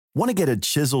Want to get a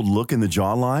chiseled look in the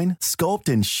jawline? Sculpt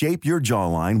and shape your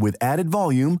jawline with added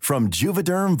volume from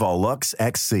Juvederm Volux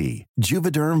XC.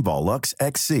 Juvederm Volux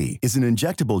XC is an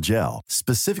injectable gel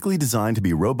specifically designed to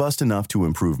be robust enough to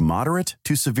improve moderate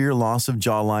to severe loss of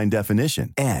jawline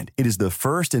definition. And it is the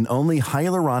first and only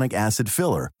hyaluronic acid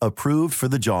filler approved for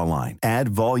the jawline. Add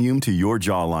volume to your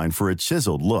jawline for a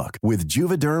chiseled look with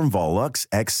Juvederm Volux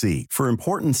XC. For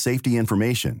important safety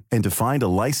information and to find a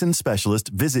licensed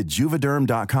specialist, visit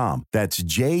juvederm.com. That's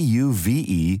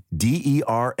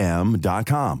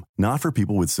JUVEDERM.com. Not for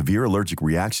people with severe allergic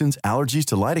reactions, allergies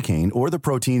to lidocaine, or the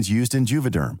proteins used in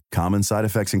Juvederm. Common side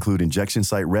effects include injection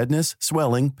site redness,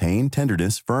 swelling, pain,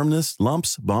 tenderness, firmness,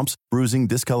 lumps, bumps, bruising,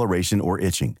 discoloration, or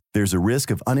itching. There's a risk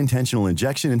of unintentional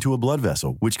injection into a blood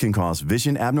vessel, which can cause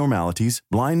vision abnormalities,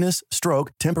 blindness,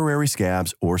 stroke, temporary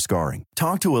scabs, or scarring.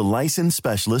 Talk to a licensed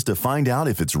specialist to find out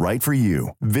if it's right for you.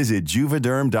 Visit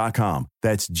Juvederm.com.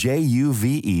 That's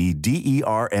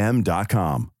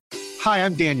JUVEDERM.com. Hi,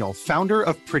 I'm Daniel, founder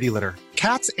of Pretty Litter.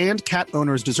 Cats and cat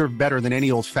owners deserve better than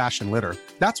any old-fashioned litter.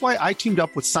 That's why I teamed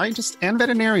up with scientists and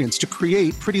veterinarians to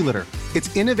create Pretty Litter.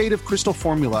 Its innovative crystal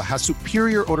formula has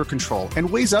superior odor control and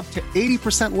weighs up to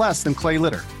 80% less than clay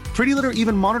litter. Pretty Litter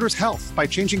even monitors health by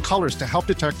changing colors to help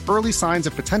detect early signs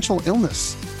of potential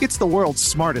illness. It's the world's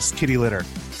smartest kitty litter.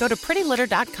 Go to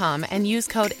prettylitter.com and use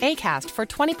code ACAST for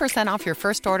 20% off your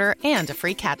first order and a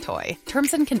free cat toy.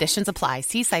 Terms and conditions apply.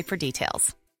 See site for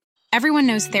details. Everyone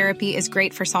knows therapy is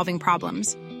great for solving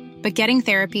problems, but getting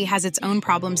therapy has its own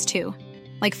problems too,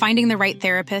 like finding the right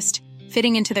therapist,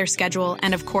 fitting into their schedule,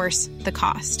 and of course, the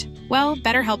cost. Well,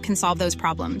 BetterHelp can solve those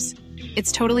problems.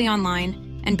 It's totally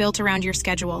online and built around your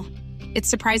schedule. It's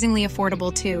surprisingly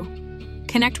affordable too.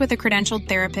 Connect with a credentialed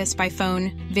therapist by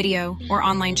phone, video, or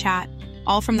online chat,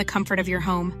 all from the comfort of your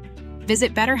home.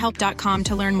 Visit BetterHelp.com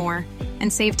to learn more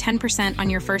and save 10% on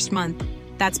your first month.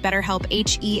 That's BetterHelp,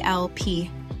 H-E-L-P.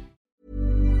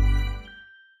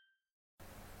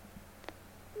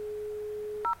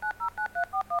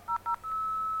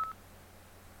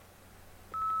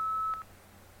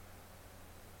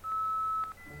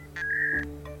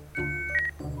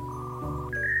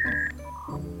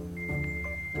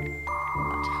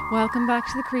 Welcome back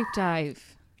to the Creep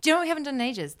Dive. Do you know what we haven't done in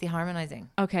ages? The harmonising.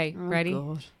 Okay, ready?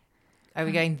 God. Are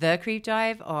we going the Creep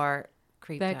Dive or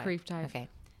Creep Dive? The Creep Dive. Okay.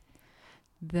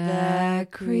 The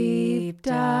Creep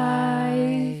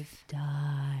Dive.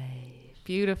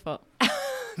 Beautiful.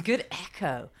 Good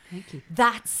echo. Thank you.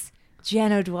 That's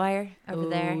Jen O'Dwyer over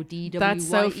there. That's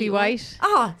Sophie White.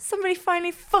 Oh, somebody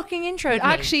finally fucking introed me.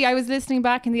 Actually, I was listening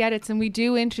back in the edits and we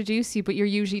do introduce you, but you're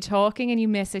usually talking and you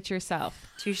miss it yourself.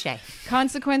 Touche.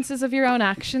 Consequences of your own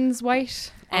actions,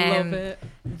 White. I love it.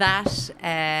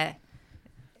 That,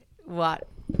 what?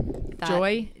 That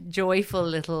Joy. Joyful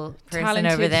little person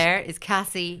Talented. over there is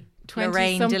Cassie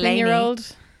Lorraine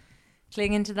 20-something-year-old.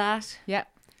 Clinging to that. Yeah.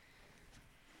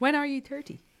 When are you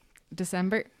 30?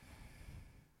 December.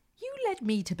 You led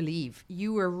me to believe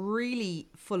you were really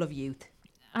full of youth.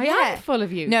 I am full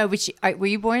of you. No, but were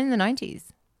you born in the 90s?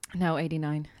 No,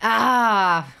 89.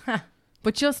 Ah.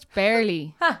 But just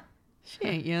barely. She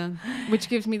ain't young. Which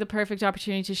gives me the perfect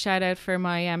opportunity to shout out for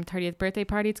my 30th birthday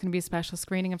party. It's going to be a special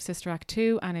screening of Sister Act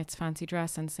 2 and it's fancy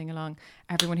dress and sing along.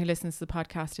 Everyone who listens to the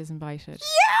podcast is invited.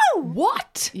 Yeah,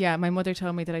 what? Yeah, my mother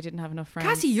told me that I didn't have enough friends.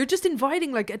 Cassie, you're just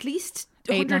inviting like at least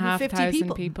 150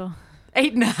 people.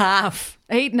 8.5.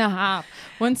 8.5.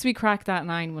 Once we crack that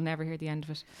 9, we'll never hear the end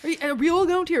of it. Are we all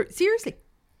going to hear? Seriously?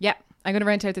 Yeah, I'm going to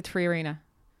rent out the 3 Arena.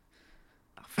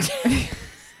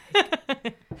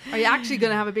 Are you actually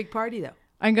going to have a big party though?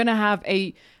 I'm going to have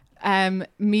a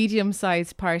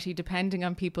medium-sized party depending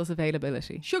on people's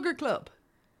availability. Sugar Club.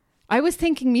 I was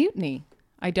thinking Mutiny.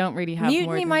 I don't really have Mutiny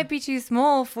more than might be too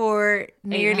small for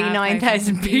nearly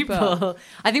 9,000 people.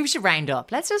 I think we should round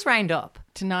up. Let's just round up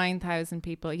to 9,000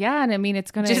 people. Yeah, and I mean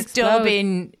it's going to just explode. dub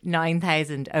in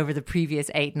 9,000 over the previous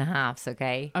 8.5s.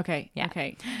 Okay. Okay. Yeah.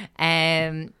 Okay.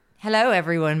 Hello,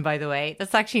 everyone. By the way,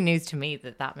 that's actually news to me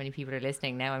that many people are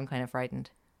listening. Now I'm kind of frightened.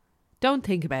 Don't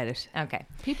think about it. Okay.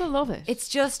 People love it. It's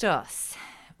just us.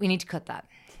 We need to cut that.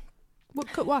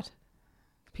 Cut what?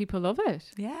 People love it.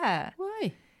 Yeah.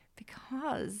 Why?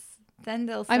 Because then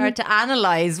they'll start to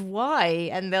analyse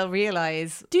why and they'll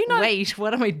realise, wait,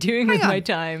 what am I doing with my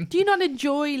time? Do you not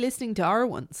enjoy listening to our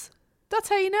ones? That's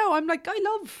how you know. I'm like, I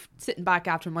love sitting back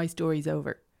after my story's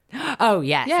over. Oh,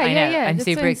 yes. Yeah, I know. yeah. I'm That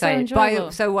super sounds so excited.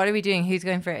 enjoyable. So what are we doing? Who's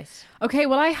going first? Okay,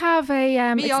 well I have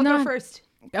a... Me, I'll go first.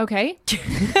 Okay.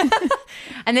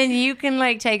 And then you can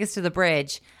like take us to the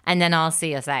bridge and then I'll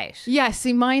see us out. Yeah,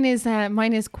 see, mine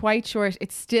is quite short.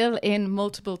 It's still in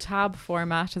multiple tab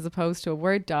format as opposed to a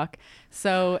Word doc.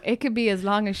 So it could be as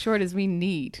long as short as we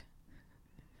need.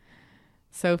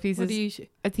 Sophie's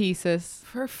a thesis.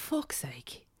 For fuck's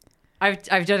sake.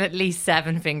 I've done at least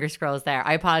 7 finger scrolls there.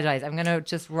 I apologise. I'm going to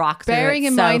just rock through Bearing it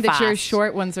in so mind fast. that your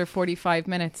short ones are 45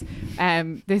 minutes,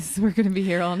 we're going to be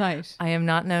here all night. I am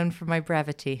not known for my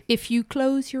brevity. If you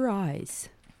close your eyes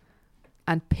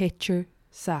and picture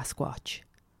Sasquatch,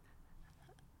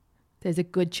 there's a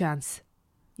good chance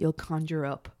you'll conjure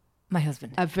up My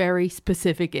husband. a very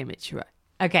specific image, right?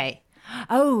 Okay.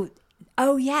 Oh,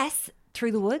 yes.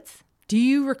 Through the woods? Do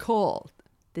you recall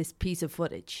this piece of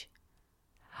footage?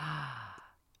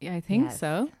 Yeah, I think Yes.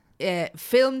 so.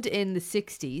 Filmed in the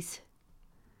 60s,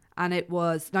 and it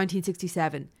was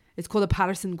 1967. It's called a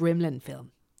Patterson Gremlin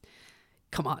film.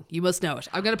 Come on, you must know it.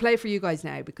 I'm going to play it for you guys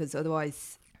now because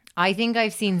otherwise... I think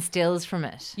I've seen stills from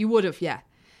it. You would have, yeah.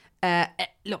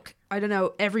 Look, I don't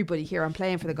know everybody here. I'm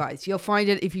playing for the guys. You'll find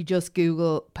it if you just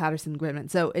Google Patterson Gremlin.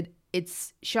 So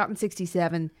it's shot in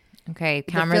 67. Okay,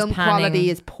 The camera's film panning. quality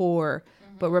is poor,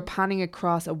 but we're panning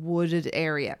across a wooded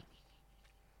area.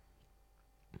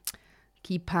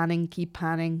 Keep panning, keep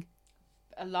panning.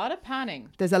 A lot of panning.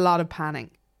 There's a lot of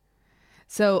panning.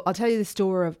 So I'll tell you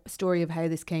the story of how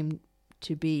this came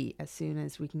to be as soon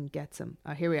as we can get some.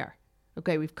 Oh, here we are.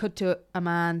 Okay, we've cut to a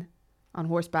man on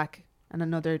horseback and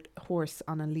another horse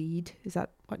on a lead. Is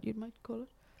that what you might call it?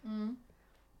 Mm.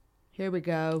 Here we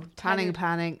go.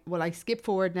 Panning. Well, I skip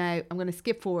forward now. I'm going to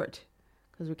skip forward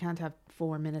because we can't have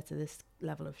 4 minutes of this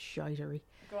level of shitery.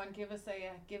 Go on, give us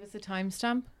a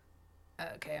timestamp.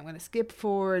 Okay, I'm going to skip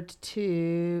forward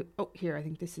to... Oh, here, I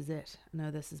think this is it. No,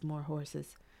 this is more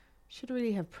horses. Should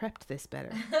really have prepped this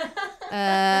better.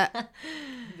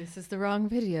 This is the wrong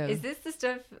video. Is this the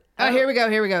stuff? Oh, here we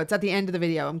go. It's at the end of the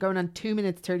video. I'm going on 2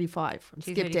 minutes 35. I'm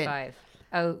skipped in. 2:35.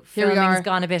 Oh, Here we filming's are.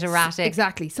 gone a bit erratic.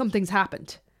 Exactly. Something's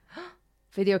happened.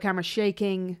 Video camera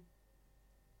shaking.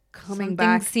 Coming Something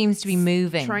back. seems to be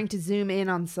moving Trying to zoom in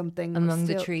on something. among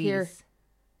the Still trees. here.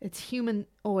 It's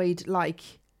humanoid-like.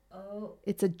 Oh.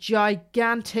 It's a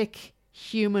gigantic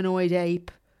humanoid ape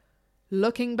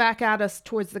looking back at us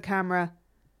towards the camera,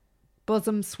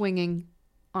 bosom swinging,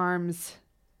 arms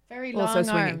Very also long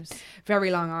swinging. arms.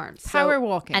 Very long arms. Power So,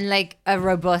 walking. And like a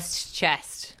robust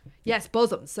chest. yes,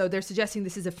 bosom. So they're suggesting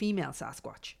this is a female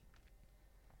Sasquatch.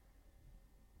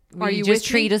 Will Are you you just with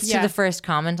treat me? us Yeah. to the first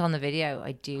comment on the video?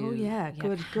 I do. Oh yeah,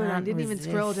 good. I can't didn't even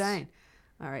scroll resist. down.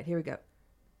 All right, here we go.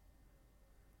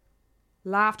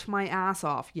 Laughed my ass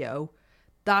off, yo.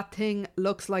 That thing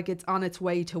looks like it's on its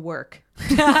way to work.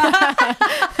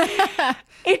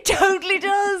 It totally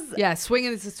does. Yeah,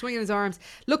 swinging his arms.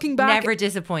 Looking back. Never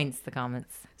disappoints the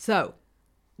comments. So,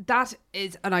 that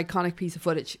is an iconic piece of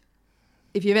footage.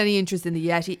 If you have any interest in the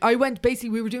Yeti,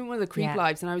 we were doing one of the Creep Yeah.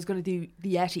 Lives and I was going to do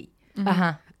the Yeti.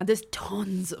 Uh-huh. And there's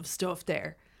tons of stuff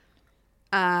there.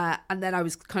 And then I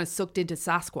was kind of sucked into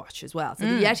Sasquatch as well. So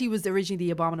the Yeti was originally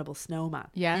the abominable snowman.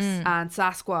 Yes. And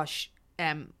Sasquatch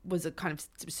was a kind of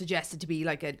suggested to be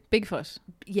like a Bigfoot.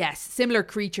 similar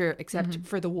creature except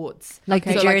for the woods. Like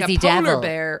the so like Jersey a polar Devil.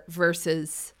 bear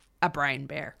versus a brown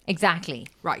bear. Exactly.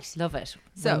 Right. Love it.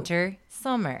 So- Winter,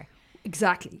 summer.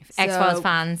 Exactly. X-Files So-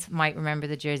 fans might remember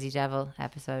the Jersey Devil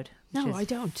episode. which No, is I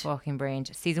don't. Fucking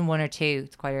brilliant. Season 1 or 2.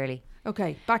 It's quite early.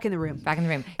 Okay, back in the room. Back in the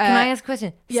room. Can I ask a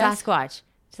question? yes. Sasquatch.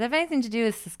 Does that have anything to do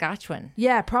with Saskatchewan?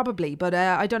 Yeah, probably, but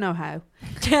I don't know how.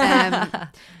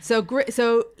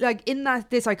 So like in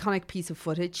this iconic piece of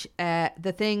footage,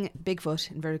 the thing Bigfoot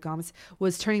inverted commas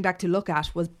was turning back to look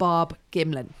at was Bob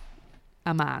Gimlin,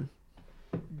 a man,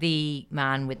 The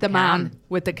man with the, the cam. man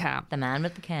with the cam. The man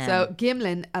with the cam. So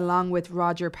Gimlin, along with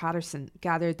Roger Patterson,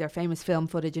 gathered their famous film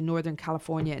footage in Northern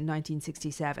California in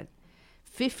 1967.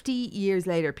 50 odd years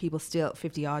later, people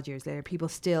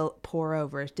still pore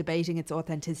over it, debating its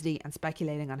authenticity and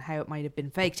speculating on how it might have been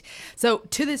faked. So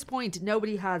to this point,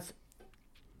 nobody has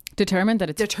Determined that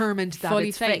it's fully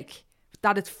it's fake.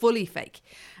 That it's fully fake.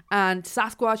 And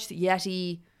Sasquatch, the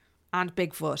Yeti, and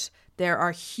Bigfoot, there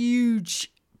are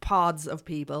huge pods of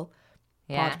people,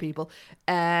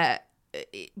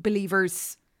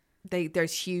 believers.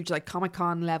 There's huge like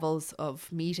Comic-Con levels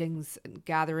of meetings and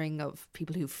gathering of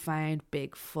people who found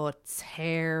Bigfoot's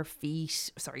hair,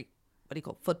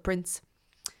 footprints.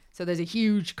 So there's a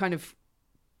huge kind of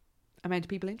amount of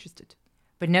people interested.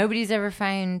 But nobody's ever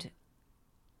found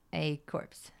a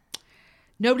corpse.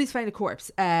 Nobody's found a corpse,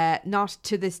 not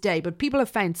to this day, but people have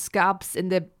found scabs in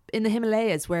the in the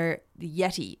Himalayas where the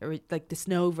Yeti, or like the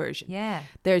snow version. Yeah.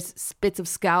 There's bits of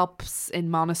scalps in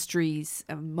monasteries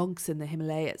and monks in the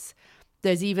Himalayas.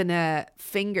 There's even a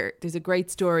finger. There's a great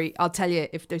story. I'll tell you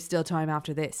if there's still time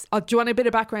after this. Do you want a bit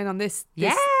of background on this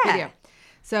video?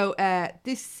 So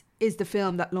this is the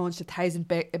film that launched 1,000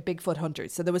 Bigfoot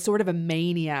hunters. So there was sort of a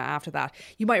mania after that.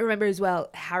 You might remember as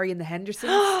well Harry and the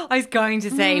Hendersons. I was going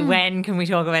to say, when can we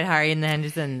talk about Harry and the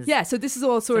Hendersons? Yeah, so this is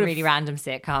all sort it's a of really random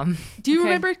sitcom. Do you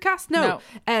remember it, Cass? No.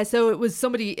 So it was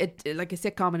somebody, like a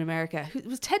sitcom in America.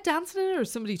 Was Ted Danson in it, or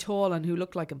somebody tall and who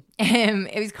looked like him?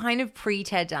 It was kind of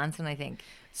pre-Ted Danson, I think.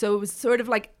 So it was sort of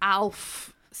like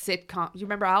Alf sitcom. Do you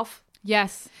remember Alf?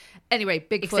 Yes. Anyway,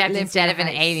 Bigfoot. Except lived instead in of a an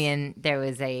house. alien, there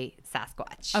was a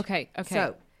Sasquatch. Okay.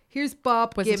 So here's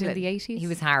Bob Was Gimlin. it in the 80s? He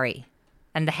was Harry.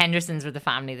 And the Hendersons were the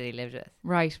family that he lived with.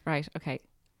 Right. Okay.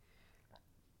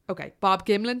 Okay, Bob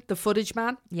Gimlin, the footage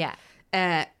man. Yeah.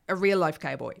 A real life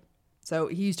cowboy. So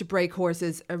he used to break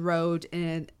horses, a road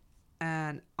in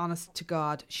an honest to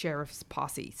God sheriff's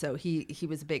posse. So he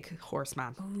was a big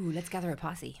horseman. Ooh, let's gather a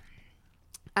posse.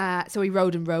 So he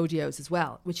rode in rodeos as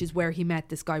well, which is where he met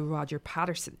this guy Roger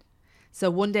Patterson. So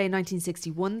one day in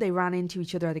 1961, they ran into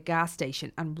each other at a gas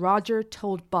station, and Roger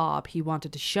told Bob he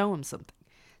wanted to show him something.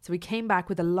 So he came back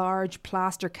with a large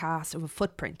plaster cast of a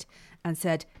footprint and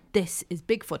said, "This is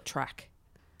Bigfoot track."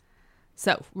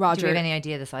 So Roger... Do we have any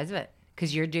idea the size of it?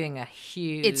 Because you're doing a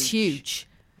huge... It's huge.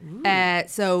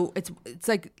 So it's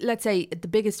like, let's say the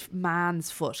biggest man's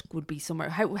foot would be somewhere.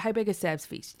 How big is Seb's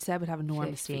feet? Seb would have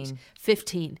enormous 15. feet.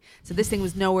 15. So this thing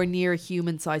was nowhere near a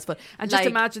human sized foot. And just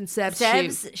Like, imagine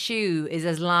Seb's shoe is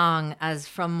as long as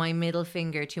from my middle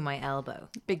finger to my elbow.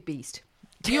 big beast.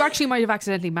 You actually might have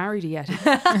accidentally married a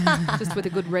Yeti, just with a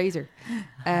good razor.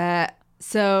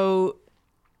 So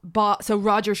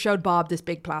Roger showed Bob this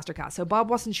big plaster cast. So Bob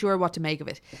wasn't sure what to make of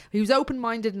it. He was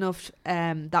open-minded enough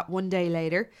that one day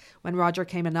later, when Roger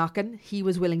came a knocking, he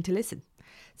was willing to listen.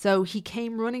 So he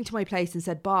came running to my place and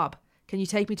said, "Bob, can you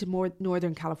take me to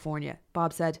Northern California?"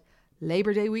 Bob said,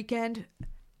 "Labor Day weekend."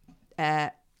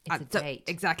 It's a date.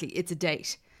 Exactly, it's a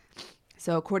date.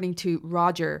 So according to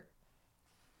Roger,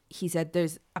 he said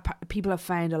people have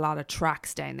found a lot of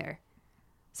tracks down there.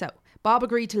 So Bob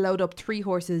agreed to load up 3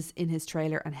 horses in his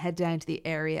trailer and head down to the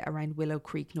area around Willow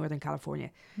Creek, Northern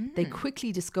California. They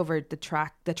quickly discovered the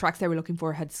tracks they were looking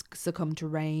for had succumbed to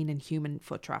rain and human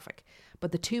foot traffic.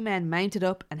 But the 2 men mounted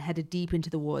up and headed deep into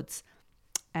the woods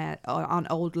on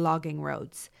old logging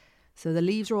roads. So the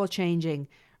leaves were all changing,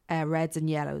 reds and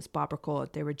yellows, Bob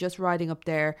recalled. They were just riding up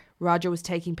there. Roger was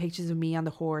taking pictures of me on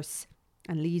the horse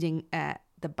and leading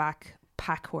the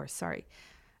pack horse, sorry.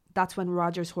 That's when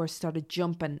Roger's horse started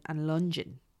jumping and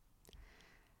lunging.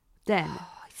 Then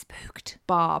Spooked.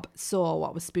 Bob saw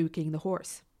what was spooking the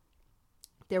horse.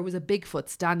 There was a Bigfoot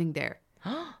standing there,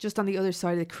 just on the other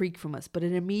side of the creek from us, but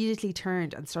it immediately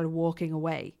turned and started walking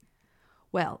away.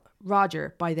 Well,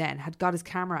 Roger, by then, had got his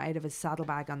camera out of his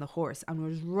saddlebag on the horse and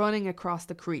was running across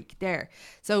the creek there.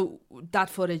 So that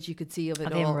footage you could see of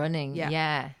it all. Him running,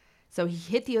 yeah. So he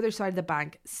hit the other side of the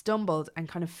bank, stumbled and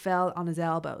kind of fell on his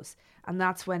elbows. And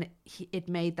that's when it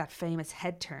made that famous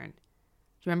head turn. Do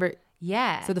you remember?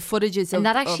 Yeah. So the footage is... And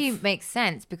that actually makes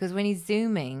sense because when he's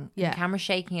zooming, Yeah. the camera's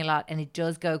shaking a lot and it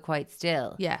does go quite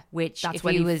still. Yeah. Which, That's if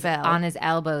when he he was fell. on his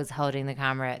elbows holding the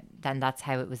camera, then that's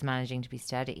how it was managing to be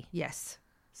steady. Yes.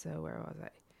 So where was I?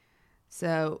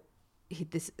 So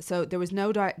there was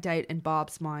no doubt in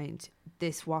Bob's mind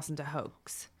this wasn't a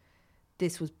hoax.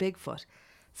 This was Bigfoot.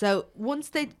 So once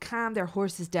they'd calmed their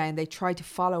horses down, they tried to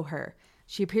follow her.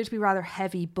 She appeared to be rather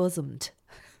heavy-bosomed.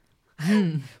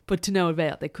 But to no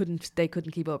avail. They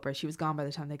couldn't keep up her. She was gone by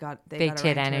the time they got Big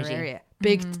tit around to her energy. area.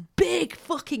 Big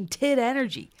fucking tit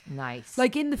energy. Nice.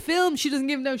 Like in the film, she doesn't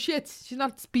give no shits. She's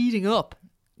not speeding up.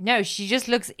 No, she just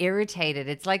looks irritated.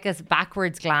 It's like a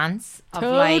backwards glance. Of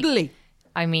Totally. Like,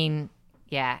 I mean,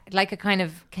 yeah. Like a kind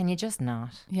of, can you just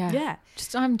not? Yeah.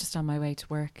 I'm just on my way to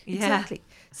work. Exactly.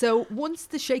 So once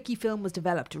the shaky film was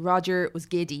developed, Roger was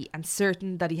giddy and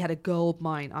certain that he had a gold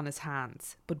mine on his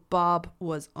hands. But Bob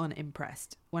was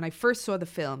unimpressed. When I first saw the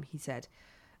film, he said,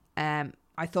 I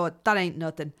thought, that ain't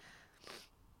nothing.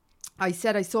 I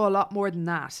said I saw a lot more than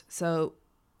that. So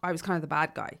I was kind of the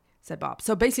bad guy, said Bob.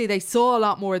 So basically they saw a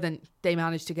lot more than they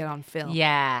managed to get on film.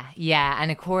 Yeah. And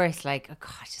of course, like, oh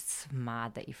God, it's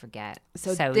mad that you forget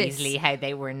so easily how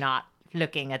they were not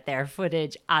looking at their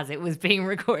footage as it was being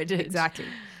recorded. Exactly.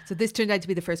 So this turned out to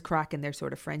be the first crack in their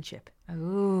sort of friendship.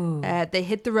 Ooh. They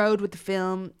hit the road with the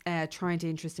film, trying to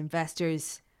interest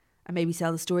investors and maybe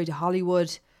sell the story to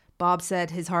Hollywood. Bob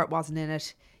said his heart wasn't in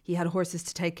it. He had horses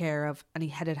to take care of and he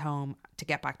headed home to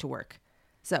get back to work.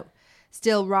 So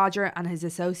Still, Roger and his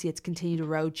associates continued a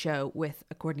roadshow with,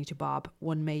 according to Bob,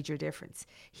 one major difference.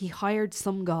 He hired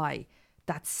some guy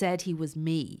that said he was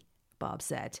me, Bob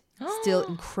said. Still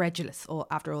incredulous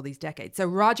after all these decades. So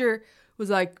Roger was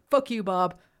like, fuck you,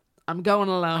 Bob. I'm going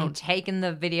alone. I'm taking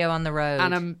the video on the road.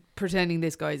 And I'm pretending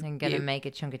this guy's and going to make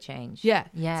a chunk of change. Yeah.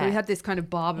 Yeah. So he had this kind of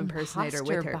Bob impersonator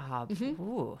with her. Bob.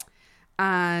 Ooh.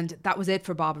 And that was it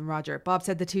for Bob and Roger. Bob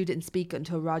said the two didn't speak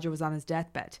until Roger was on his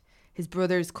deathbed. His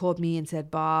brothers called me and said,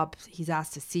 Bob, he's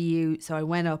asked to see you. So I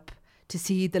went up to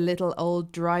see the little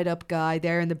old dried up guy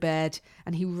there in the bed.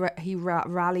 And he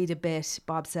rallied a bit,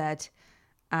 Bob said,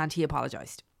 and he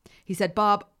apologised. He said,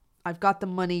 Bob, I've got the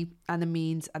money and the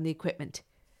means and the equipment.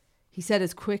 He said,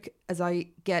 as quick as I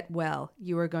get well,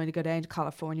 you are going to go down to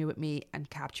California with me and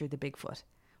capture the Bigfoot.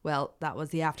 Well, that was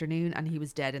the afternoon and he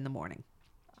was dead in the morning.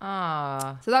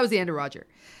 Ah. So that was the end of Roger.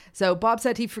 So Bob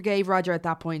said he forgave Roger at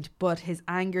that point, but his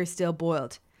anger still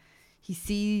boiled. He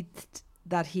seethed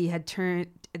that it had turned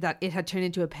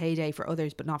into a payday for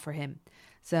others, but not for him.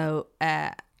 So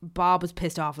Bob was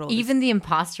pissed off at all Even the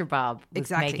imposter Bob was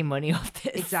Exactly. making money off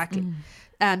this. Exactly.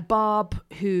 And Bob,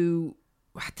 who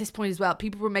at this point as well,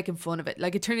 people were making fun of it.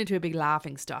 Like, it turned into a big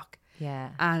laughing stock. Yeah.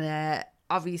 And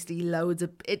obviously loads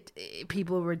of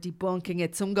people were debunking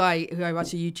it. Some guy who I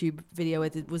watched a YouTube video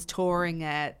with was touring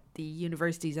the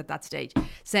universities at that stage,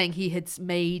 saying he had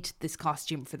made this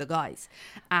costume for the guys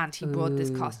and he brought this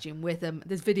costume with him,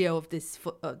 this video of this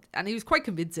and he was quite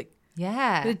convincing.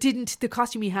 Yeah. But the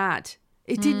costume he had,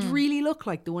 it didn't really look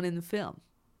like the one in the film.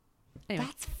 Anyway.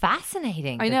 That's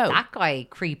fascinating. I know. That guy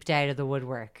creeped out of the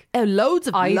woodwork. Loads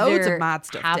of mad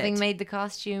stuff. Having made the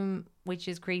costume, which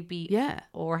is creepy. Yeah.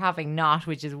 Or having not,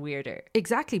 which is weirder.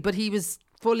 Exactly. But he was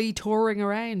fully touring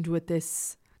around with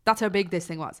this. That's how big this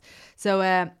thing was.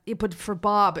 So, but for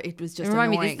Bob, it was just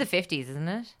Remind annoying. me, this is the 50s, isn't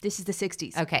it? This is the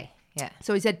 60s. Okay. Yeah.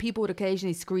 So he said people would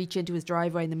occasionally screech into his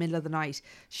driveway in the middle of the night,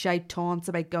 shout taunts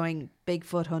about going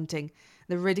Bigfoot hunting.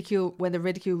 When the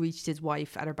ridicule reached his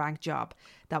wife at her bank job,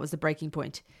 that was the breaking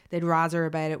point. They'd razz her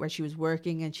about it where she was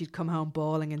working and she'd come home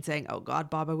bawling and saying, oh God,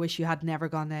 Bob, I wish you had never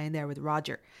gone down there with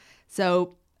Roger.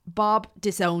 So Bob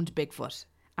disowned Bigfoot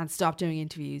and stopped doing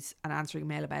interviews and answering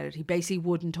mail about it. He basically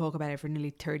wouldn't talk about it for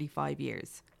nearly 35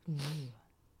 years.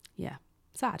 Yeah.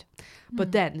 Sad.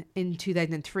 But then in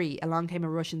 2003, along came a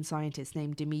Russian scientist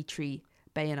named Dmitry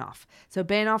Bayanov. So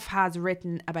Bayanov has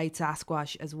written about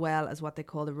Sasquatch as well as what they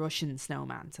call the Russian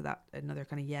snowman. So that another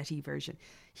kind of Yeti version.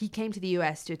 He came to the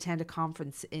US to attend a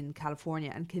conference in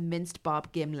California and convinced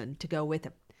Bob Gimlin to go with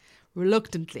him.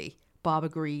 Reluctantly, Bob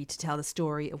agreed to tell the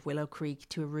story of Willow Creek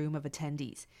to a room of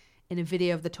attendees. In a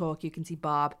video of the talk, you can see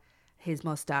Bob, his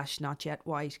mustache not yet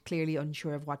white, clearly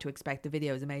unsure of what to expect. The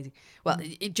video is amazing. Well,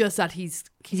 it just that he's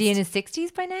Is he in his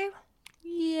 60s by now?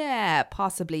 Yeah,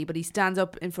 possibly. But he stands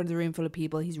up in front of the room full of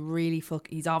people. He's really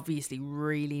he's obviously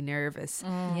really nervous,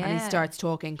 and he starts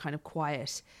talking kind of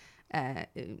quiet.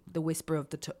 The whisper of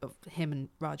of him and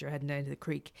Roger heading down to the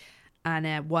creek,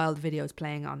 and while the video is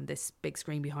playing on this big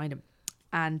screen behind him,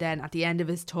 and then at the end of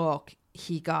his talk,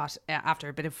 he got after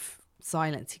a bit of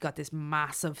silence, he got this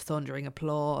massive thundering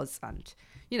applause, and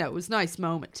it was a nice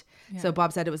moment. So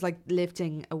Bob said it was like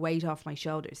lifting a weight off my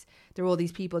shoulders. There were all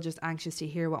these people just anxious to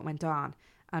hear what went on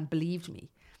and believed me.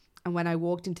 And when I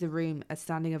walked into the room, a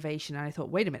standing ovation, and I thought,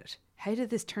 wait a minute, how did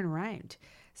this turn around?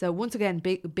 So once again,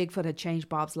 Bigfoot had changed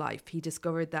Bob's life. He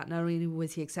discovered that not only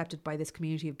was he accepted by this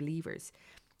community of believers,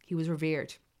 he was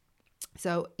revered.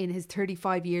 So in his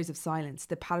 35 years of silence,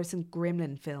 the Patterson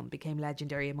Gremlin film became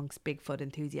legendary amongst Bigfoot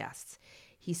enthusiasts.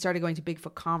 He started going to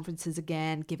Bigfoot conferences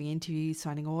again, giving interviews,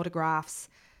 signing autographs.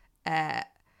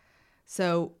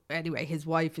 So anyway, his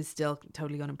wife is still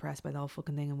totally unimpressed by the whole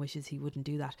fucking thing and wishes he wouldn't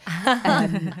do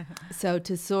that. So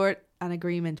to sort an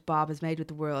agreement Bob has made with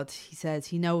the world, he says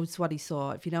he knows what he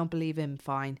saw. If you don't believe him,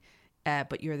 fine,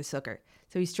 but you're the sucker.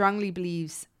 So he strongly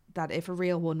believes that if a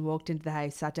real one walked into the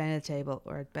house, sat down at a table,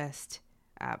 or at best,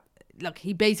 look,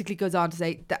 he basically goes on to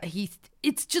say that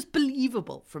it's just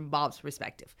believable from Bob's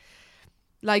perspective.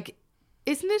 Like,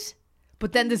 isn't it?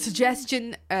 But then the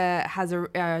suggestion has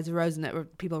arisen,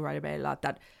 that people write about it a lot,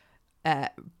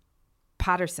 that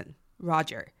Patterson,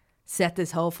 Roger, set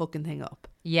this whole fucking thing up.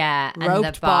 Yeah, and roped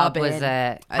that Bob was in,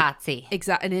 a patsy.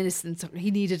 An innocent.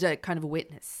 He needed a kind of a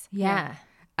witness. Yeah.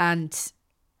 And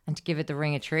to give it the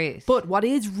ring of truth. But what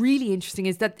is really interesting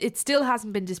is that it still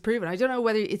hasn't been disproven. I don't know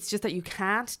whether it's just that you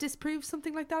can't disprove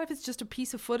something like that. If it's just a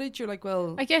piece of footage, you're like,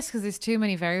 well, I guess because there's too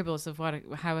many variables of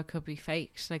how it could be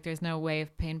faked. Like, there's no way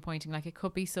of pinpointing. Like, it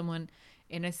could be someone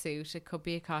in a suit. It could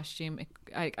be a costume.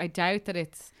 I doubt that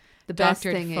it's the best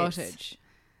doctored thing footage.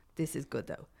 This is good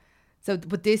though. So,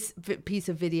 but this piece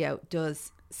of video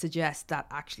does suggest that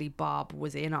actually Bob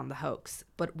was in on the hoax.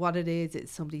 But what it is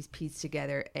somebody's pieced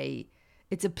together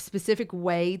it's a specific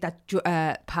way that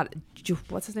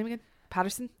what's his name again?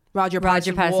 Patterson? Roger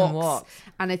Patterson walks.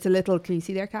 And it's a little, can you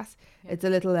see there, Cass? Yeah. It's a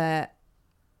little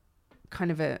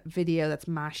kind of a video that's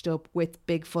mashed up with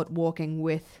Bigfoot walking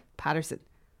with Patterson.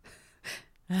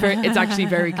 It's actually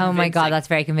very convincing. Oh my God, that's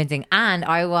very convincing. And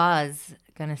I was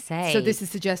gonna say, so this is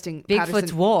suggesting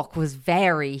Bigfoot's walk was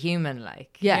very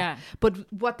human-like. Yeah.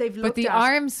 But what they've looked But the at,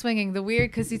 arm swinging, the weird,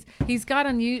 because he's got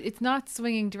on you. It's not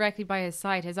swinging directly by his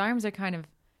side. His arms are kind of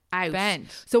out. Bent.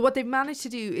 So what they've managed to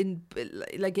do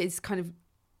is kind of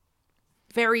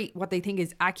very, what they think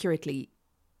is accurately,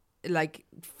 like,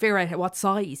 figure out what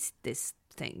size this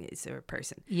thing is, or a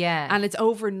person. Yeah. And it's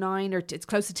over 9 or it's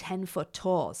close to 10 foot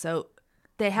tall. So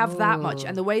they have that much,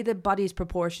 and the way the body is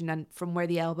proportioned, and from where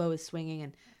the elbow is swinging,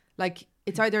 and like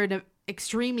it's either an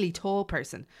extremely tall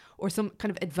person or some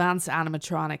kind of advanced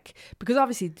animatronic. Because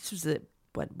obviously this was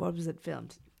what was it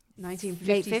filmed?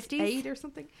 1958 or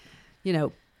something. You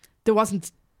know, there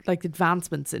wasn't like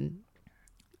advancements in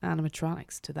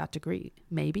animatronics to that degree.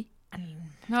 Maybe.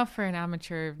 Not for an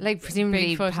amateur. Like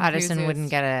presumably Bigfoot Patterson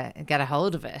enthusiast. wouldn't get a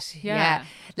hold of it. Yeah.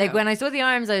 Like when I saw the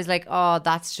arms, I was like, oh,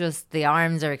 that's just the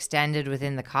arms are extended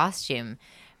within the costume,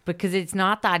 because it's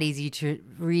not that easy to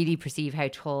really perceive how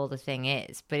tall the thing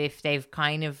is. But if they've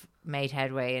kind of made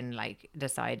headway and like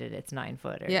decided it's 9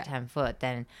 foot or 10 foot,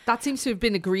 then that seems to have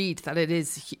been agreed that it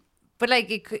is. But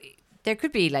like there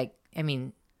could be like, I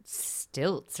mean,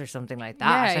 stilts or something like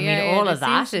that. I mean, all of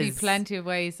that seems to is be plenty of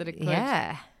ways that it could.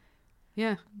 Yeah.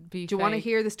 Do you want to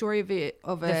hear the story of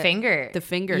the finger? The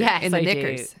finger yes, in the I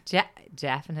knickers. Do.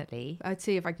 Definitely. I'd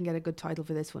see if I can get a good title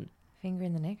for this one. Finger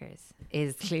in the knickers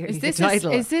is clearly Is this the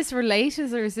title. is this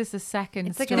related, or is this a second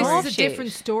It's like story? an This is a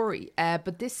different story,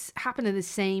 but this happened in the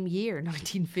same year,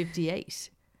 1958.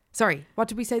 Sorry, what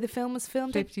did we say the film was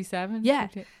filmed in? 57? Yeah.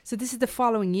 So this is the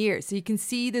following year. So you can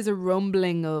see there's a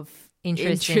rumbling of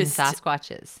interest in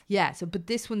Sasquatches. Yeah. So, but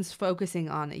this one's focusing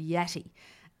on a Yeti.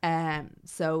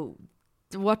 So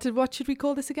what should we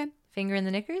call this again? Finger in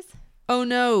the knickers? Oh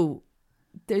no,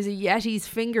 there's a Yeti's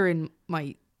finger in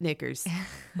my knickers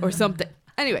or something.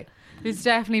 Anyway. There's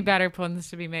definitely better puns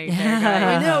to be made there,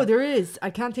 guys. I know there is. I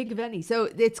can't think of any. So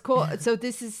it's called. So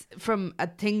this is from a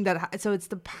thing that. So it's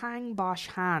the Pangbosh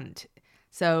hand.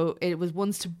 So it was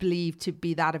once believed to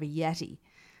be that of a Yeti,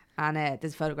 and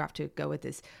there's a photograph to go with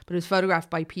this. But it was photographed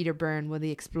by Peter Byrne, one of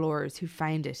the explorers who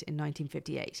found it in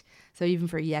 1958. So even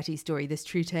for a Yeti story, this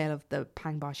true tale of the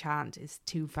Pangbosh hand is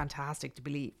too fantastic to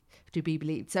be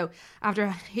believed. So after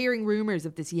hearing rumours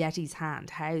of this Yeti's hand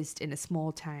housed in a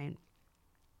small town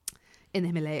in the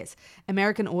Himalayas,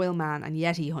 American oil man and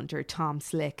Yeti hunter Tom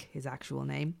Slick, his actual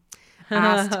name,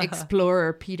 asked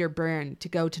explorer Peter Byrne to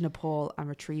go to Nepal and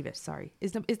retrieve it. Sorry,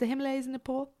 is the Himalayas in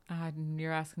Nepal?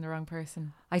 You're asking the wrong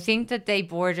person. I think that they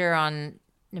border on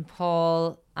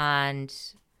Nepal and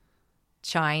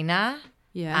China.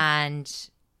 Yeah. And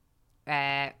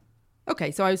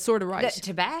okay, so I was sort of right.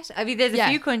 Tibet. I mean, there's a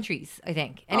few countries, I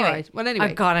think. Anyway, all right. Well,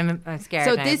 anyway, oh God, I'm scared.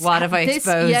 So now. What have I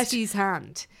exposed? This Yeti's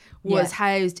hand was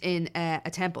housed in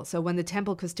a temple. So when the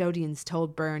temple custodians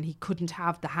told Byrne he couldn't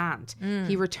have the hand,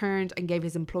 he returned and gave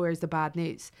his employers the bad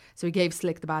news. So he gave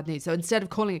Slick the bad news. So instead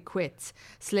of calling it quits,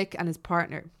 Slick and his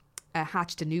partner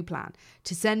hatched a new plan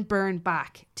to send Byrne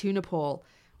back to Nepal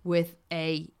with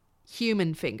a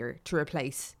human finger to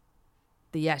replace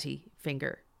the Yeti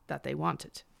finger that they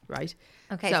wanted. Right?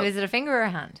 Okay, so is it a finger or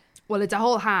a hand? Well, it's a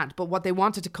whole hand, but what they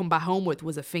wanted to come back home with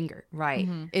was a finger. Right.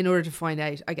 In order to find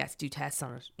out, I guess, do tests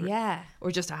on it.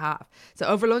 Or just a half. So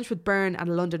over lunch with Byrne at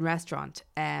a London restaurant,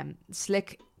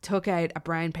 Slick took out a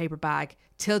brown paper bag,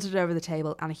 tilted it over the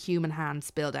table, and a human hand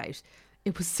spilled out.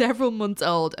 It was several months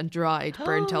old and dried,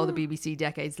 Byrne told the BBC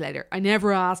decades later. I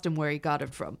never asked him where he got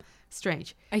it from.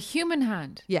 Strange. A human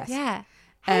hand? Yes. Yeah.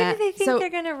 How do they think they're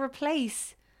going to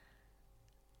replace...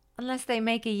 Unless they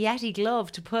make a Yeti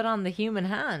glove to put on the human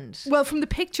hand. Well, from the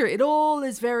picture, it all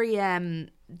is very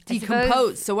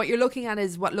decomposed. So what you're looking at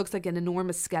is what looks like an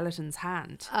enormous skeleton's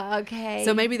hand. Okay.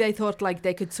 So maybe they thought like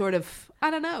they could sort of, I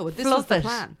don't know, this Fluff was the it.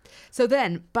 plan. So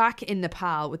then, back in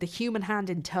Nepal, with the human hand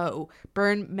in tow,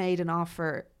 Byrne made an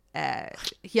offer.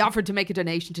 He offered to make a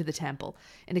donation to the temple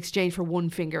in exchange for one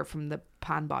finger from the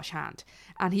Pangbosh hand.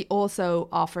 And he also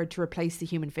offered to replace the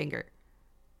human finger.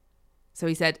 So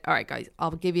he said, all right, guys,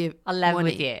 I'll give you I'll level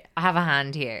money. with you. I have a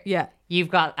hand here. Yeah. You've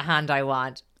got a hand I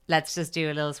want. Let's just do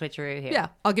a little switcheroo here. Yeah,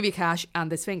 I'll give you cash and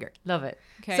this finger. Love it.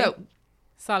 Okay. So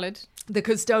Solid. The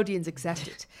custodians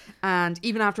accepted. And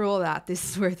even after all that, this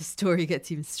is where the story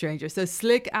gets even stranger. So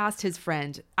Slick asked his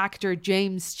friend, actor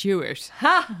James Stewart,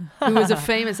 who was a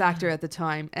famous actor at the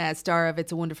time, star of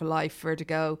It's a Wonderful Life,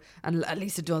 Vertigo, and at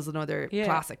least a dozen other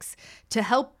classics, to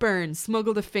help Byrne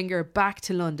smuggle the finger back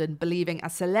to London, believing a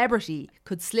celebrity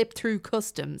could slip through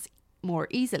customs more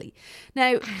easily.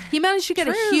 Now, he managed to get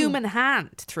a human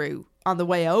hand through on the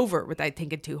way over without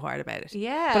thinking too hard about it.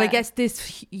 Yeah. But I guess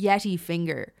this Yeti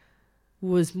finger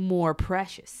was more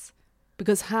precious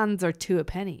because hands are 2 a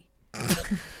penny.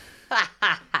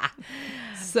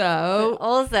 So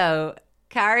also,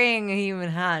 carrying a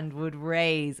human hand would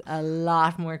raise a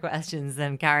lot more questions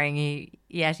than carrying a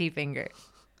Yeti finger.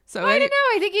 So I don't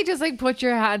know. I think you just like put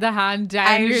your the hand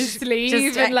down your sleeve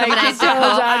just and like just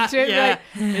hold on to it.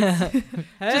 Yeah.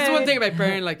 Like, Just one thing about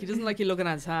Byrne, like he doesn't like you looking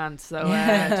at his hand, so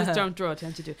just don't draw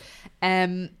attention to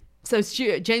it. So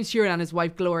James Stewart and his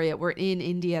wife Gloria were in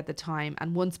India at the time,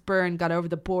 and once Byrne got over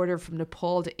the border from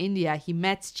Nepal to India, he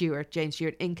met James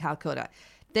Stewart in Calcutta.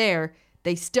 There,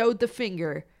 they stowed the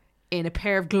finger in a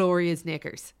pair of Gloria's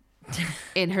knickers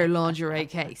in her lingerie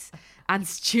case, and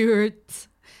Stewart.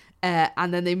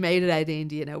 And then they made it out of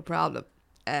India, no problem.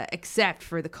 Except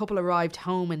for the couple arrived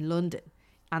home in London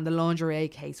and the lingerie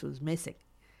case was missing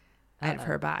out of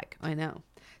her bag. I know.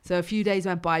 So a few days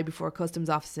went by before a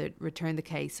customs officer returned the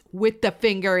case with the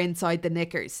finger inside the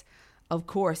knickers. Of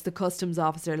course, the customs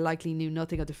officer likely knew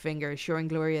nothing of the finger, assuring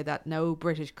Gloria that no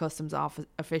British customs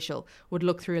official would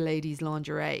look through a lady's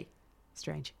lingerie.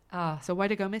 Strange. So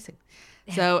why'd it go missing?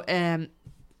 So,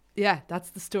 yeah,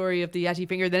 that's the story of the Yeti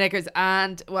finger, the knickers.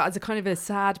 And, well, as a kind of a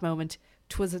sad moment,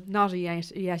 'twas not a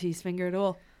Yeti's finger at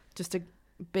all. Just a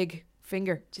big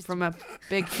finger from a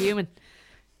big human.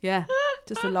 Yeah,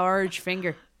 just a large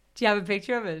finger. Do you have a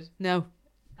picture of it? No.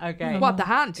 Okay. What, the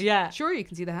hand? Yeah. Sure, you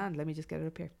can see the hand. Let me just get it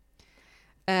up here.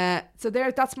 So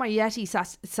that's my Yeti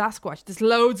Sasquatch. There's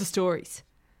loads of stories.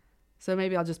 So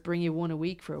maybe I'll just bring you one a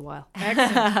week for a while.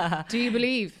 excellent. Do you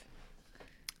believe?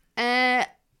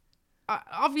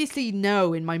 Obviously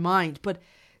no in my mind, but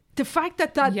the fact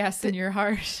that Yes, in your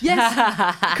heart.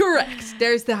 yes, correct.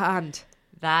 There's the hand.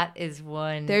 That is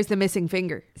one There's the missing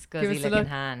finger. Give us scuzzy a looking look.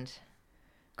 hand.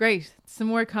 Great. Some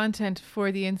more content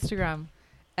for the Instagram.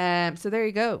 So there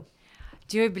you go.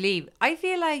 Do you believe? I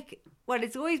feel like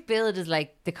it's always billed as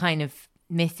like the kind of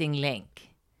missing link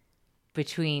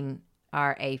between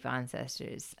our ape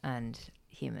ancestors and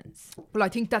humans. Well, I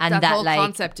think that And that that, whole like-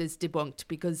 concept is debunked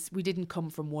because we didn't come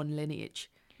from one lineage.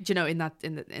 Do you know, in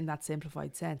that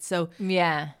simplified sense. So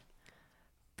Yeah.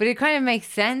 But it kind of makes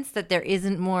sense that there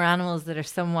isn't more animals that are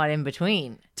somewhat in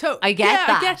between. I get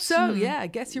that. I guess so. Yeah, I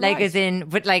guess you're Like right.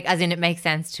 as in it makes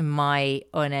sense to my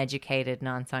uneducated,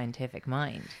 non-scientific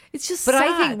mind. It's just But I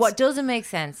sad. think what doesn't make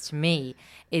sense to me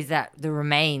is that the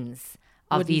remains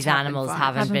of Wouldn't these have been animals found.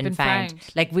 haven't been found.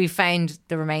 Like we found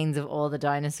the remains of all the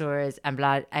dinosaurs and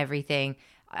blood, everything.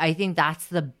 I think that's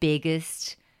the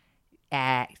biggest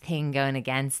thing going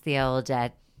against the old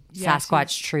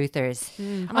Sasquatch truthers.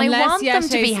 And I want them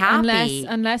to be happy.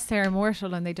 Unless they're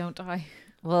immortal and they don't die.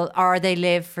 Well, or they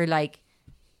live for like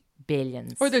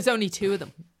billions. Or there's only 2 of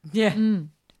them. Yeah.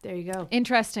 There you go.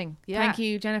 Interesting. Yeah. Thank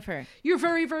you, Jennifer. You're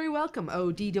very, very welcome.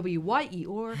 ODWYE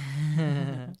or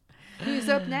who's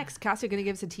up next? Cass, you're going to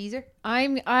give us a teaser? I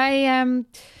am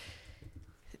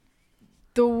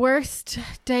the worst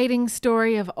dating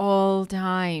story of all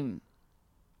time.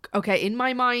 Okay, in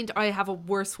my mind, I have a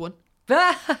worse one.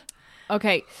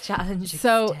 Okay. Challenge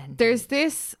So extended. there's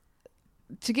this,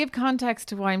 to give context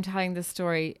to why I'm telling this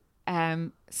story,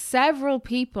 several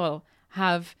people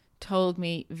have told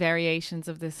me variations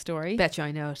of this story. Bet you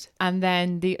I know it. And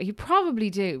then you probably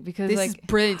do because This like is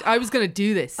brilliant. I was going to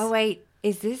do this. Oh wait,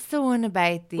 is this the one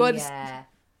about the? What is-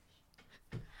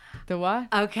 the what?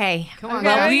 Okay. Come on.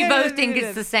 Well, Okay, we okay, both let's think do it's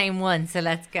this. the same one, so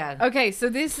let's go. Okay, so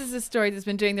this is a story that's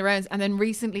been doing the rounds, and then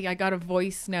recently I got a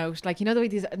voice note. Like, you know the way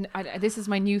this is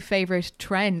my new favorite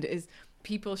trend is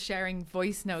people sharing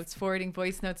voice notes, forwarding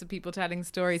voice notes of people telling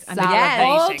stories, and they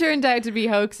all Salivating. turned out to be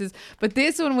hoaxes. But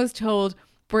this one was told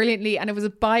brilliantly, and it was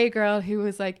by a girl who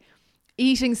was like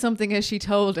eating something as she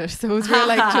told it. So it was really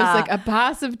like just like a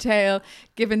passive tale,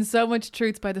 given so much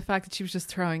truth by the fact that she was just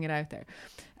throwing it out there.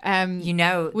 You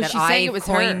know Was that she saying it I've was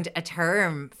her? coined a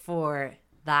term for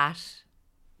that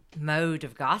mode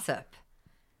of gossip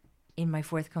in my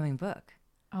forthcoming book.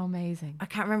 Oh, amazing. I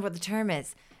can't remember what the term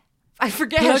is. I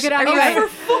forget. Plug it anyway. Oh,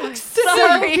 for fuck's sake.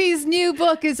 Sophie's new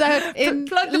book is out in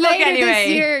Plug the book later anyway. this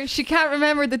year. She can't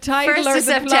remember the title 1st or of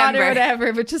the plot September. or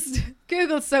whatever, but just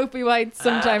Google Sophie White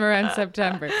sometime around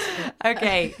September.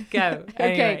 Okay, go.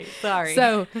 Anyway, sorry.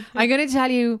 So I'm going to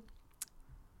tell you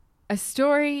a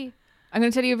story. I'm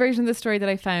going to tell you a version of the story that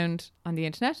I found on the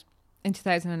internet in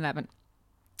 2011.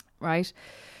 Right.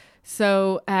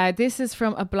 So this is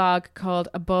from a blog called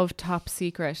Above Top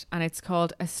Secret, and it's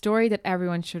called A Story That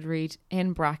Everyone Should Read,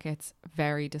 in brackets,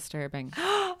 very disturbing.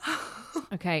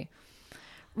 Okay.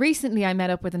 Recently, I met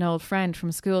up with an old friend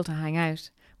from school to hang out.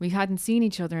 We hadn't seen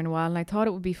each other in a while, and I thought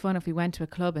it would be fun if we went to a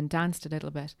club and danced a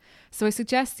little bit. So I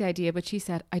suggested the idea, but she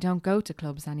said, I don't go to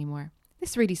clubs anymore.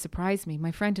 This really surprised me.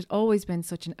 My friend had always been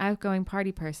such an outgoing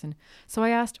party person. So I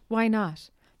asked, why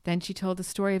not? Then she told the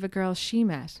story of a girl she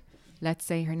met. Let's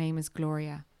say her name is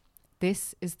Gloria.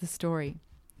 This is the story.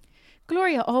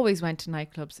 Gloria always went to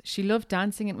nightclubs. She loved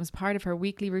dancing and it was part of her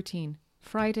weekly routine.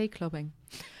 Friday clubbing.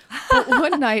 But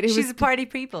one night She's a party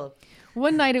people.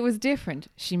 One night it was different.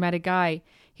 She met a guy.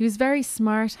 He was very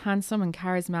smart, handsome and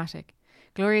charismatic.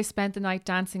 Gloria spent the night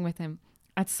dancing with him.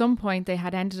 At some point they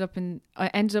had ended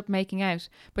up making out,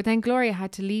 but then Gloria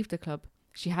had to leave the club.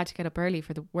 She had to get up early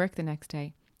for the work the next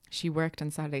day. She worked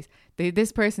on Saturdays.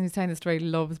 This person who's telling the story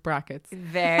loves brackets.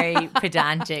 Very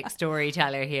pedantic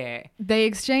storyteller here. They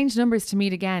exchanged numbers to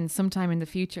meet again sometime in the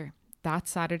future. That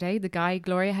Saturday, the guy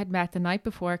Gloria had met the night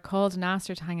before called and asked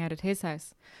her to hang out at his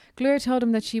house. Gloria told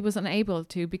him that she was unable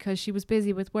to because she was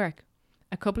busy with work.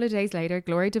 A couple of days later,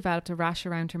 Gloria developed a rash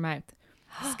around her mouth.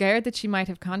 Scared that she might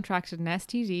have contracted an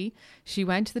STD, she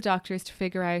went to the doctors to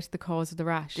figure out the cause of the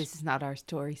rash. This is not our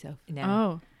story, so. No.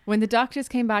 Oh. When the doctors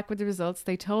came back with the results,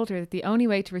 they told her that the only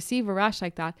way to receive a rash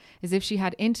like that is if she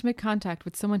had intimate contact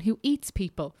with someone who eats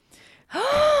people.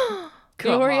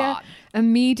 Gloria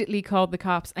immediately called the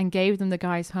cops and gave them the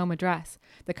guy's home address.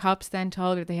 The cops then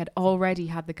told her they had already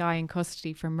had the guy in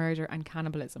custody for murder and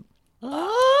cannibalism.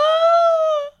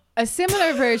 A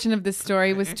similar version of this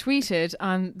story was tweeted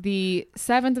on the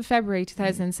 7th of February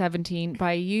 2017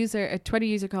 by a Twitter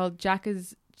user called Jacques,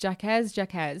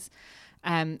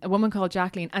 a woman called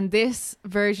Jacqueline. And this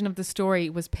version of the story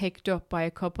was picked up by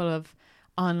a couple of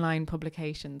online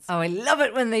publications. Oh, I love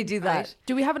it when they do that. Right.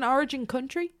 Do we have an origin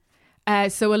country?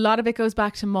 So a lot of it goes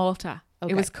back to Malta.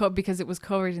 Okay. It was because it was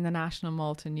covered in the National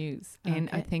Malta News in,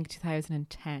 I think,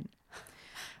 2010.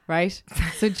 Right?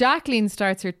 So Jacqueline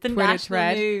starts her Twitter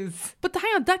thread. News. But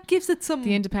hang on, that gives it some...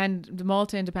 The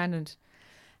Malta Independent.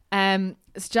 So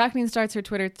Jacqueline starts her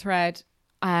Twitter thread.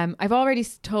 I've already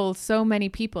told so many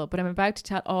people, but I'm about to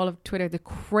tell all of Twitter the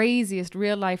craziest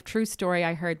real life true story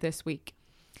I heard this week.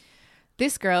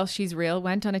 This girl, she's real,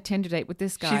 went on a Tinder date with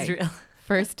this guy. She's real.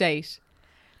 First date.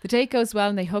 The date goes well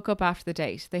and they hook up after the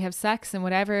date. They have sex and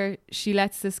whatever she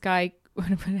lets this guy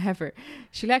come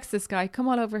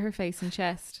all over her face and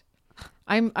chest.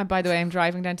 By the way, I'm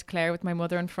driving down to Clare with my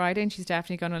mother on Friday and she's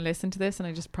definitely going to listen to this and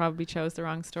I just probably chose the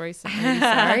wrong story, so I'm really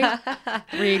sorry.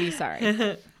 Really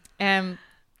sorry.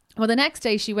 Well, the next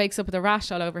day she wakes up with a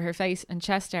rash all over her face and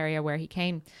chest area where he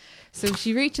came. So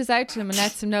she reaches out to him and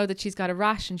lets him know that she's got a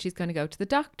rash and she's going to go to the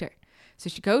doctor. So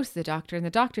she goes to the doctor and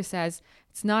the doctor says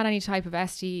it's not any type of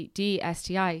STD,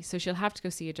 STI, so she'll have to go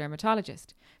see a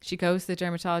dermatologist. She goes to the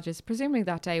dermatologist, presumably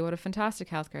that day, what a fantastic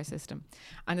healthcare system.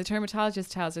 And the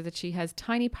dermatologist tells her that she has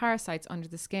tiny parasites under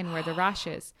the skin where the rash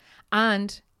is.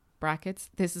 And, brackets,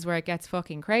 this is where it gets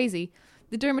fucking crazy,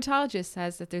 the dermatologist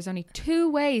says that there's only 2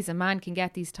 ways a man can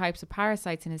get these types of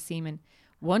parasites in his semen.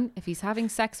 1, if he's having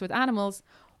sex with animals,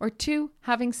 or 2,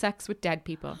 having sex with dead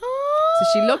people. So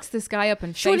she looks this guy up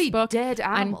on Facebook. Dead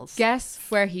animals. And guess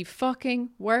where he fucking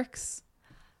works?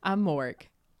 A morgue.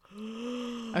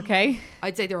 Okay?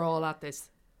 I'd say they're all at this.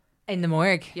 In the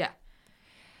morgue. Yeah.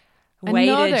 Way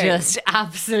to just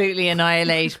absolutely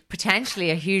annihilate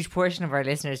potentially a huge portion of our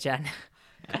listeners, Jen.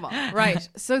 Come on. Right.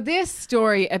 So this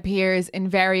story appears in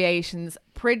variations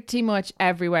pretty much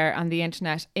everywhere on the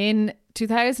internet. In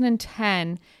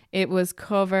 2010, it was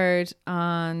covered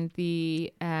on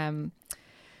the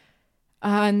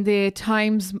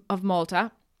Times of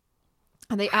Malta.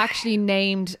 And they actually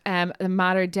named the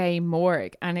Mater Dei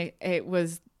morgue. And it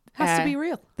was... Has to be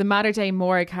real. The Mater Dei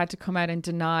morgue had to come out and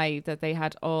deny that they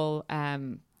had all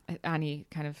any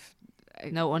kind of...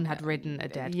 No one had ridden a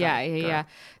dead guy. Yeah.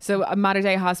 So Mater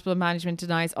Dei Hospital Management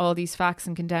denies all these facts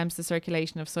and condemns the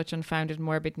circulation of such unfounded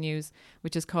morbid news,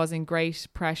 which is causing great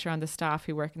pressure on the staff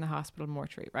who work in the hospital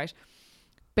mortuary, right?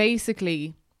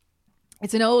 Basically,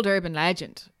 it's an old urban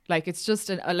legend. Like, it's just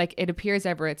like it appears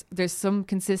everywhere. There's some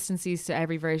consistencies to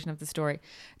every version of the story.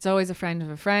 It's always a friend of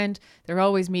a friend. They're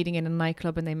always meeting in a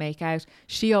nightclub and they make out.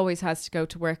 She always has to go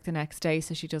to work the next day,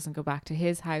 so she doesn't go back to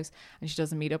his house and she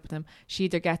doesn't meet up with him. She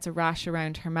either gets a rash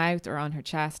around her mouth or on her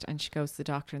chest and she goes to the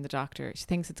doctor, and the doctor, she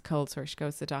thinks it's cold sore. She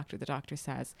goes to the doctor. The doctor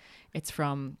says it's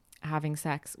from having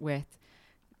sex with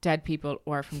dead people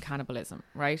or from cannibalism,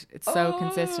 right? It's so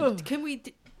consistent. Can we...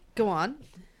 Go on.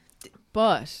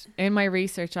 But in my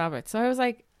research of it, so I was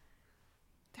like,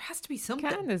 there has to be something.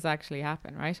 can this actually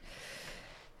happen, right?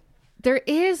 There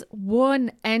is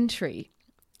one entry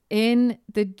in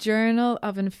the Journal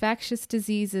of Infectious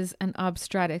Diseases and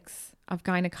Obstetrics of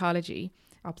Gynecology.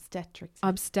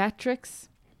 Obstetrics.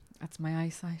 That's my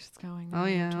eyesight. It's going. Oh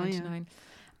yeah. 29.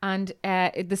 And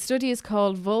the study is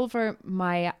called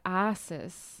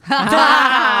vulvomyiasis.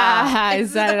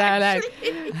 Is that out loud?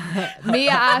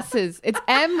 Miasis. It's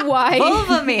M-Y...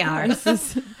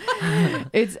 Vulvomyiasis.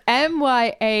 It's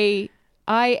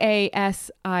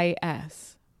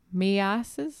M-Y-A-I-A-S-I-S.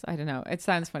 Miasis? I don't know. It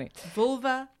sounds funny.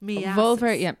 Vulva,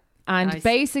 yeah. And Nice.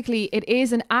 basically, it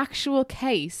is an actual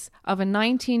case of a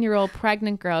 19-year-old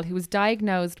pregnant girl who was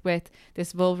diagnosed with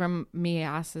this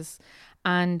vulvomyiasis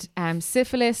and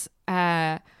syphilis,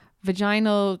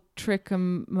 vaginal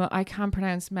trichom. I can't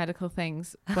pronounce medical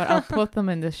things, but I'll put them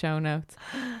in the show notes.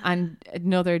 And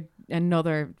another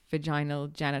vaginal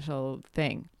genital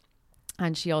thing.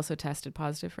 And she also tested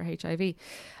positive for HIV.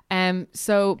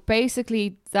 So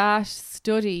basically, that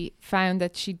study found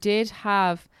that she did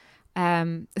have.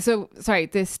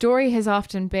 The story has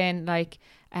often been like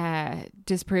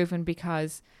disproven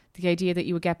because the idea that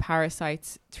you would get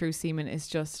parasites through semen is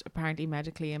just apparently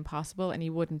medically impossible, and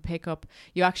you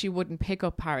actually wouldn't pick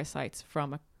up parasites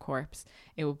from a corpse.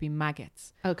 It would be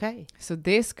maggots. Okay. So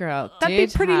this girl That'd be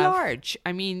did pretty have- large.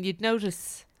 I mean, you'd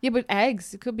notice. Yeah, but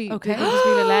eggs. It could be. Okay. They could just be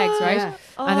little eggs, right? Yeah.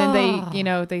 And then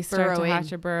they start Burrow to in.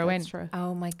 hatch or burrow in. That's true.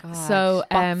 Oh my God. So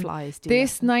Botflies do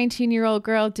this that. 19-year-old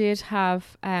girl did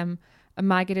have a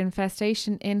maggot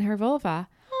infestation in her vulva,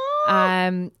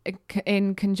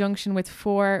 in conjunction with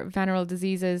 4 venereal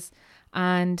diseases,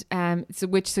 and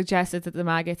which suggested that the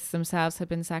maggots themselves had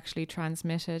been sexually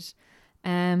transmitted.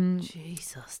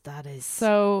 Jesus, that is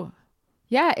So,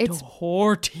 yeah, it's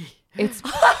Horty. it's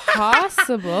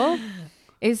possible.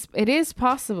 It is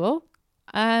possible.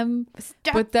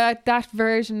 But that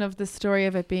version of the story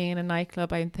of it being in a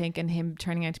nightclub, I think, and him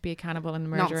turning out to be a cannibal and a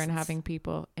murderer and Nonsense. having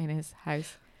people in his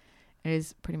house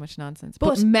is pretty much nonsense. But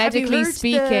But, have you medically heard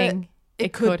speaking,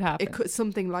 it could happen. It could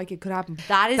something like it could happen.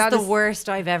 that is That the is- worst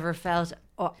I've ever felt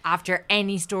after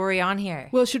any story on here.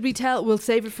 Well, should we tell? We'll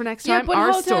save it for next Yeah, time. but Our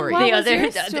hold on, story. what was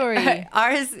your story?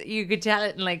 Ours, you could tell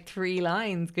it in like 3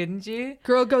 lines, couldn't you?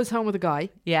 Girl goes home with a guy.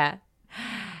 Yeah.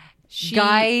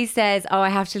 Guy says, "Oh, I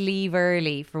have to leave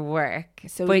early for work,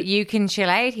 So but you can chill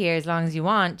out here as long as you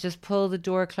want. Just pull the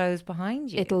door closed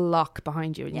behind you." It'll lock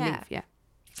behind you and you Yeah. leave. Yeah.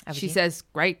 would She you? says,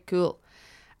 "Great, cool."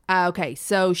 Okay,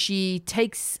 so she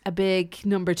takes a big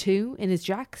number 2 in his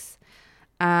jacks,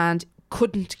 and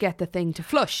couldn't get the thing to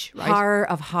flush. Right. Horror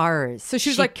of horrors. So she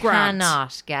was she like, "Grand."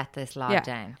 cannot get this locked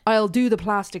down. I'll do the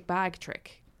plastic bag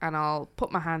trick, and I'll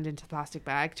put my hand into the plastic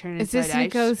bag, turn it Is inside this who out.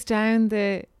 goes down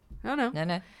the... No, no.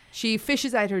 No. She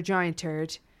fishes out her giant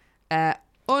turd,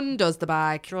 undoes the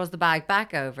bag, Draws the bag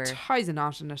back over. ties a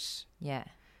knot in it. Yeah.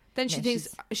 Then she Yeah, thinks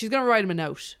she's going to write him a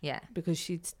note. Yeah. Because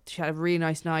she had a really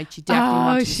nice night. She definitely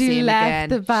wanted to see she him left again.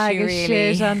 the bag She of really-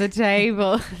 shit on the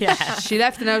table. Yeah. She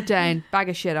left the note down, bag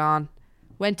of shit on,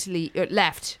 went to leave,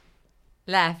 left.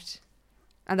 Left.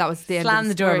 And that was the end Slammed of the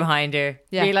the door story. behind her.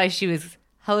 Yeah. Realised she was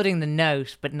holding the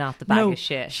note, but not the bag No, of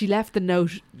shit. she left the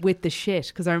note with the shit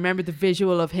because I remember the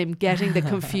visual of him getting the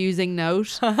confusing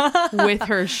note with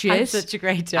her shit. Had such a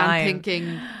great time. And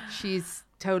thinking she's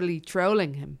totally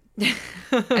trolling him.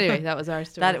 Anyway, that was our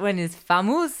story. That one is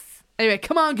famous. Anyway,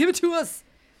 come on, give it to us.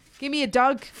 Give me a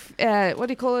dog. What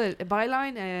do you call it? A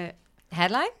byline?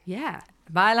 Headline? Yeah.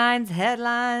 Bylines,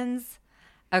 headlines.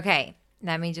 Okay,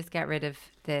 let me just get rid of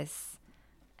this.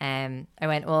 I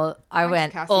went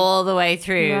Cassie. all the way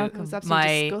through You're welcome. It was absolutely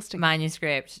my disgusting.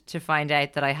 manuscript to find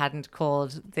out that I hadn't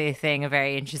called the thing a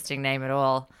very interesting name at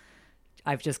all.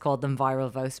 I've just called them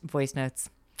viral voice notes.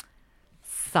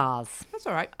 Saz. That's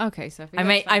all right. Okay, Sophie.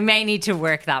 I may need to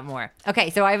work that more.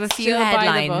 Okay, so I have a few Still by the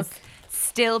headlines. book.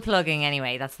 Still plugging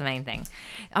anyway. That's the main thing.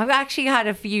 I've actually had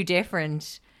a few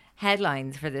different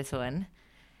headlines for this one.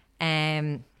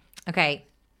 Okay.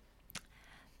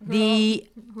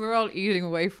 We're all eating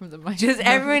away from the mic. Just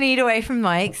everyone eat away from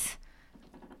mics.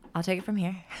 I'll take it from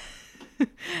here.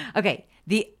 Okay.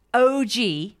 The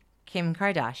OG Kim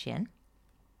Kardashian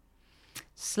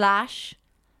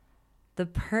 / the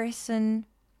person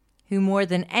who more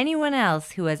than anyone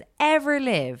else who has ever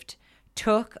lived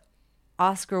took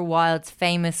Oscar Wilde's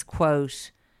famous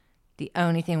quote, "The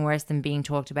only thing worse than being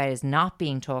talked about is not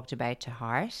being talked about," to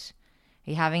heart. Are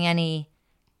you having any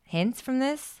hints from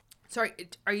this? Sorry,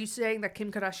 are you saying that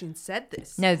Kim Kardashian said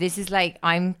this? No, this is like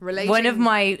one of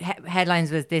my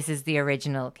headlines was this is the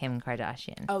original Kim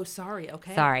Kardashian. Oh, sorry.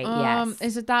 Okay. Sorry. Yes.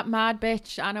 Is it that mad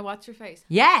bitch Anna? What's her face?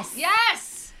 Yes.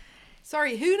 Yes.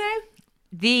 Sorry. Who now?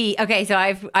 So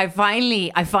I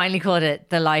finally called it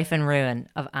The Life and Ruin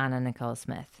of Anna Nicole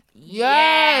Smith.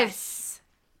 Yes.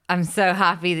 I'm so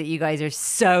happy that you guys are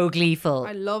so gleeful.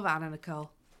 I love Anna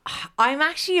Nicole. I'm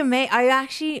actually amazed.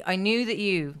 I knew that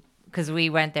you, because we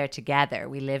went there together,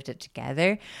 we lived it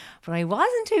together, but I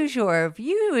wasn't too sure if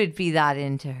you would be that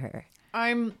into her.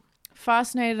 I'm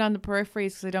fascinated on the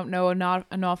peripheries because I don't know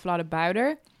an awful lot about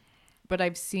her, but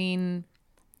I've seen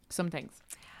some things.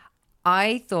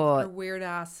 I thought Her weird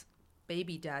ass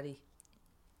baby daddy.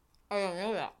 I don't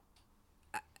know that.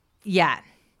 Yeah.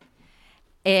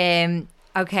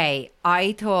 Okay,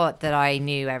 I thought that I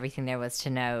knew everything there was to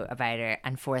know about her,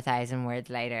 and 4,000 words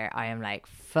later, I am like,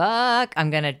 fuck,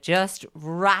 I'm going to just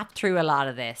rap through a lot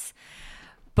of this.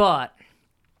 But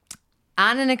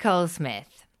Anna Nicole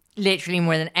Smith, literally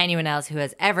more than anyone else who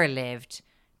has ever lived,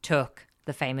 took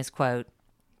the famous quote,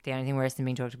 the only thing worse than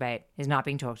being talked about is not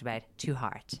being talked about, to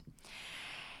heart.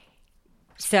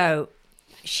 So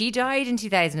she died in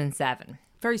 2007.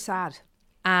 Very sad.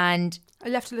 And I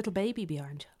left a little baby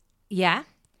behind. yeah,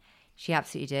 she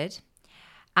absolutely did.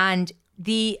 And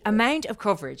the amount of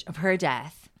coverage of her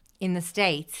death in the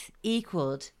States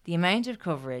equaled the amount of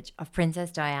coverage of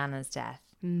Princess Diana's death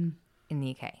in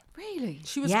the UK. Really?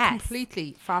 She was Yes.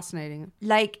 completely fascinating.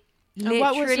 Like, And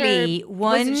what was literally her,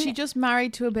 one... Was she just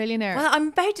married to a billionaire? Well, I'm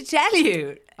about to tell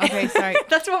you. Okay, sorry.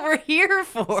 That's what we're here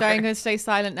for. Sorry, I'm going to stay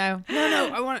silent now.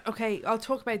 No, I want. Okay, I'll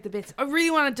talk about the bits. I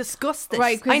really want to discuss this.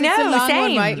 Right, because I it's a know, long one,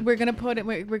 same. right? We're going to put it.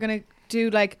 We're going to do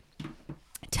like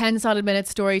 10 solid minutes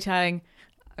storytelling.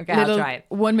 Okay, Little I'll try it.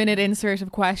 1 minute insert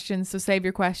of questions. So save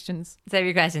your questions. Save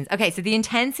your questions. Okay, so the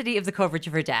intensity of the coverage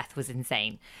of her death was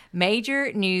insane.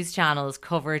 Major news channels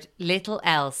covered little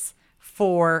else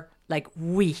for like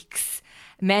weeks,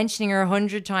 mentioning her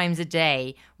 100 times a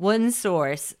day. One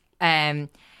source tallied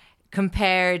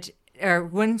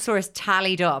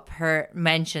up her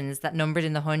mentions that numbered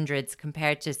in the hundreds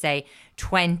compared to, say,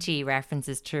 20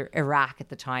 references to Iraq at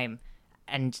the time.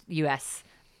 And US,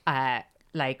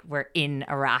 were in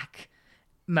Iraq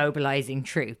mobilizing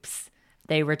troops.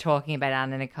 They were talking about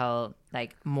Anna Nicole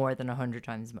like more than 100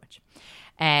 times as much.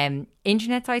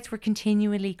 Internet sites were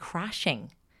continually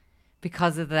crashing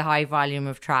because of the high volume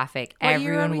of traffic. What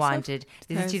year are Everyone we, wanted.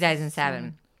 This is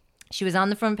 2007. She was on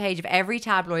the front page of every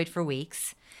tabloid for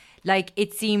weeks. Like,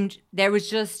 it seemed there was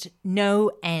just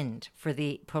no end for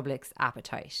the public's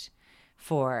appetite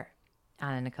for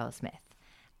Anna Nicole Smith,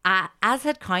 as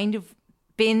had kind of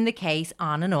been the case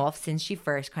on and off since she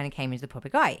first kind of came into the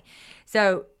public eye.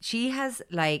 So she has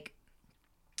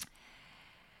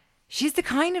she's the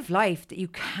kind of life that you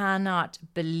cannot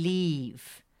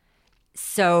believe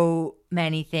so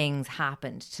many things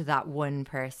happened to that one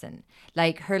person.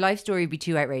 Like, her life story would be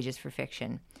too outrageous for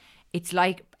fiction. It's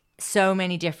like so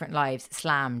many different lives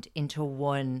slammed into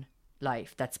one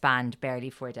life that spanned barely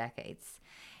 4 decades.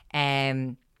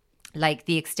 Like,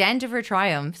 the extent of her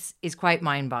triumphs is quite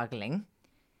mind-boggling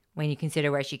when you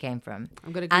consider where she came from.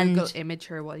 I'm going to Google image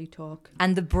her while you talk.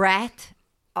 And the breadth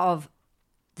of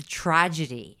the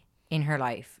tragedy in her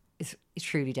life is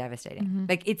truly devastating. Mm-hmm.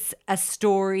 Like, it's a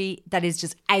story that is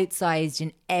just outsized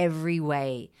in every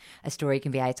way a story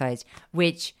can be outsized,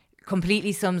 which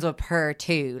completely sums up her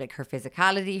too. Like, her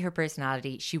physicality, her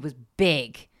personality. She was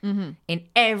big in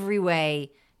every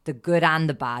way, the good and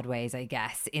the bad ways, I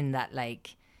guess, in that,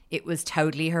 like, it was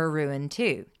totally her ruin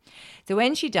too. So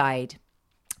when she died,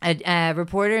 a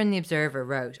reporter in The Observer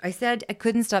wrote, "I said I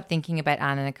couldn't stop thinking about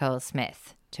Anna Nicole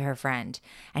Smith," to her friend,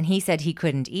 and he said he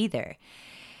couldn't either.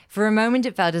 For a moment,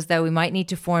 it felt as though we might need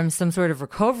to form some sort of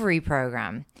recovery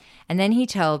program. And then he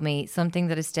told me something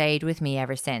that has stayed with me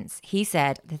ever since. He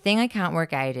said, "The thing I can't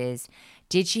work out is,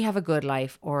 did she have a good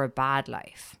life or a bad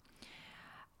life?"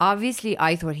 Obviously,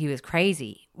 I thought he was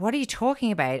crazy. "What are you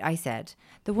talking about?" I said.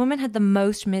 "The woman had the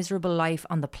most miserable life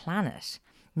on the planet."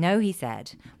 "No," he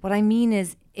said. "What I mean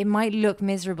is, it might look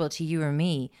miserable to you or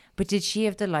me, but did she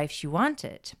have the life she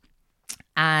wanted?"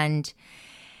 And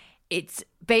it's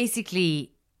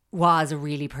basically was a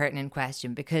really pertinent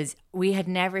question because we had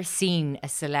never seen a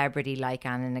celebrity like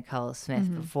Anna Nicole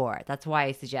Smith before. That's why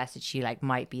I suggested she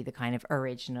might be the kind of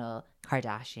original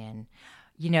Kardashian.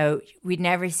 You know, we'd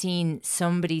never seen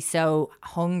somebody so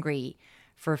hungry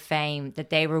for fame that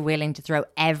they were willing to throw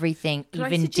everything, Could I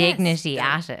even suggest, dignity though,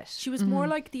 at it. She was more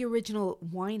like the original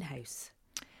Winehouse.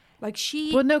 Like,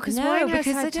 she... Well, no, because Winehouse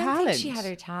because I had don't talent. think she had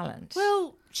her talent.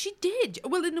 Well, She did.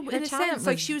 Well, in a talent sense,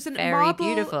 like was she was a very model,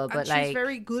 beautiful, but and she was like-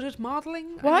 very good at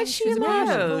modeling. Was she she's a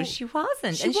model? No, she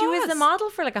wasn't. She and she was was. a model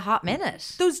for like a hot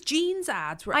minute. Those jeans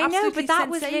ads were I know, absolutely but that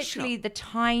was sensational. literally the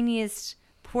tiniest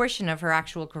portion of her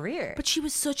actual career. But she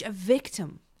was such a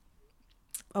victim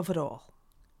of it all.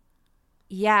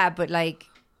 Yeah, but like,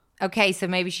 okay, so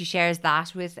maybe she shares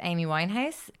that with Amy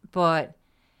Winehouse, but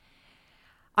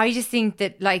I just think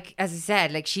that, like, as I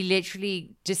said, like she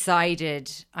literally decided,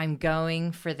 I'm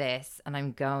going for this and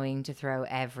I'm going to throw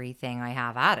everything I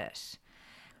have at it.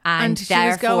 And she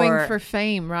was going for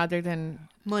fame rather than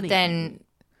Money. then,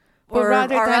 Well, or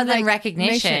rather rather than, than like,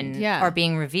 recognition mission, yeah. or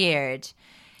being revered.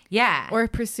 Yeah. or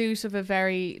pursuit of a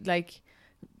very like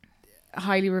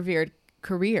highly revered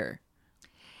career.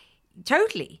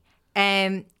 Totally.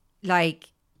 Like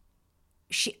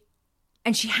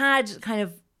she had kind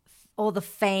of all the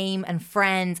fame and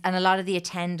friends and a lot of the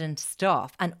attendant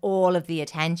stuff and all of the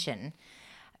attention,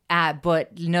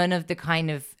 but none of the kind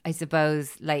of, I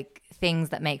suppose, like things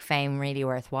that make fame really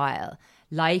worthwhile,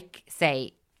 like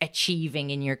say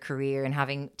achieving in your career and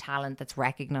having talent that's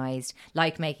recognized,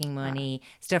 like making money,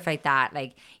 stuff like that.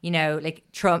 Like, you know, like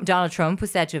Donald Trump was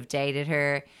said to have dated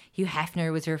her. Hugh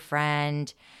Hefner was her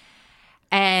friend.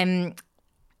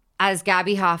 As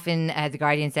Gabby Hoff in The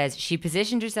Guardian says, she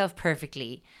positioned herself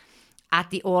perfectly at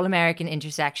the all-American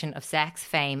intersection of sex,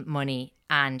 fame, money,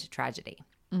 and tragedy.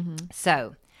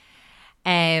 So,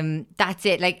 that's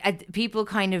it. Like, people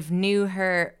kind of knew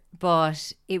her,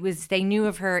 but they knew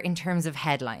of her in terms of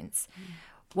headlines.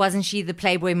 Wasn't she the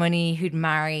Playboy money who'd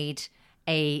married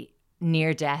a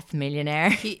near-death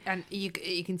millionaire? And you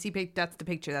can see that's the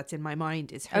picture that's in my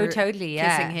mind is her totally,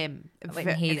 yeah. kissing him When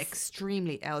an he's-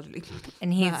 extremely elderly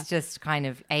And he's man. just kind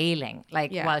of ailing,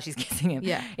 like, Yeah. while she's kissing him.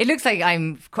 Yeah. It looks like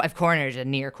I've cornered a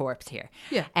near corpse here.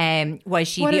 Yeah. Was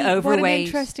she What the an overweight?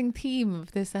 interesting theme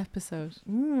of this episode.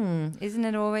 Isn't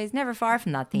it always never far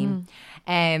from that theme?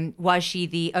 Was she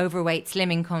the overweight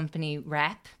slimming company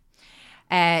rep?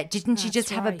 Didn't she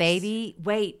just have a right. baby?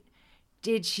 Wait,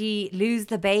 did she lose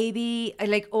the baby?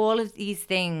 Like all of these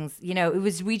things, you know,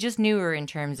 we just knew her in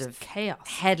terms of chaos.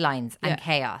 headlines and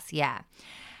chaos. Yeah.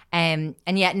 And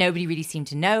yet nobody really seemed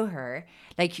to know her.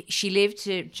 Like she lived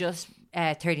to just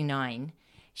 39.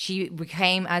 She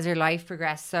became, as her life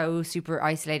progressed, so super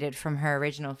isolated from her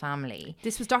original family.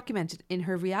 This was documented in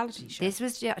her reality show. This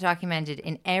was documented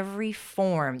in every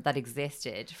form that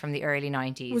existed from the early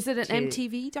 90s. Was it an to-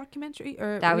 MTV documentary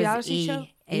or That was reality E! show?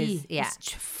 Yeah.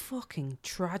 It's fucking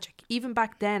tragic. Even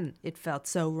back then, it felt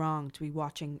so wrong to be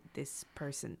watching this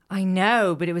person. I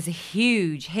know, but it was a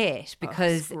huge hit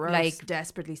because, It's gross, like,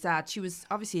 desperately sad. She was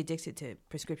obviously addicted to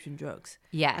prescription drugs.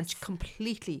 Yes. and she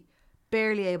completely,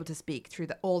 barely able to speak through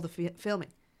all the filming.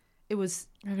 It was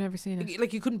I've never seen it.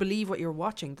 like you couldn't believe what you were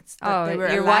watching. oh, They were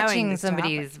you're allowing watching this to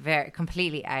somebody happen. who's very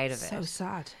completely out of So it.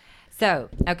 sad. So,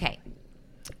 okay.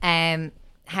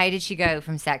 How did she go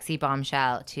from sexy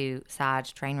bombshell to sad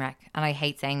train wreck? And I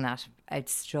hate saying that.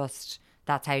 It's just,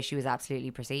 that's how she was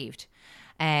absolutely perceived.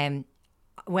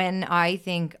 When I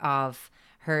think of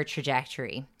her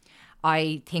trajectory,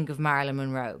 I think of Marilyn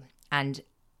Monroe. And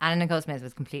Anna Nicole Smith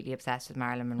was completely obsessed with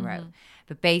Marilyn Monroe.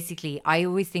 But basically, I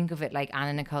always think of it like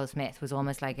Anna Nicole Smith was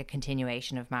almost like a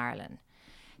continuation of Marilyn.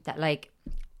 That like,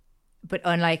 but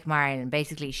unlike Marilyn,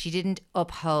 basically, she didn't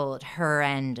uphold her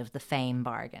end of the fame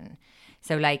bargain.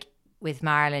 So like with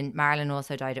Marilyn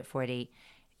also died at 40.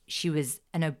 She was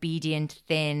an obedient,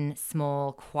 thin,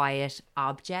 small, quiet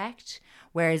object.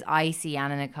 Whereas I see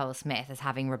Anna Nicole Smith as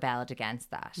having rebelled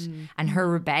against that. And her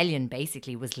rebellion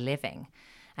basically was living.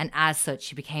 And as such,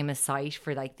 she became a sight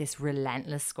for like this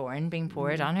relentless scorn being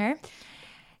poured on her.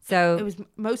 So It was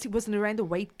mostly wasn't around the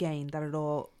weight gain that it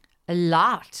all. a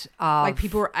lot of Like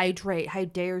people were outraged. How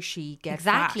dare she get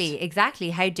exactly, fat? exactly.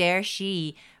 How dare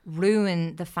she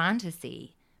ruin the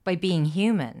fantasy by being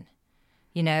human?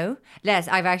 You know,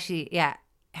 I've actually,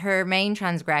 her main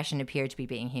transgression appeared to be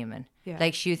being human. Yeah.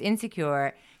 Like she was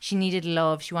insecure, she needed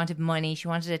love, she wanted money, she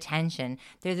wanted attention.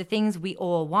 They're the things we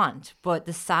all want, but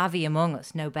the savvy among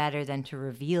us know better than to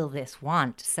reveal this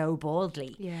want so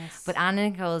boldly. Yes. But Anna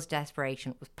Nicole's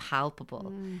desperation was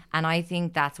palpable. And I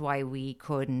think that's why we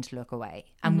couldn't look away.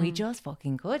 And we just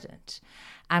fucking couldn't.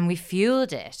 And we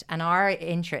fueled it. And our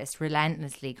interest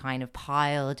relentlessly kind of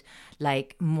piled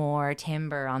like more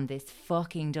timber on this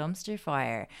fucking dumpster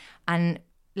fire. And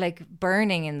like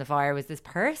burning in the fire was this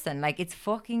person. Like it's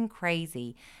fucking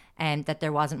crazy. that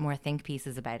there wasn't more think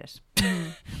pieces about it.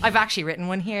 I've actually written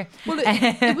one here. Well,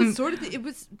 it was sort of, it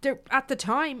was there at the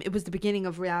time, it was the beginning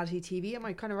of reality TV. Am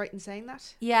I kind of right in saying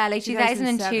that? Yeah, like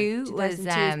 2002 was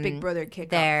Big Brother kick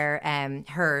their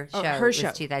her show. Her show.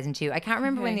 Was 2002. I can't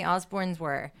remember when the Osbournes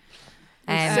were.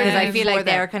 Because Because I feel like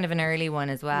they there. were kind of an early one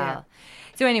as well.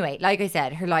 So anyway, like I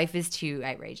said, her life is too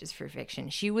outrageous for fiction.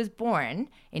 She was born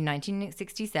in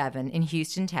 1967 in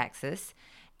Houston, Texas,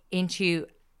 into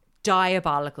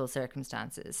diabolical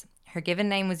circumstances. Her given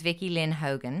name was Vicky Lynn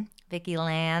Hogan. Vicky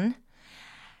Lynn.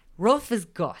 Rough as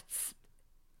guts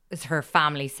is her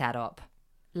family set up.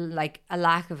 Like a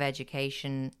lack of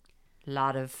education, a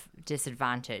lot of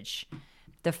disadvantage.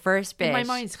 The first bit... In my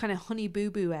mind, it's kind of Honey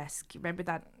Boo Boo-esque. Remember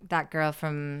that? That girl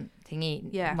from Thingy?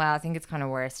 Yeah. Well, I think it's kind of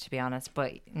worse, to be honest.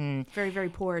 But Very, very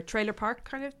poor trailer park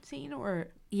kind of scene, or...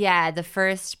 yeah, the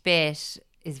first bit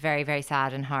is very, very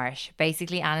sad and harsh.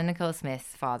 Basically, Anna Nicole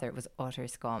Smith's father was utter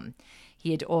scum. He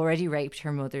had already raped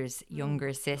her mother's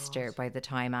younger sister by the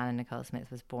time Anna Nicole Smith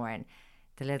was born.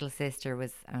 The little sister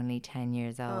was only 10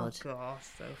 years old. Oh, gosh.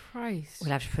 So Christ.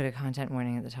 We'll have to put a content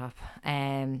warning at the top.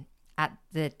 At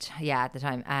the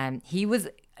time, he was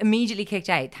immediately kicked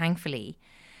out. Thankfully,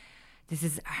 this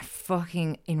is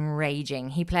fucking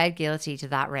enraging. He pled guilty to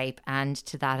that rape and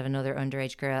to that of another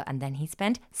underage girl, and then he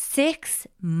spent 6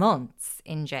 months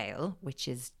in jail, which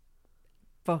is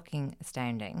fucking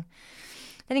astounding.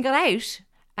 Then he got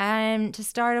out to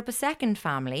start up a second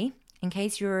family. In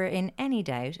case you're in any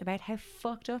doubt about how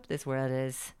fucked up this world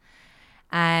is.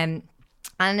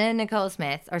 Anna Nicole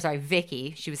Smith,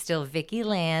 Vicky, she was still Vicky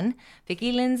Lynn.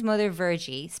 Vicky Lynn's mother,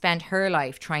 Virgie, spent her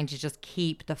life trying to just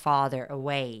keep the father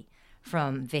away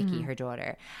from Vicky, her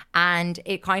daughter. And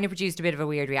it kind of produced a bit of a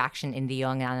weird reaction in the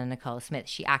young Anna Nicole Smith.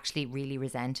 She actually really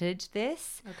resented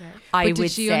this. Okay. But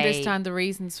did she understand the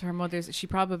reasons for her mother's? She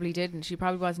probably didn't. She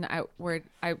probably wasn't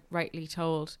outrightly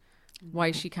told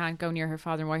why she can't go near her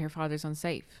father and why her father's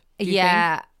unsafe. Do you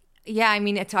think? Yeah, I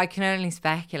mean, I can only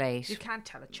speculate. You can't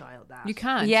tell a child that. You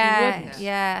can't. You Yeah, wouldn't.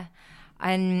 yeah.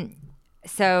 And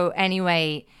so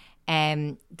anyway,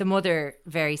 the mother,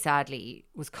 very sadly,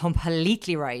 was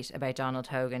completely right about Donald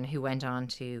Hogan, who went on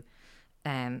to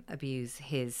abuse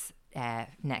his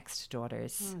next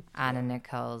daughters, Anna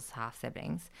Nicole's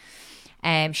half-siblings.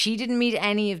 She didn't meet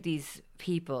any of these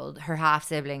people, her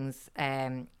half-siblings,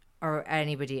 or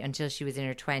anybody, until she was in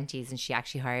her 20s, and she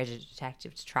actually hired a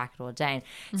detective to track it all down.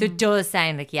 So it does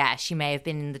sound like, yeah, she may have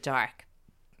been in the dark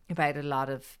about a lot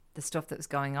of the stuff that was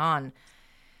going on.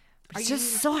 But it's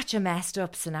just such a messed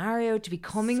up scenario to be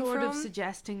coming from. Sort of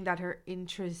suggesting that her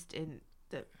interest in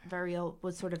the very old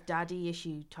was sort of daddy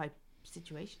issue type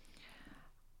situation.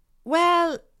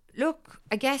 Well, look,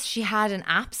 I guess she had an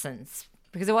absence.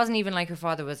 Because it wasn't even like her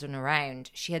father wasn't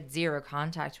around. She had zero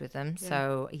contact with him. Yeah.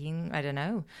 So, I don't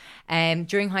know.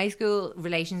 During high school,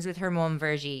 relations with her mum,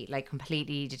 Virgie, like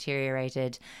completely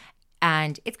deteriorated.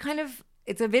 And it's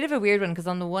a bit of a weird one because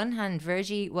on the one hand,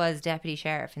 Virgie was deputy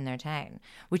sheriff in their town,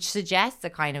 which suggests a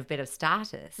kind of bit of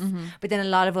status. Mm-hmm. But then a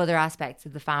lot of other aspects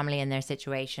of the family and their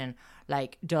situation,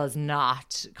 like, does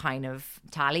not kind of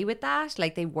tally with that.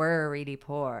 Like, they were really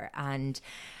poor. And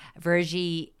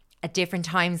Virgie, at different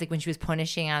times, like when she was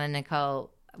punishing Anna Nicole,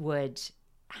 would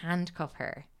handcuff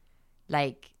her,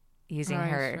 like using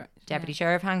her deputy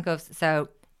sheriff handcuffs. So,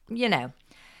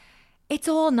 it's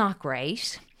all not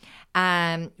great.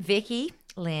 Vicky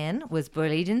Lynn was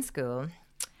bullied in school,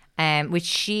 which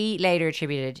she later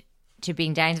attributed to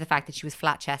being down to the fact that she was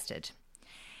flat-chested.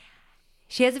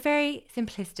 She has a very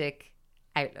simplistic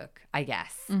outlook, I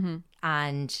guess. Mm-hmm.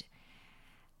 And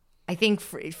I think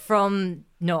from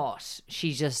naught,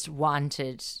 she just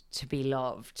wanted to be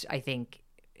loved, I think,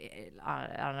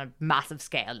 on a massive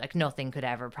scale. Like, nothing could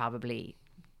ever probably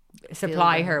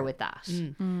supply her with that,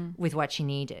 with what she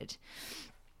needed.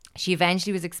 She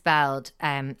eventually was expelled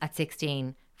at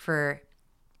 16 for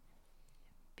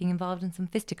being involved in some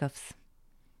fisticuffs.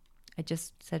 I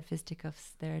just said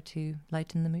fisticuffs there to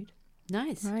lighten the mood.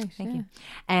 Nice. Right. Thank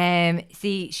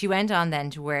you. She went on then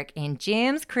to work in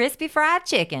Jim's Crispy Fried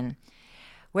Chicken,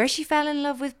 where she fell in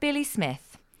love with Billy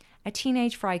Smith, a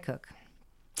teenage fry cook,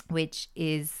 which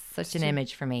is such an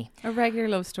image for me. A regular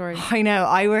love story. I know.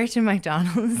 I worked in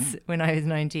McDonald's when I was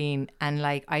 19, and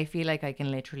like I feel like I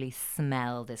can literally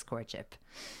smell this courtship.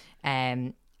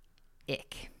 Ick.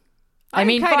 I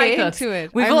mean, fry cooks.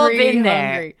 We've I'm all really been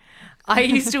there. hungry. I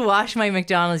used to wash my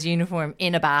McDonald's uniform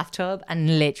in a bathtub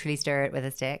and literally stir it with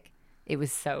a stick. It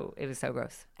was so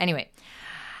gross. Anyway,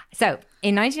 so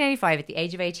in 1985, at the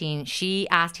age of 18, she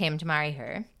asked him to marry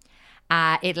her.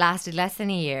 It lasted less than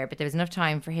a year, but there was enough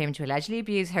time for him to allegedly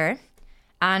abuse her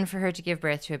and for her to give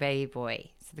birth to a baby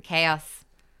boy. So the chaos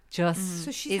just So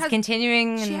is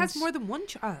continuing. She and- has more than one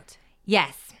child.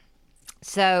 Yes.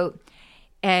 So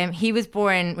he was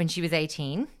born when she was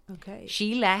 18. Okay.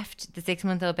 She left the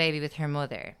 6-month-old baby with her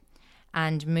mother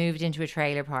and moved into a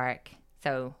trailer park.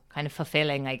 So kind of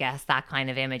fulfilling, I guess, that kind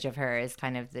of image of her as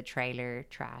kind of the trailer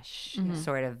trash,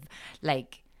 sort of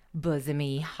like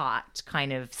bosomy, hot,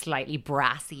 kind of slightly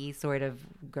brassy sort of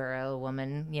girl,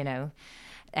 woman, you know,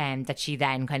 that she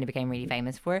then kind of became really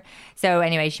famous for. So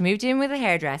anyway, she moved in with a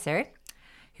hairdresser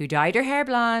who dyed her hair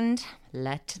blonde.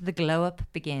 Let the glow up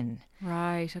begin.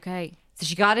 Right. Okay. So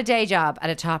she got a day job at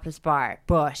a topless bar,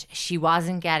 but she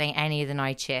wasn't getting any of the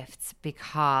night shifts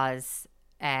because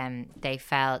they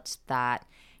felt that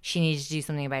she needed to do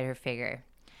something about her figure.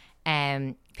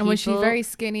 And was she very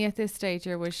skinny at this stage,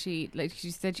 or was she, like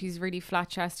she said, she's really flat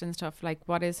chest and stuff? Like,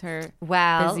 what is her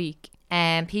physique?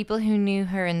 People who knew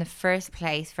her in the first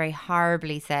place very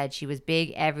horribly said she was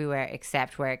big everywhere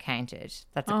except where it counted.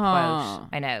 That's a quote.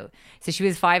 I know. So she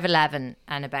was 5'11"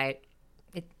 and about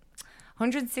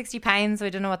 160 pounds. So I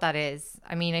don't know what that is.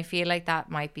 I mean, I feel like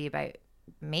that might be about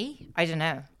me. I don't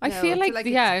know. I feel like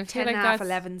yeah, I feel 10 like and a half, that's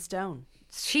 11 stone.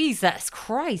 Jesus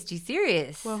Christ, you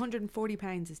serious? Well, 140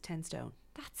 pounds is 10 stone.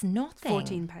 That's nothing.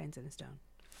 14 pounds in a stone.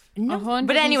 No,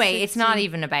 but anyway, it's not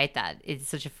even about that. It's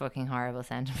such a fucking horrible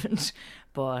sentiment.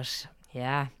 But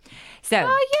yeah. So.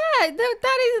 Oh yeah,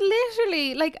 that is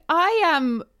literally like I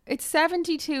am. It's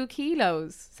 72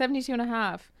 kilos, 72 and a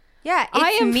half. Yeah, it's I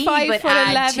am me,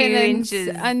 5'11" 2 inches.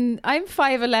 and I'm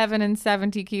 5'11" and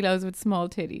 70 kilos with small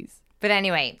titties. But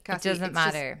anyway, Cassie, it doesn't it's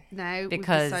just matter. now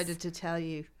because we've decided to tell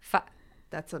you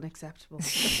that's unacceptable.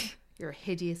 You're a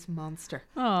hideous monster.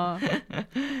 Oh,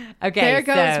 Okay, there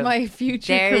goes so my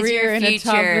future there's career your in a future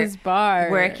topless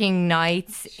bar. working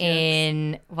nights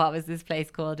in, what was this place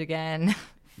called again?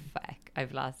 Fuck,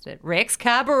 I've lost it. Rick's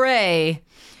Cabaret.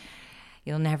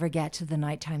 You'll never get to the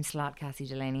nighttime slot, Cassie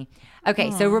Delaney. Okay,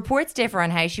 so reports differ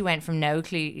on how she went from no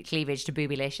cleavage to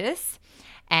boobylicious.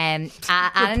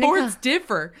 Reports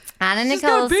differ. Anna She's got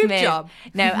a Nicole boob Smith. job.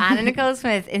 No, Anna Nicole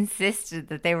Smith insisted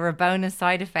that they were a bonus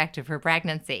side effect of her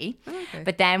pregnancy. Okay.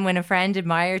 But then when a friend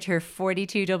admired her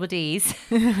 42 double Ds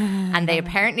and they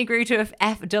apparently grew to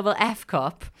a double F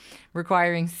cup,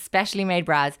 requiring specially made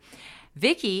bras,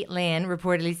 Vicky Lynn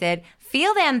reportedly said,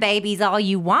 "Feel them babies all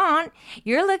you want.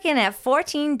 You're looking at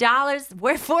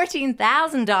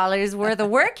 $14,000 worth of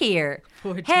work here.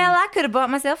 Hell, I could have bought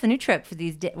myself a new truck for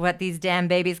what these damn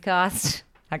babies cost."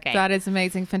 Okay. That is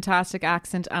amazing, fantastic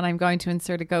accent, and I'm going to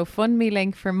insert a GoFundMe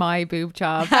link for my boob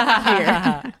job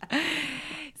here.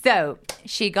 So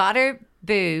she got her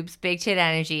boobs, big tit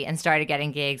energy, and started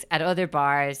getting gigs at other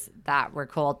bars that were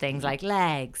called things like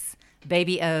Legs,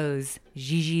 Baby O's,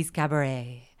 Gigi's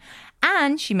Cabaret.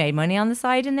 And she made money on the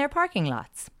side in their parking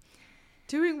lots.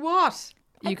 Doing what?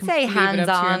 I'd say leave it up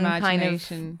to your hands-on kind of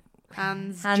imagination.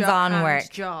 hands-on work.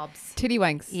 Jobs. Titty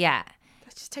wanks. Yeah.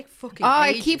 That just take fucking Oh, I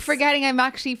ages. keep forgetting I'm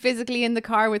actually physically in the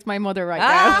car with my mother right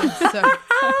now. So.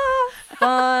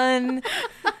 Fun.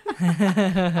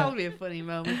 That'll be a funny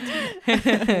moment.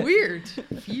 Weird.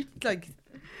 You like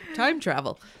time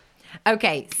travel.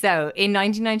 Okay, so in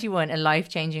 1991, a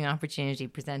life-changing opportunity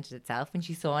presented itself when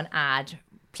she saw an ad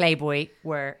Playboy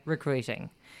were recruiting.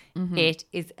 Mm-hmm. It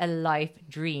is a life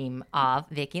dream of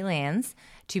Vicky Lynn's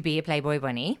to be a Playboy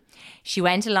bunny. She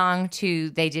went along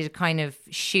they did kind of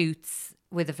shoots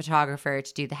with a photographer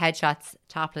to do the headshots,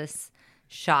 topless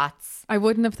shots. I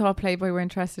wouldn't have thought Playboy were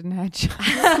interested in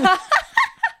headshots.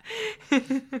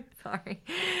 Sorry.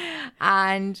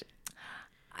 And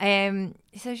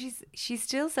so she's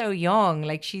still so young,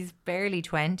 like she's barely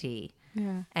 20.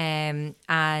 Yeah.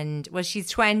 And well, she's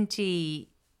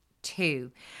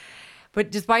 22. But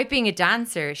despite being a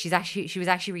dancer, she was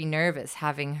actually really nervous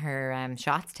having her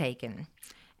shots taken.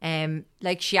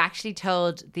 Like she actually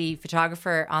told the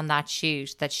photographer on that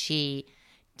shoot that she,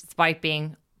 despite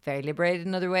being very liberated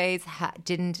in other ways,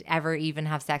 didn't ever even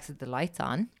have sex with the lights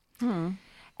on.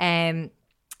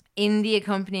 In the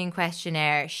accompanying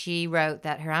questionnaire, she wrote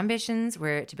that her ambitions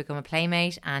were to become a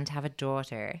playmate and have a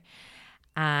daughter.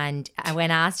 And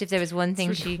when asked if there was one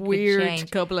thing she could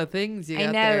change, couple of things. I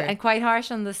know, and quite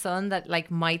harsh on the son that like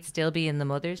might still be in the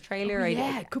mother's trailer.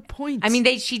 Yeah, good point. I mean,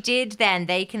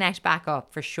 they connect back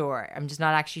up for sure. I'm just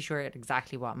not actually sure at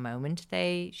exactly what moment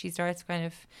she starts kind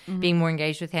of being more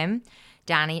engaged with him,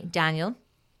 Daniel.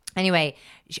 Anyway,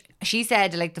 she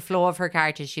said like the flaw of her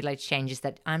character she likes changes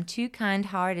that I'm too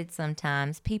kind-hearted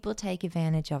sometimes. People take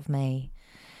advantage of me.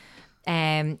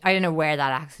 I don't know where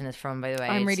that accent is from, by the way.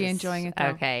 I'm really enjoying it though.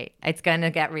 Okay. It's going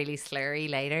to get really slurry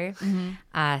later,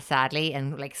 sadly,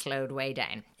 and like slowed way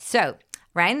down. So,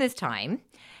 around this time,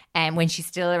 when she's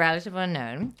still a relative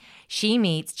unknown, she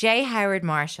meets J. Howard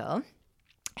Marshall,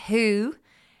 who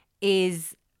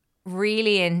is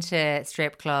really into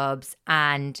strip clubs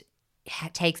and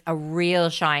takes a real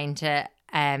shine to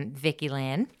Vicky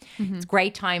Lynn. It's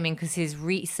great timing because his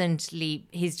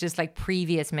just like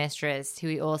previous mistress, who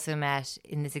he also met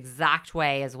in this exact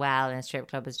way as well in a strip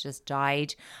club, has just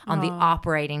died on the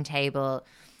operating table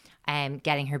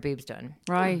getting her boobs done.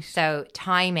 Right. So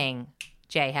timing,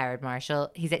 J. Howard Marshall.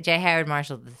 He's at J. Howard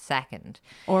Marshall the second.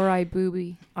 R.I.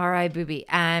 Booby. R.I. Booby.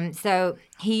 So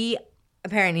he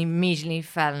apparently immediately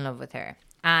fell in love with her.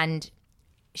 And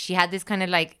she had this kind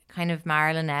of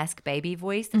Marilyn-esque baby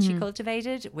voice that she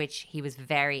cultivated, which he was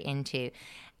very into.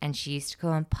 And she used to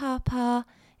call him Papa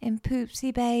and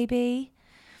Poopsie Baby.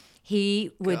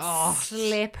 He would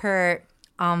slip her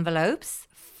envelopes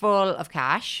full of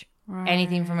cash,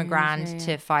 anything from $1,000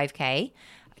 to $5,000,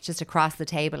 just across the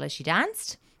table as she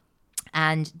danced.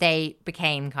 And they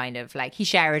became kind of like, he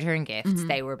showered her in gifts.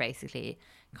 They were basically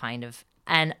kind of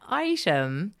an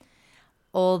item.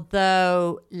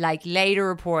 Although, like, later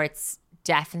reports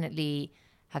definitely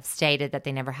have stated that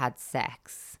they never had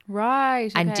sex. Right.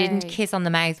 And didn't kiss on the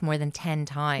mouth more than 10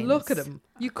 times. Look at him.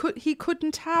 He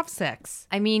couldn't have sex.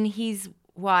 I mean, he's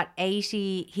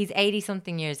 80? He's 80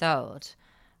 something years old.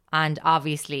 And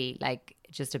obviously, like,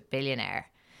 just a billionaire.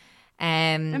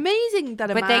 Amazing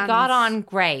that But they got on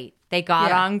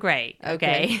great.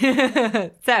 Okay.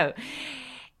 So,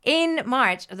 in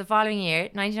March of the following year,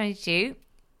 1992...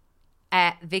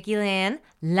 Vicky Lynn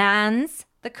lands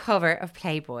the cover of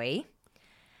Playboy,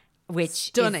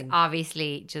 which is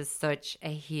obviously just such a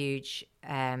huge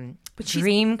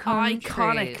dream come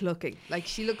iconic true. looking. Like,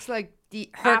 she looks like the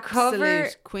Her absolute cover-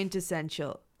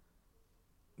 quintessential.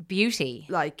 Beauty.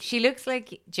 Like, she looks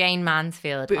like Jane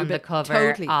Mansfield on the but cover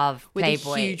totally, of with a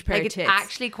Playboy. huge pair like of it's tits.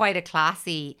 actually quite a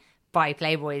classy, by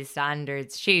Playboy's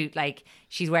standards, shoot. Like,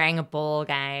 she's wearing a ball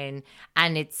gown,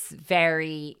 and it's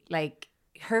very like,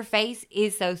 her face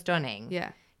is so stunning.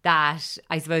 Yeah. That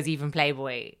I suppose even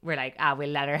Playboy were like, we'll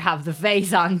let her have the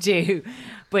face on too.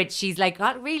 But she's like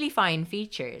got really fine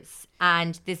features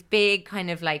and this big kind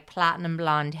of like platinum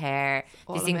blonde hair,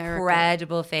 this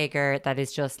incredible figure that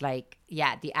is just like,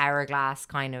 the hourglass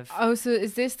kind of. Oh, so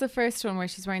is this the first one where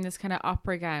she's wearing this kind of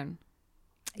opera gown?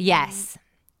 Yes.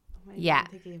 Yeah.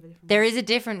 There is a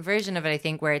different version of it, I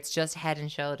think, where it's just head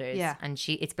and shoulders. Yeah. And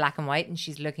it's black and white and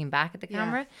she's looking back at the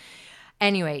camera.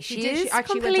 Anyway, she is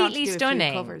actually went on to completely do a few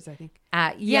stunning. covers, I think.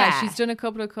 She's done a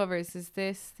couple of covers. Is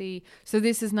this the? So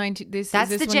this is 90.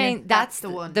 That's is the this Jane. one That's the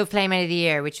one. the Playmate of the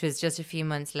Year, which was just a few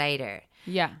months later.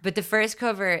 Yeah. But the first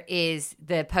cover is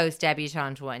the post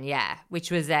debutante one,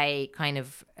 which was a kind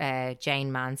of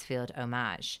Jane Mansfield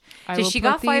homage. So she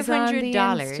got $500.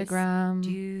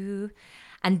 Instagram.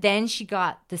 And then she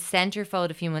got the centerfold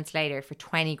a few months later for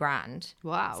 $20,000.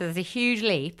 Wow. So there's a huge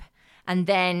leap. And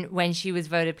then when she was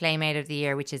voted Playmate of the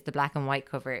Year, which is the black and white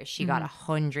cover, she got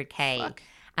 $100,000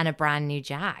 and a brand new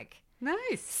Jag.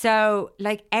 Nice. So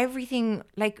like everything,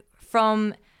 like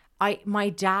from my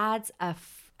dad's a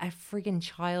friggin'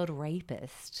 child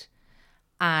rapist,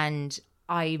 and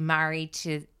I married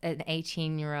to an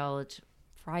 18-year-old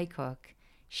fry cook.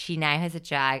 She now has a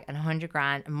Jag and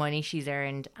 $100,000 money she's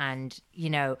earned, and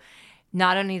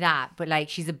not only that, but like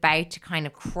she's about to kind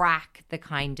of crack the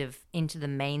kind of into the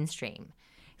mainstream.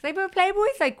 It's like, but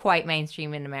Playboy's like quite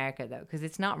mainstream in America though, because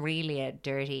it's not really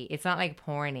it's not like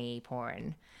porny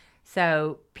porn.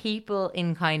 So people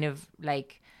in kind of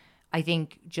like, I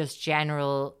think just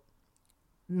general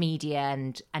media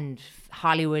and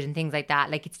Hollywood and things like that,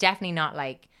 like it's definitely not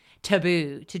like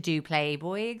taboo to do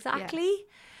Playboy exactly. Yeah.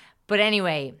 But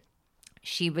anyway,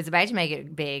 she was about to make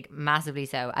it big, massively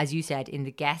so, as you said, in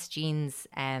the Guess jeans.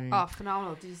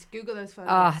 Phenomenal. Did you just Google those photos?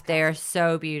 Oh, they are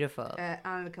so beautiful.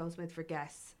 Anna Nicole Smith for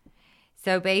Guess.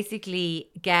 So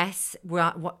basically, Guess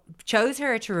chose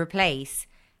her to replace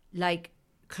like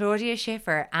Claudia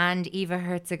Schiffer and Eva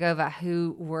Herzigova,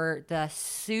 who were the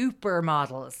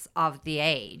supermodels of the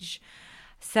age.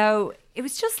 So it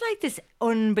was just like this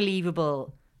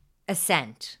unbelievable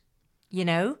ascent,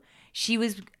 She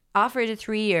was offered a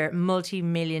 3-year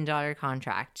multi-million-dollar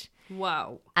contract.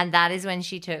 Wow. And that is when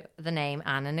she took the name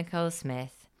Anna Nicole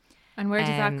Smith. And where does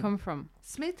that come from?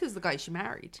 Smith is the guy she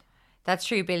married. That's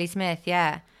true, Billy Smith,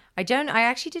 yeah. I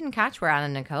actually didn't catch where Anna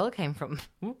Nicole came from.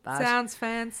 Sounds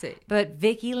fancy. But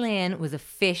Vicky Lynn was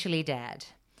officially dead.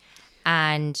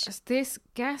 And this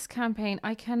Guess campaign,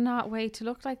 I cannot wait to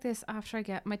look like this after I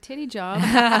get my titty job.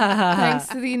 Thanks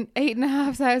to the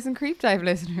 8,500 Creep Dive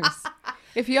listeners.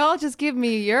 If y'all just give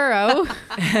me €1.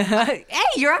 Hey,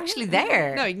 you're actually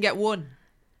there. No, you can get one.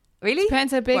 Really?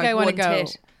 Depends how big I want to go.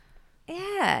 Tit.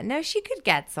 Yeah, no, she could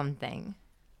get something.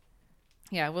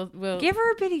 Yeah, we'll Give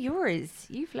her a bit of yours.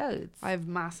 You've loads. I have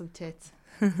massive tits.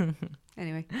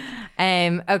 Anyway.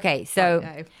 Okay,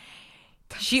 so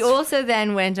she also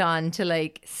then went on to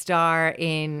like star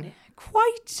in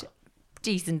quite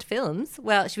decent films.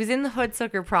 Well, she was in The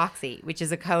Hoodsucker Proxy, which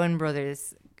is a Coen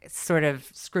Brothers sort of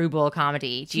screwball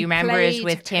comedy. Do you remember it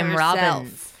with Tim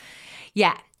Robbins?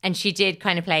 Yeah, and she did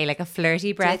kind of play like a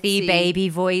flirty, breathy,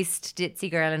 baby-voiced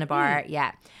ditzy girl in a bar.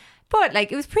 Yeah, but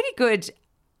like it was pretty good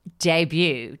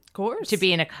debut, Of course, to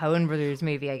be in a Coen Brothers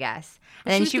movie, I guess.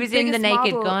 And then she was in The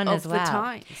Naked Gun as well. The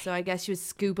time. So I guess she was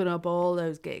scooping up all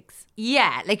those gigs.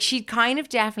 Yeah, like she kind of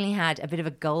definitely had a bit of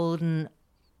a golden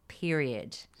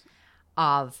period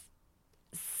of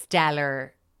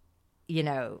stellar, you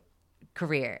know,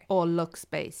 career. All looks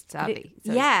based, sadly.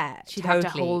 So yeah, she'd totally.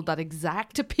 have to hold that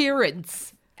exact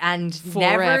appearance and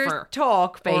forever. never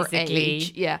talk, basically. Or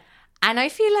age. Yeah. And I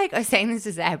feel like, I was saying this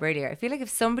to Zeb earlier, I feel like if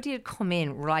somebody had come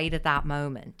in right at that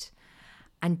moment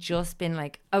and just been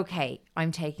like, okay,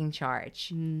 I'm taking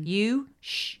charge. You,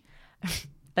 shh.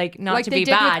 Like, not like to they be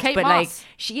did with bad, Kate but Moss. like,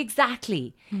 she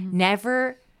exactly.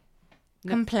 Never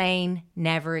complain,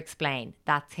 never explain.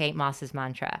 That's Kate Moss's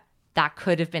mantra. That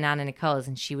could have been Anna Nicole's,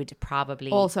 and she would probably...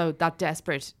 Also, that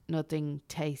desperate, nothing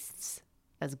tastes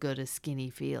as good as skinny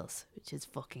feels, which is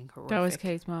fucking horrific. That was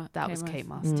Kate Moss. That was Kate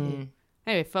Moss too.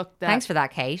 Anyway, fuck that. Thanks for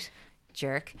that, Kate.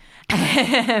 Jerk.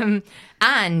 And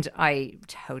I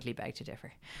totally beg to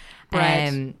differ.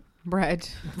 Bread,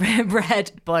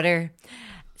 Bread, butter,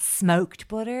 smoked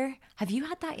butter. Have you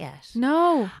had that yet?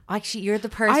 No, Actually, you're the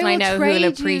person I will know who will trade you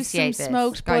appreciate some this.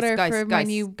 smoked butter for my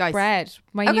new bread.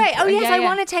 My Okay. new, Oh yes, yeah, I yeah.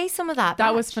 want to taste some of that. That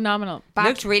batch. was phenomenal.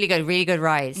 Looked really good. Really good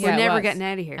rise. We're Yeah, it never was. getting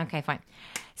out of here. Okay, fine.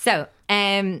 So,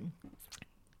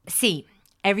 see,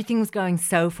 everything was going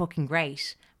so fucking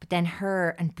great. But then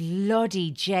her and bloody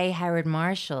J. Howard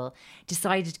Marshall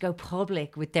decided to go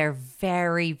public with their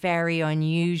very, very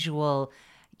unusual,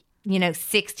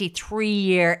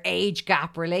 63-year age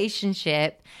gap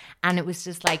relationship. And it was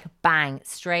just like, bang,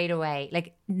 straight away.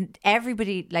 Like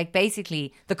everybody, like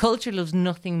basically the culture loves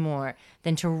nothing more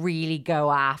than to really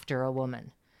go after a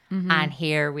woman. And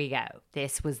here we go.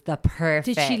 This was the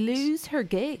perfect. Did she lose her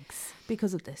gigs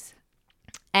because of this?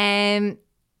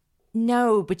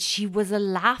 No, but she was a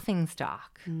laughing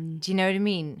stock. Do you know what I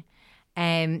mean?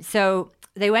 So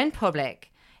they went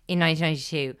public in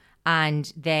 1992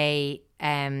 and they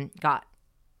got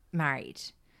married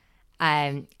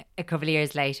a couple of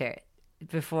years later.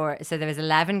 So there was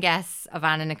 11 guests of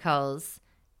Anna Nicole's.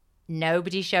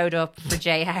 Nobody showed up for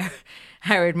J.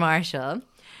 Howard Marshall.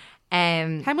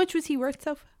 How much was he worth,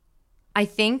 Soph? I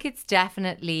think it's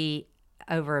definitely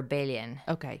over $1 billion.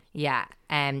 Okay. Yeah,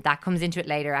 that comes into it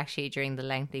later, actually, during the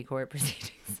lengthy court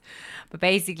proceedings. But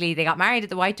basically, they got married at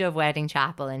the White Dove Wedding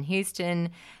Chapel in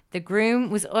Houston. The groom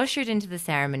was ushered into the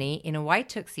ceremony in a white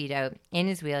tuxedo in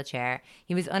his wheelchair.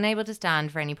 He was unable to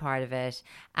stand for any part of it.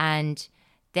 And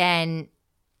then,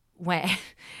 when,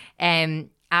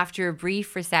 after a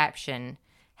brief reception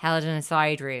held in a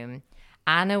side room,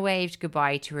 Anna waved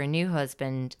goodbye to her new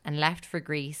husband and left for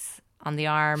Greece on the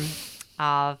arm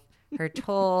of her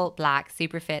tall, black,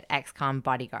 super fit ex-con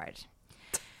bodyguard.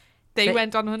 They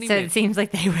went on honeymoon. So it seems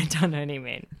like they went on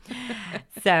honeymoon.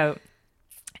 So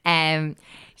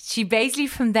she basically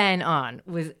from then on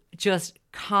was just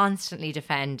constantly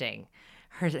defending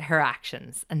her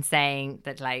actions and saying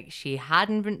that like she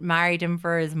hadn't been married him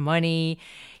for his money.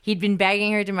 He'd been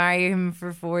begging her to marry him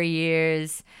for 4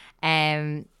 years.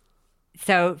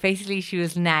 So basically she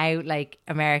was now like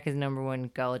America's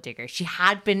 #1 gold digger. She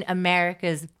had been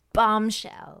America's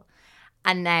bombshell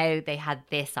and now they had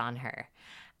this on her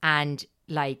and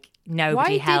like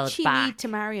nobody held back. Why did she need to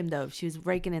marry him though if she was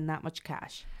raking in that much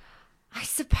cash? I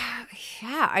suppose,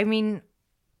 yeah. I mean,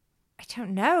 I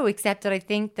don't know, except that I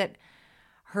think that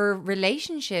her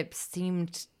relationships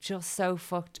seemed just so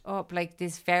fucked up. Like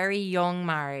this very young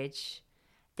marriage,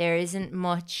 there isn't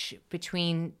much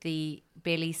between the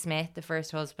Billy Smith, the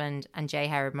first husband, and J.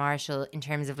 Howard Marshall in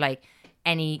terms of like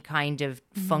any kind of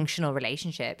functional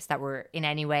relationships that were in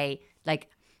any way like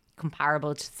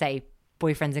comparable to say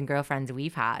boyfriends and girlfriends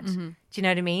we've had. Do you know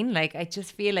what I mean? Like I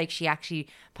just feel like she actually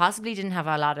possibly didn't have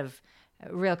a lot of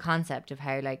real concept of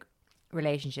how like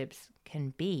relationships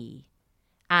can be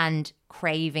and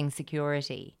craving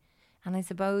security. And I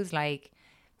suppose like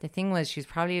the thing was she was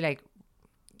probably like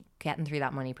getting through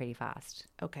that money pretty fast.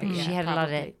 Okay. She Yeah, had a lot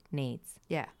of probably. needs.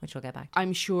 Yeah. Which we'll get back to.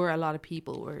 I'm sure a lot of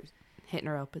people were hitting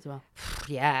her up as well.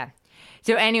 Yeah.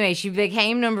 So anyway, she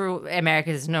became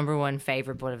America's #1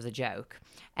 favorite butt of the joke.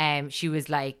 She was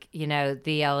like, you know,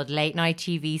 the old late night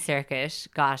TV circuit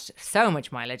got so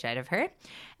much mileage out of her.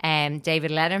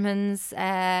 David Letterman's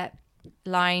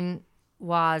line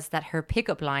was that her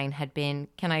pickup line had been,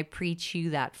 "Can I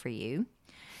pre-chew that for you?"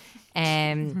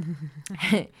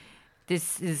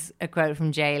 This is a quote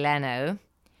from Jay Leno.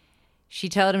 She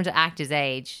told him to act his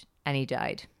age and he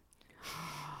died.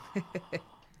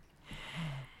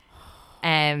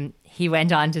 He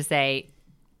went on to say,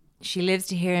 "She lives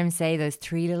to hear him say those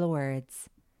 3 little words.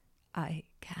 I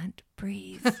can't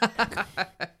breathe."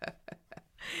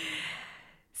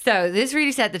 So this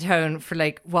really set the tone for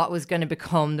like what was going to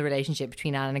become the relationship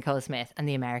between Anna Nicole Smith and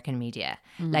the American media.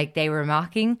 Like they were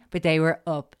mocking, but they were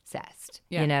obsessed.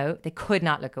 You know, they could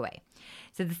not look away.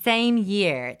 So the same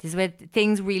year, this is where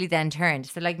things really then turned.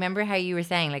 So like, remember how you were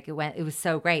saying like it was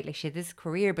so great, like she had this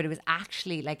career, but it was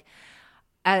actually like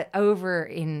over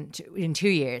in 2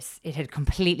 years, it had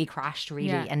completely crashed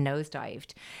really and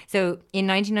nosedived. So in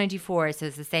 1994, so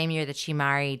it's the same year that she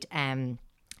married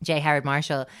J. Howard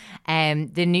Marshall,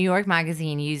 the New York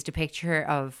Magazine used a picture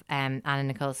of Anna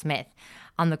Nicole Smith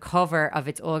on the cover of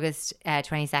its August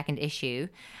 22nd issue.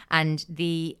 And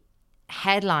the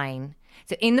headline,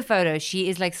 so in the photo, she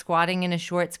is like squatting in a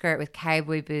short skirt with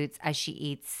cowboy boots as she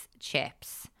eats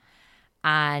chips.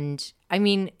 And I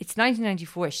mean, it's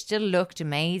 1994. She still looked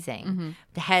amazing.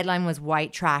 The headline was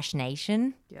 "White Trash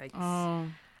Nation." Yikes. Oh.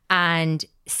 And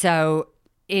so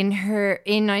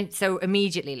so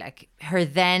immediately, like her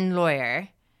then lawyer,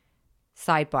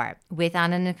 sidebar, with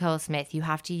Anna Nicole Smith, you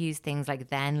have to use things like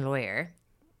then lawyer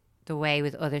the way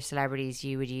with other celebrities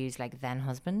you would use like then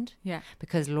husband. Yeah.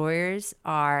 Because lawyers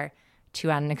are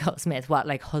to Anna Nicole Smith what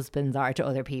like husbands are to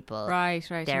other people. Right.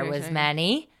 There was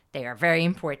many. They are very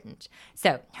important.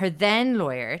 So her then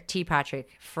lawyer, T.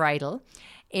 Patrick Friedel,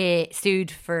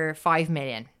 sued for $5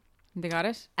 million. They got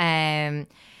it?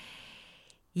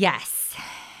 Yes.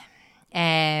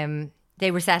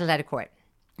 They were settled out of court.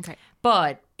 Okay.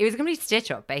 But it was a complete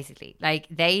stitch up, basically. Like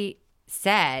they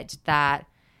said that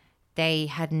they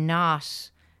had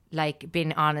not like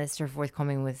been honest or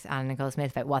forthcoming with Anna Nicole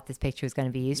Smith about what this picture was going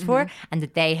to be used for, and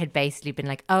that they had basically been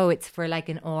like, oh, it's for like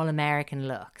an all-American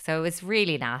look. So it was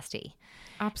really nasty.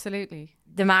 Absolutely.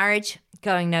 The marriage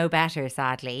going no better,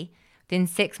 sadly. Within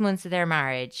 6 months of their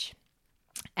marriage,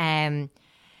 poor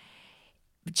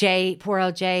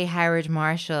old J. Howard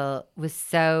Marshall was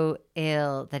so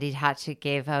ill that he'd had to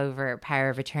give over power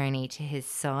of attorney to his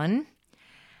son,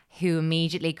 who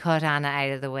immediately cut Anna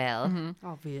out of the will,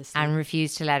 Obviously. and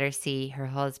refused to let her see her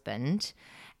husband.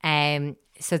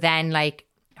 So then, like,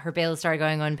 her bills started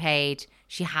going unpaid.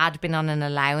 She had been on an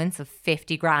allowance of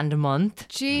 50 grand a month.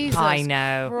 Jesus I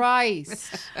know.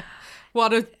 Christ.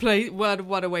 What a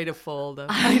way to fall, though.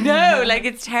 I know, like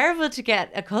it's terrible to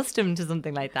get accustomed to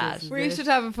something like that. We should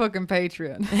have a fucking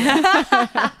Patreon.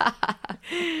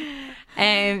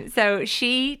 So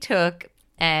she took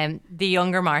the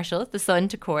younger Marshall, the son,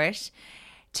 to court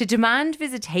to demand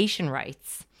visitation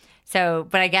rights. So,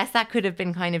 but I guess that could have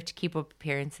been kind of to keep up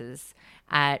appearances,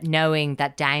 knowing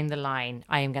that down the line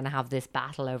I am going to have this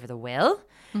battle over the will.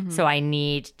 So I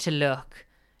need to look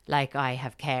like I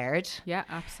have cared. Yeah,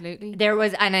 absolutely. There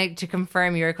was, and to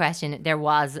confirm your question, there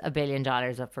was $1 billion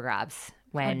up for grabs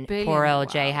when poor old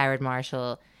J. Howard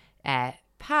Marshall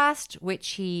passed,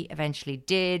 which he eventually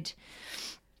did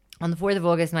on the 4th of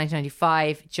August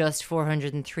 1995, just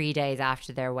 403 days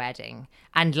after their wedding.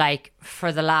 And like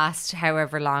for the last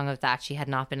however long of that, she had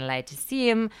not been allowed to see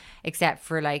him except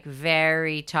for like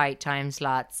very tight time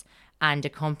slots and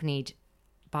accompanied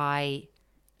by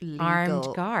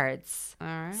armed guards. All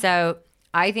right. So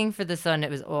I think for the son, it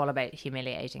was all about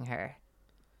humiliating her.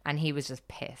 And he was just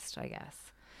pissed, I guess.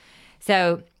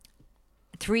 So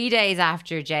 3 days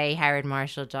after J. Howard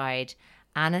Marshall died,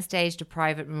 Anna staged a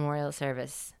private memorial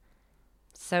service.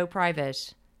 So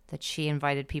private that she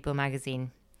invited People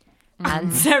magazine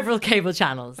and several cable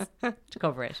channels to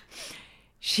cover it.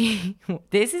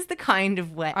 This is the kind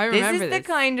of the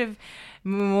kind of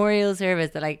memorial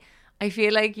service that like I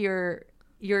feel like your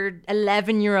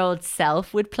 11-year-old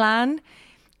self would plan.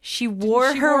 She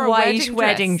wore her white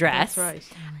wedding dress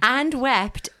and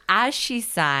wept as she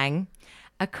sang,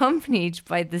 accompanied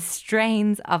by the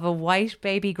strains of a white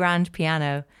baby grand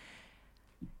piano.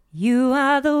 You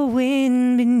are the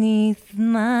wind beneath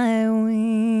my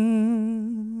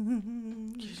wings.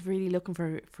 She's really looking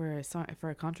for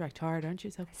a contract hard, aren't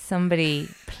you? So somebody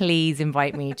please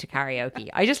invite me to karaoke.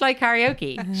 I just like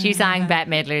karaoke. She sang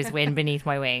Bette Midler's "Wind Beneath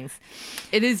My Wings."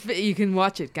 It is. You can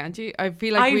watch it, can't you? I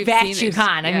feel like I bet you it.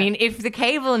 can. Yeah. I mean, if the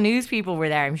cable news people were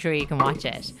there, I'm sure you can watch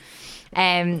it.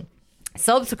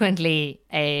 Subsequently,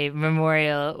 a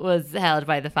memorial was held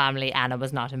by the family. Anna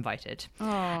was not invited.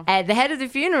 The head of the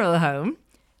funeral home,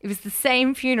 it was the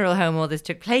same funeral home all this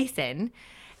took place in,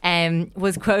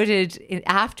 was quoted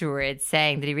afterwards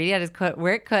saying that he really had his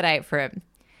work cut out for him.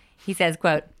 He says,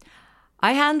 quote,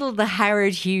 "I handled the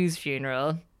Howard Hughes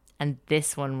funeral and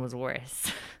this one was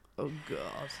worse." Oh,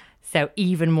 God. So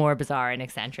even more bizarre and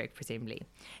eccentric, presumably.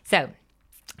 So,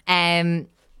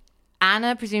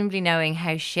 Anna, presumably knowing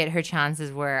how shit her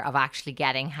chances were of actually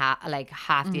getting half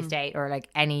the estate or like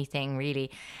anything really,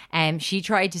 she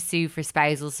tried to sue for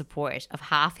spousal support of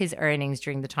half his earnings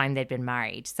during the time they'd been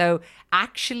married. So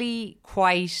actually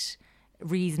quite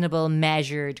reasonable,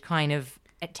 measured kind of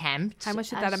attempt. How much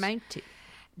did that amount to?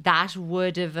 That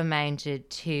would have amounted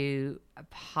to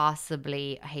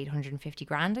possibly 850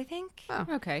 grand, I think. Oh,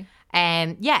 okay.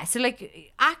 Yeah, so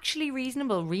like actually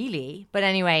reasonable, really. But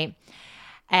anyway,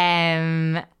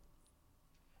 so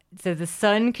the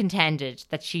son contended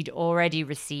that she'd already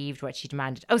received what she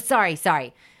demanded. Oh, sorry.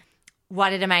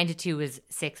 What it amounted to was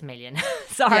 6 million.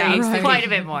 Sorry, it's quite a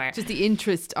bit more. Just the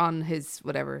interest on his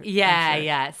whatever.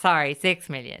 Yeah. Sorry, 6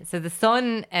 million. So the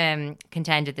son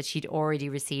contended that she'd already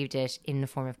received it in the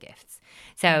form of gifts.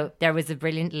 So there was a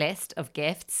brilliant list of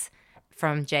gifts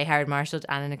from J. Howard Marshall to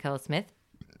Anna Nicole Smith.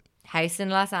 House in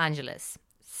Los Angeles,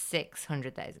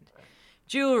 600,000.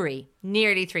 Jewelry,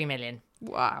 nearly 3 million.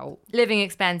 Wow. Living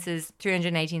expenses,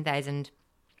 318,000.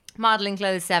 Modeling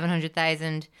clothes,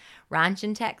 700,000. Ranch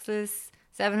in Texas,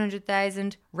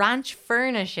 700,000. Ranch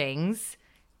furnishings,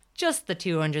 just the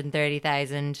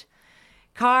 230,000.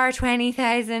 Car,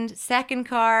 20,000. Second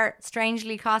car,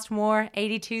 strangely cost more,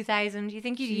 82,000. You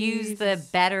think you'd use the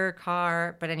better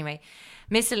car, but anyway.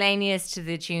 Miscellaneous to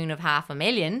the tune of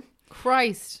 500,000.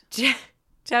 Christ.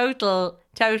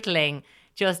 Totaling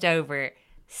just over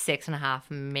 $6.5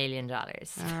 million. All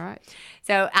right.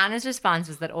 So Anna's response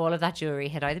was that all of that jewelry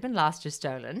had either been lost or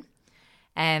stolen.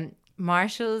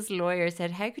 Marshall's lawyer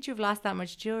said, "How could you have lost that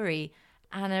much jewelry?"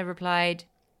 Anna replied,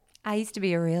 "I used to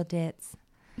be a real ditz."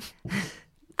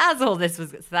 As all this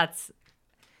was, so that's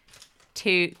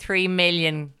 3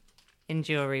 million in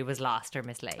jewelry was lost or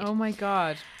mislaid. Oh my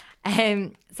God.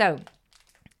 So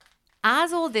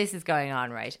as all this is going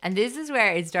on, right, and this is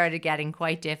where it started getting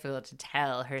quite difficult to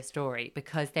tell her story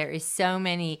because there is so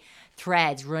many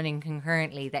threads running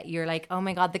concurrently that you're like, oh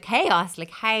my God, the chaos, like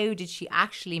how did she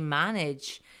actually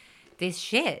manage this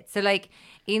shit? So like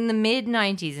in the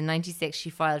mid-90s, in 96, she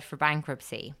filed for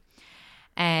bankruptcy.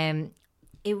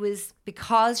 It was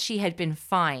because she had been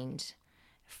fined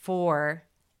for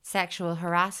sexual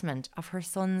harassment of her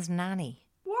son's nanny.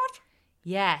 What?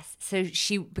 Yes. So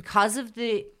she, because of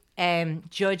the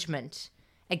judgment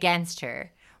against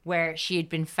her, where she had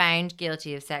been found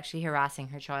guilty of sexually harassing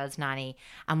her child's nanny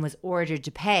and was ordered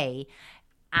to pay,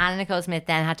 Anna Nicole Smith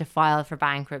then had to file for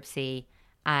bankruptcy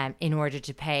in order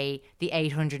to pay the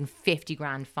 850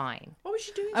 grand fine. What was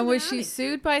she doing? And was she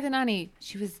sued by the nanny?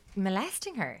 She was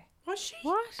molesting her. Was she?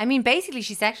 What? I mean, basically,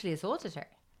 she sexually assaulted her.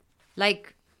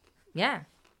 Like, yeah.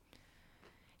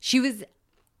 She was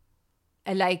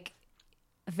like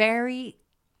very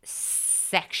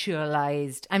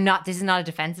sexualized. This is not a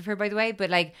defense of her, by the way, but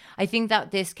like, I think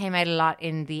that this came out a lot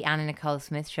in the Anna Nicole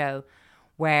Smith show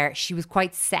where she was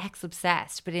quite sex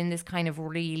obsessed, but in this kind of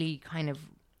really kind of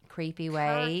creepy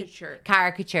way.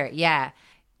 Caricature, yeah.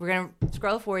 We're going to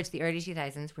scroll forward to the early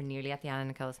 2000s. We're nearly at the Anna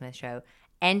Nicole Smith show.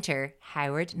 Enter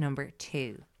Howard number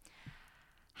 2.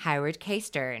 Howard K.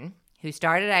 Stern, who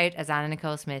started out as Anna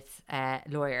Nicole Smith's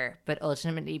lawyer, but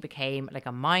ultimately became like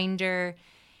a minder,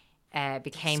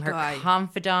 became her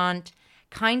confidant,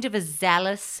 kind of a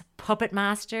zealous puppet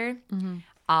master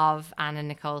of Anna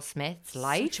Nicole Smith's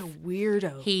life. Such a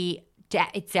weirdo.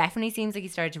 It definitely seems like he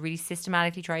started to really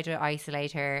systematically try to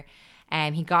isolate her.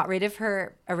 He got rid of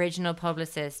her original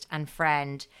publicist and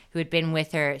friend who had been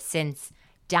with her since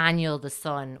Daniel, the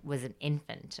son, was an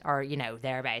infant or,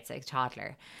 thereabouts, like a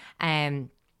toddler.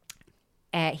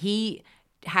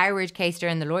 Howard K.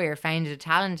 Stern, the lawyer, founded a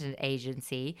talent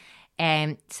agency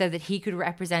so that he could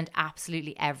represent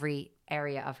absolutely every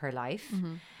area of her life.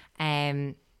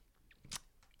 It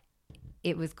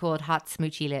was called Hot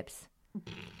Smoochy Lips,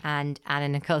 and Anna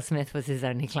Nicole Smith was his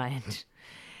only client.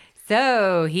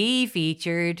 So he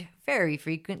featured very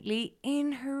frequently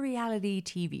in her reality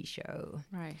TV show.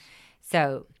 Right.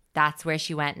 So that's where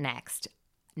she went next.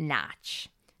 Natch.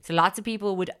 So lots of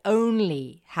people would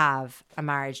only have a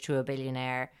marriage to a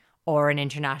billionaire or an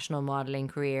international modeling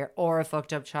career or a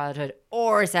fucked up childhood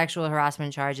or sexual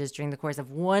harassment charges during the course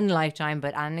of one lifetime.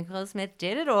 But Anna Nicole Smith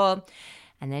did it all.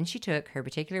 And then she took her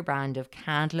particular brand of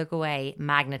can't look away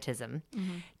magnetism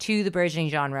to the burgeoning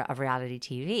genre of reality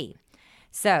TV.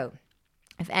 So,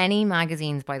 if any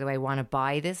magazines, by the way, want to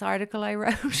buy this article I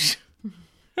wrote,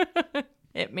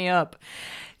 hit me up.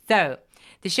 So,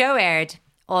 the show aired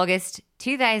August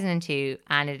 2002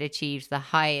 and it achieved the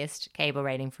highest cable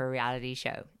rating for a reality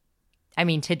show. I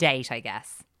mean, to date, I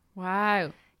guess.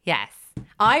 Wow. Yes.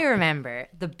 I remember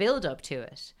the build up to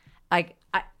it. Like,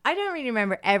 I don't really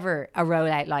remember ever a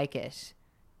rollout like it,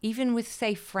 even with,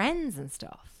 say, Friends and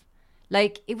stuff.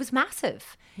 Like, it was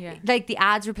massive. Yeah. Like, the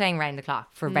ads were playing round the clock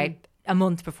for about a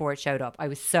month before it showed up. I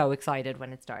was so excited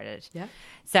when it started. Yeah.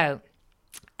 So,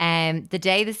 the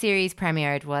day the series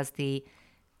premiered was the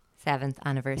 7th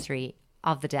anniversary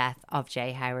of the death of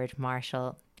J. Howard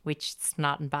Marshall, which is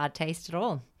not in bad taste at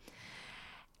all.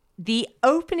 The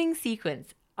opening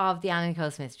sequence of the Anna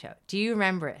Nicole Smith show. Do you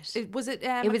remember it? Was a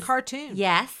cartoon?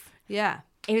 Yes. Yeah.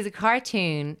 It was a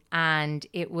cartoon and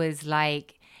it was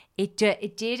like, it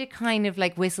did a kind of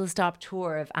like whistle-stop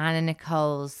tour of Anna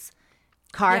Nicole's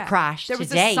car crash there to was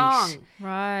date. a song.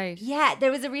 Right. Yeah,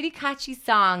 there was a really catchy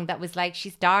song that was like, she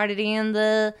started in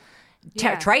the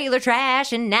trailer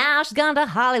trash and now she's gone to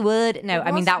Hollywood. No,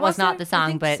 I mean, that was not the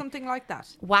song, but something like that.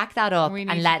 whack that up We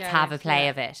need and to let's get have it, a play yeah.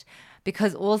 of it.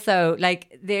 Because also,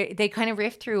 like, they kind of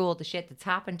riff through all the shit that's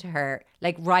happened to her,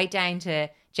 like right down to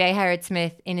J. Howard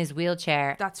Smith in his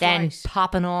wheelchair, That's then right.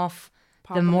 popping off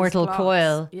Popping the his mortal clogs.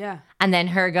 coil, Yeah. and then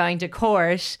her going to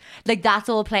court. Like, that's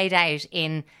all played out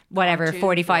in whatever, Cartoon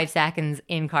 45 form. seconds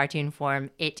in cartoon form.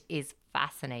 It is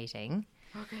fascinating.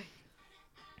 Okay.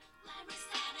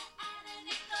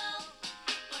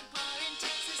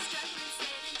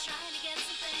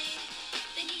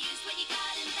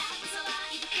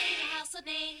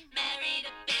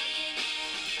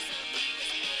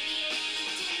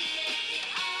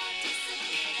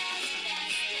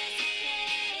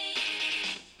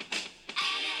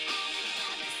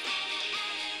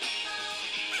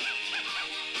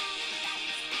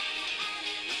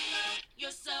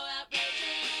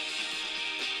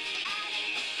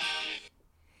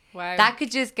 Wow. That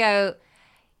could just go,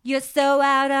 you're so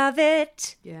out of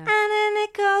it, Yeah. Anna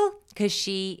Nicole. Because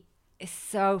she is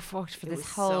so fucked for It this was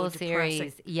so whole depressing.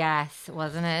 series. Yes,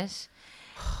 wasn't it?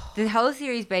 The whole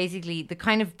series, basically, the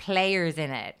kind of players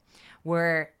in it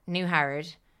were New Howard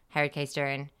K.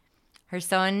 Stern, her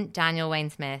son, Daniel Wayne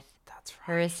Smith, That's right.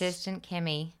 her assistant,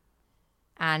 Kimmy,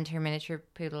 and her miniature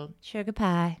poodle, Sugar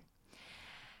Pie.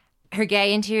 Her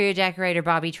gay interior decorator,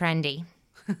 Bobby Trendy.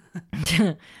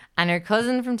 And her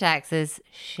cousin from Texas,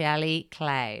 Shelley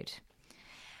Cloud.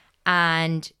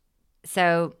 And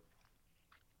so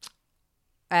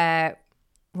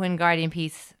when Guardian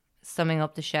Peace summing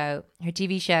up the show, her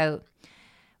TV show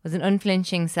was an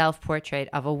unflinching self-portrait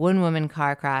of a one-woman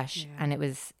car crash, and it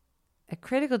was a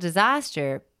critical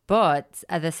disaster, but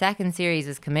the second series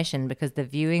was commissioned because the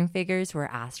viewing figures were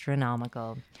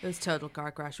astronomical. It was total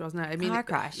car crash, wasn't it? I mean, Car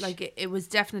crash. Like it was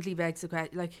definitely begs the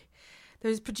question. Like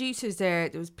there's producers there.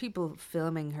 There was people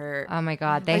filming her. Oh my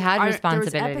God, they Like, had there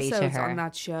responsibility was to episodes her. on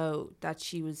that show that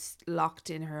she was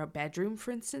locked in her bedroom, for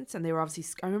instance, and they were obviously.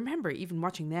 I remember even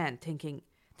watching then, thinking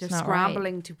they're It's not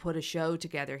scrambling to put a show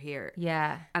together here.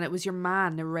 Yeah. And it was your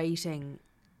man narrating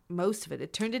most of it.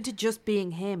 It turned into just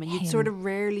being him, and you'd sort of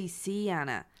rarely see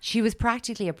Anna. She was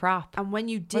practically a prop. And when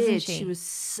you Wasn't did, she? she was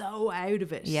so out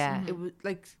of it. Yeah. It was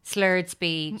like Slurred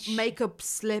speech. makeup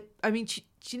slip. I mean, she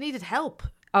needed help.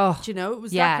 Oh, Do you know, it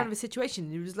was yeah. that kind of a situation.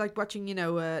 It was like watching,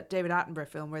 a David Attenborough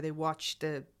film where they watched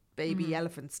the baby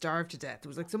elephant starve to death. It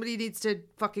was like somebody needs to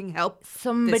fucking help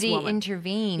Somebody this woman.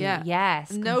 intervene. Yeah.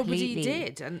 Yes. And nobody completely.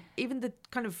 did. And even the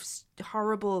kind of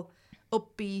horrible,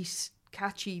 upbeat,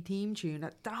 catchy theme tune,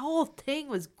 the whole thing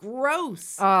was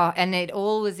gross. Oh, and it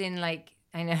all was in like,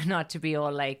 I know not to be all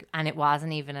like, and it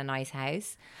wasn't even a nice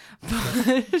house, but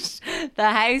the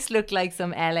house looked like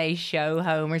some LA show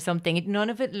home or something. None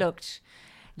of it looked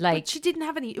like But she didn't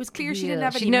have any. It was clear she real. didn't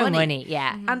have She any had no money. money.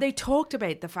 Yeah. And they talked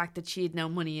about the fact that she had no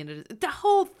money in it. The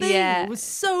whole thing Yeah. was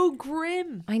so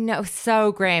grim. I know,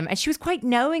 so grim. And she was quite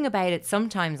knowing about it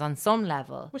sometimes on some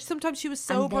level. Which sometimes she was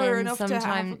And sober then enough to have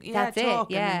sometime- that's it, talk,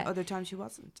 and yeah. then other times she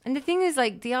wasn't. And the thing is,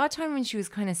 like, the odd time when she was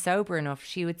kind of sober enough,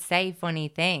 she would say funny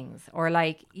things. Or,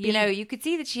 like, you could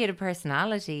see that she had a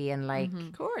personality and, like,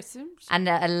 Of course. and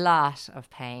a lot of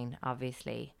pain,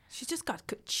 obviously. She just got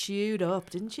chewed up,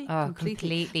 didn't she? Oh,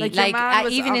 completely. Like, Like, your man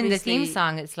was even in the theme obviously-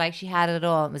 song, it's like she had it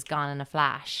all. It was gone in a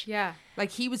flash. Yeah. Like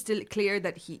he was still clear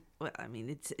that he. Well, I mean,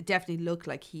 it definitely looked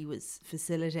like he was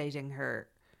facilitating her.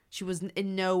 She was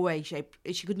in no way, shape.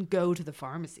 She couldn't go to the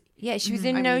pharmacy. Yeah, she was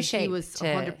in I no mean, shape. He was to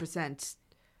 100%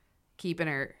 keeping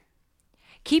her.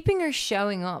 keeping her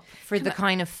showing up for the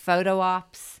kind of photo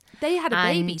ops. They had a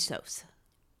baby, And- Sophs.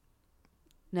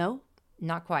 No.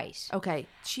 Not quite. Okay.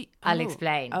 I'll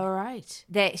explain. All right.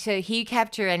 So he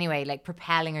kept her anyway, like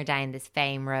propelling her down this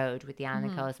fame road with the Anna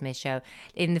Nicole Smith show.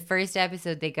 In the first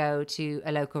episode, they go to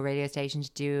a local radio station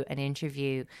to do an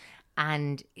interview,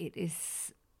 and it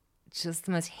is just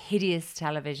the most hideous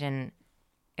television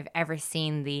I've ever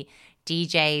seen. The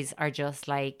DJs are just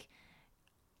like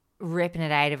ripping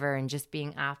it out of her and just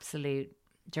being absolute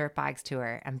dirtbags to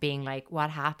her and being like, what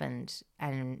happened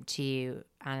to you,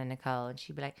 Anna Nicole? And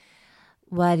she'd be like,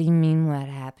 what do you mean what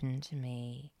happened to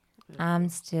me? I'm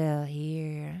still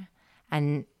here.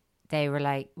 And they were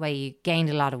like, well, you gained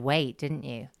a lot of weight, didn't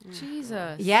you?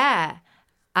 Jesus. Yeah.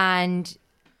 And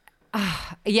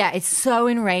it's so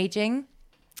enraging.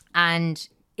 And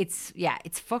it's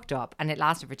fucked up. And it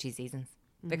lasted for 2 seasons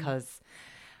because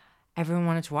everyone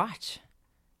wanted to watch,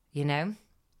 you know?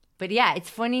 But yeah, it's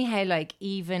funny how like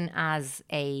even as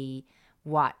a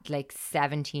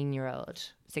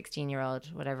 17-year-old,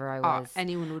 16-year-old, whatever I was.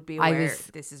 Anyone would be aware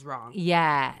this is wrong.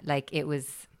 Yeah, like it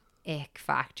was ick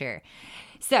factor.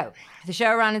 So the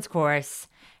show ran its course.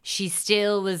 She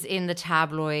still was in the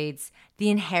tabloids.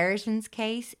 The inheritance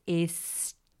case is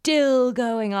still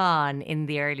going on in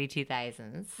the early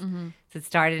 2000s. So it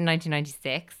started in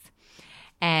 1996.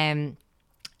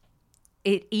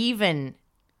 It even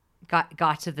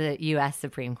got to the US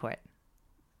Supreme Court.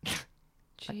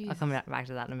 I'll come back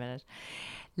to that in a minute.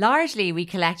 Largely, we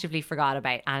collectively forgot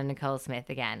about Anna Nicole Smith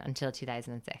again until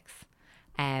 2006,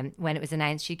 when it was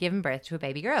announced she'd given birth to a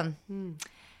baby girl.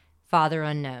 Father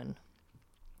unknown.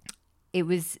 It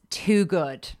was too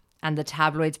good, and the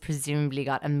tabloids presumably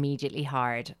got immediately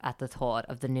hard at the thought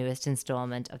of the newest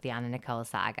installment of the Anna Nicole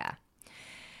saga.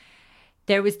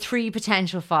 There was 3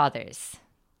 potential fathers.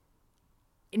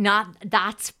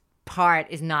 That part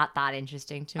is not that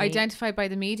interesting to me. Identified by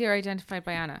the media or identified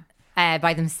by Anna?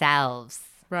 By themselves.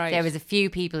 Right. There was a few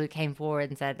people who came forward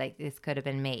and said, like, this could have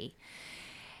been me.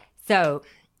 So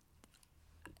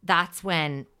that's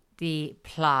when the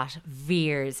plot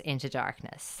veers into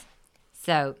darkness.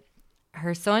 So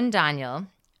her son Daniel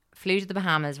flew to the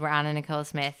Bahamas where Anna Nicole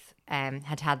Smith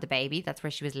had the baby. That's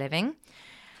where she was living.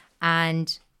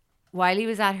 And while he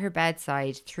was at her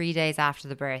bedside 3 days after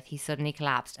the birth, he suddenly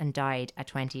collapsed and died at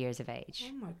 20 years of age.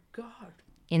 Oh my God.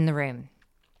 In the room.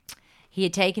 He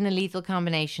had taken a lethal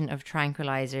combination of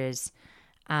tranquilizers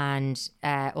and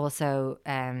also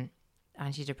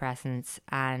antidepressants,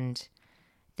 and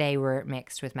they were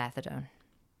mixed with methadone.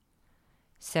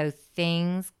 So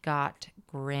things got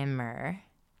grimmer.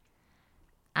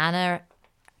 Anna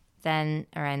then,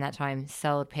 around that time,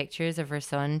 sold pictures of her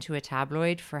son to a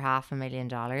tabloid for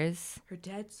 $500,000. Her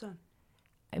dead son.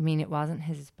 I mean, it wasn't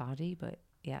his body, but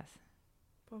yes.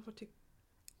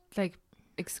 Like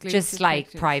exclusive Just like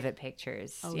pictures. private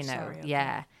pictures, you know. Sorry, okay.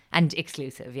 Yeah. And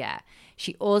exclusive, yeah.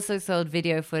 She also sold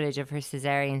video footage of her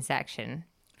cesarean section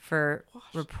for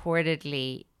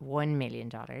reportedly $1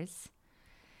 million.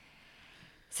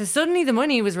 So suddenly the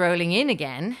money was rolling in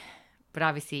again, but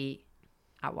obviously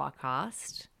at what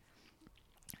cost?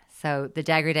 So the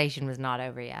degradation was not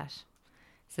over yet.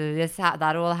 So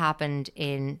that all happened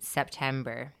in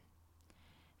September.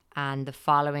 And the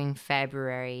following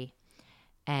February,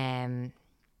 Anna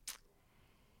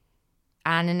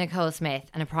Nicole Smith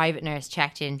and a private nurse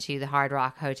checked into the Hard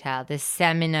Rock Hotel, the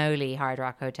Seminole Hard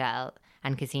Rock Hotel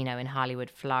and Casino in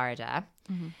Hollywood, Florida.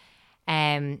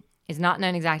 It's not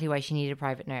known exactly why she needed a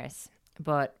private nurse,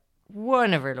 but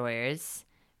one of her lawyers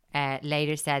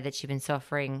later said that she'd been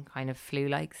suffering kind of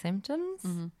flu-like symptoms.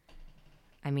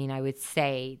 I mean, I would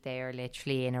say they are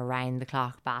literally in a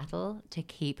round-the-clock battle to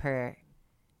keep her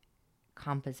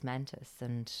compos mentis.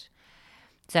 And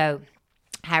so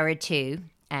Howard Stern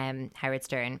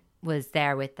was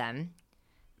there with them.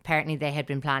 Apparently they had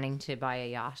been planning to buy a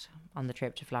yacht on the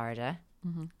trip to Florida.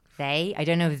 I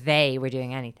don't know if they were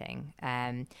doing anything.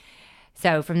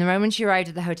 So from the moment she arrived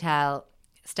at the hotel,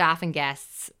 staff and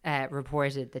guests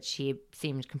reported that she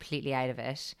seemed completely out of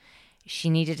it. She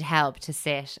needed help to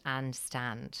sit and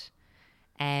stand.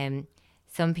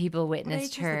 Some people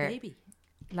witnessed her baby?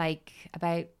 like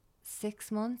about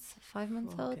 6 months, 5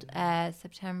 months old.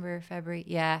 September, February.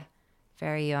 Yeah,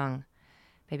 very young.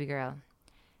 Baby girl.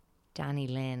 Danny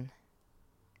Lynn.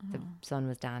 The son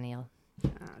was Daniel.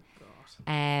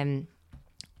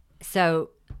 So,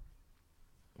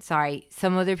 sorry,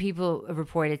 some other people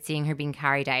reported seeing her being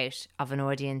carried out of an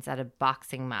audience at a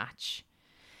boxing match.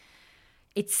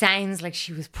 It sounds like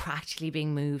she was practically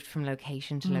being moved from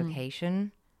location to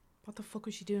location. What the fuck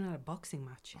was she doing at a boxing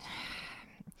match?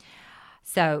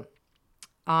 So,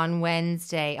 on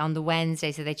the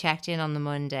Wednesday, so they checked in on the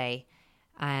Monday,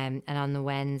 and on the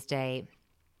Wednesday,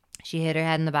 she hit her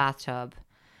head in the bathtub.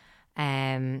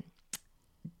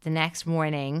 the next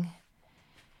morning,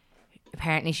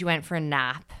 apparently she went for a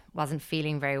nap, wasn't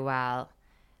feeling very well.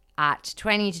 At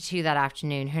 20 to 2 that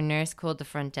afternoon, her nurse called the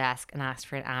front desk and asked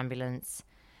for an ambulance.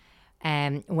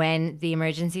 When the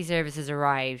emergency services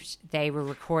arrived, they were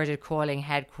recorded calling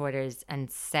headquarters and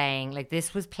saying, like,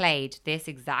 this was played, this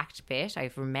exact bit,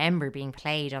 I remember being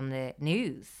played on the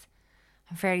news.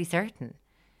 I'm fairly certain.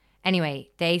 Anyway,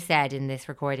 they said in this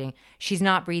recording, she's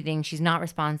not breathing, she's not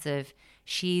responsive.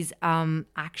 She's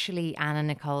actually Anna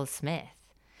Nicole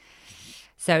Smith.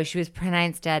 So she was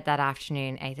pronounced dead that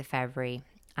afternoon, 8th of February.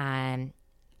 And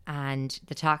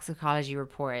the toxicology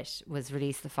report was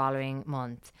released the following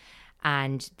month.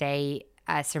 And they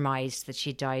surmised that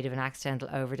she died of an accidental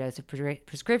overdose of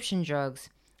prescription drugs,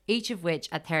 each of which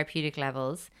at therapeutic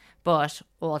levels, but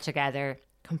altogether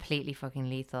completely fucking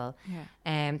lethal.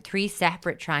 3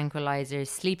 separate tranquilizers,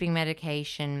 sleeping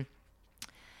medication,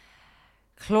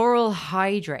 chloral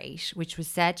hydrate, which was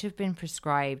said to have been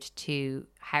prescribed to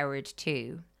Howard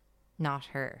too, not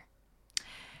her.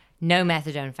 No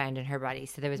methadone found in her body.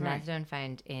 So there was methadone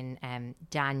found in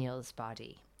Daniel's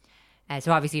body.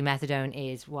 So obviously methadone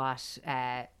is what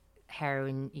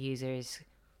heroin users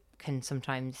can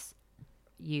sometimes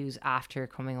use after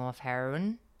coming off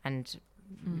heroin. And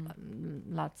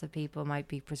lots of people might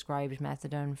be prescribed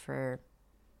methadone for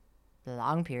a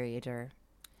long period or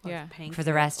for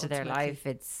the rest of their life.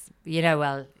 It's,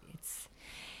 it's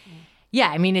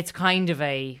kind of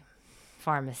a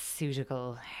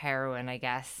pharmaceutical heroin, I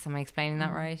guess. Am I explaining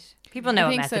that right? People know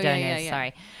what methadone is.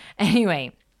 Sorry.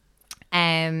 Anyway,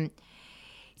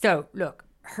 so look,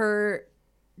 her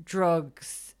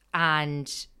drugs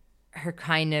and her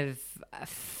kind of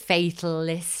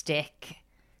fatalistic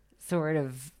sort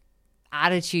of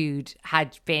attitude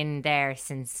had been there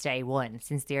since day one,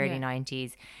 since the early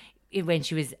 90s. When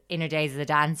she was in her days as a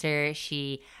dancer,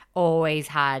 she always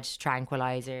had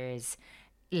tranquilizers,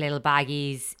 little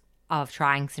baggies of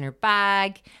tranks in her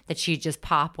bag that she'd just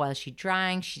pop while she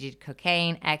drank. She did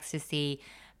cocaine, ecstasy,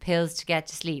 pills to get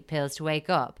to sleep, pills to wake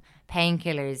up,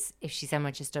 painkillers if she so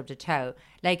much as stubbed a toe.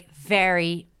 Like,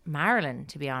 very Marilyn,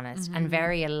 to be honest, and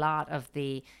very a lot of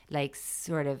the like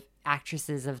sort of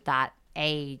actresses of that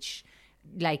age,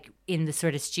 like in the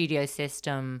sort of studio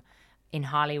system in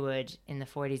Hollywood in the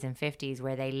 40s and 50s,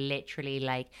 where they literally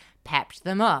like pepped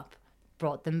them up,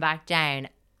 brought them back down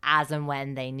as and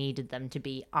when they needed them to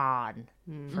be on,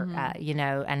 for,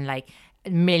 and like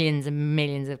millions and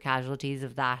millions of casualties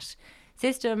of that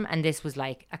system. And this was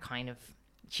like a kind of,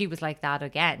 she was like that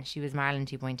again. She was Marilyn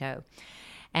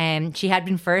 2.0. She had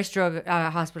been first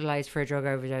hospitalized for a drug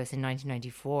overdose in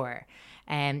 1994.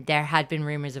 There had been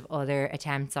rumours of other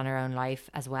attempts on her own life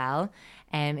as well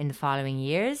in the following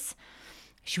years.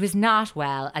 She was not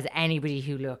well, as anybody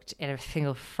who looked in a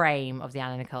single frame of the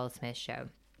Anna Nicole Smith show.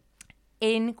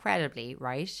 Incredibly,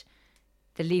 right?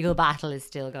 The legal battle is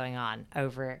still going on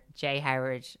over J.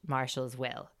 Howard Marshall's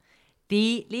will.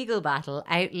 The legal battle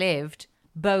outlived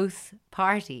both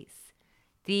parties.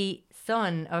 The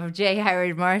son of J.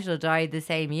 Howard Marshall died the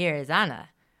same year as Anna.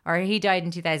 Or he died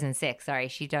in 2006, sorry.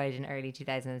 She died in early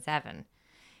 2007.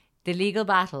 The legal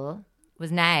battle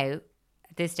was now,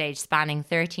 at this stage, spanning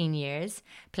 13 years,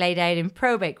 played out in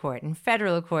probate court, in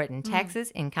federal court, in Texas,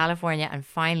 in California, and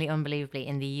finally, unbelievably,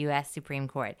 in the US Supreme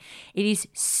Court. It is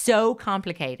so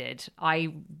complicated.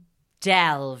 I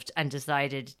delved and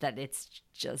decided that it's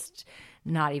just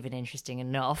not even interesting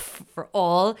enough for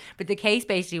all. But the case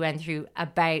basically went through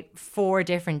about 4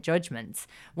 different judgments.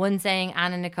 One saying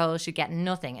Anna Nicole should get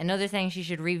nothing. Another saying she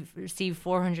should receive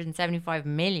 $475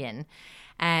 million.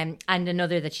 And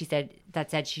another that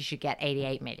said she should get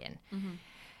 $88 million.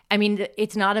 I mean,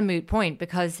 it's not a moot point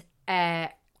because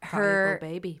her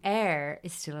baby heir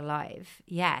is still alive.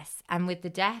 Yes. And with the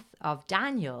death of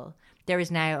Daniel, there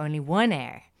is now only one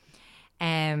heir.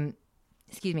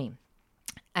 Excuse me.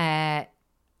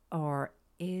 Or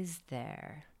is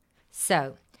there?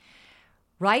 So,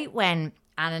 right when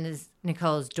Anna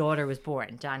Nicole's daughter was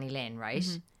born, Danny Lynn, right?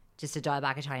 Just to dial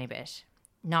back a tiny bit.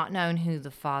 Not knowing who the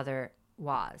father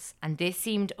was. And this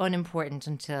seemed unimportant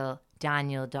until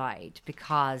Daniel died,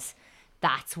 because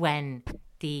that's when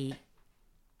the,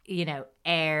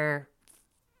 heir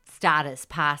status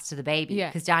passed to the baby.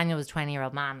 Because Daniel was a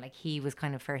 20-year-old man. Like, he was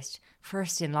kind of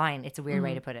first in line. It's a weird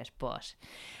way to put it, but...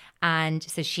 And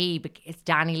so it's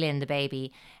Danny Lynn, the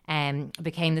baby,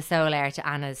 became the sole heir to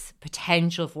Anna's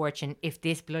potential fortune if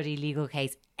this bloody legal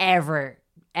case ever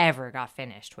got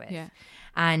finished with. Yeah.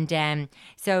 And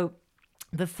so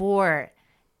before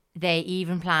they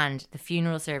even planned the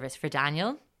funeral service for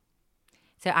Daniel,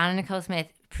 So Anna Nicole Smith,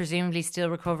 presumably still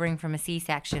recovering from a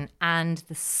C-section and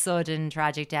the sudden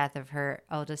tragic death of her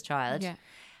oldest child. Yeah.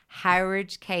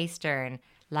 Howard K. Stern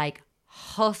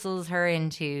hustles her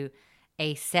into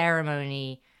a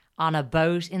ceremony on a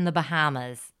boat in the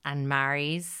Bahamas and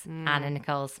marries Anna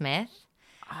Nicole Smith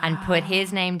and put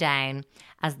his name down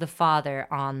as the father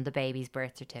on the baby's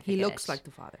birth certificate. He looks like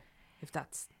the father, if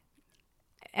that's...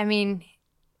 I mean,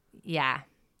 yeah.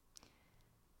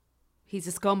 He's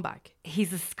a scumbag.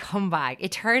 He's a scumbag.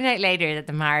 It turned out later that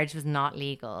the marriage was not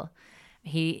legal.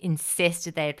 He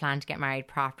insisted they had planned to get married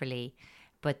properly,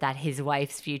 but that his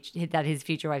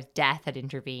future wife's death had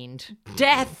intervened.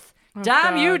 Death!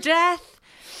 Damn you, death!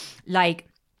 Like,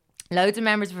 loads of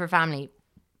members of her family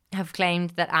have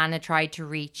claimed that Anna tried to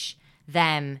reach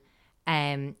them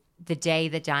the day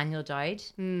that Daniel died,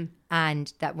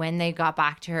 and that when they got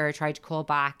back to her, tried to call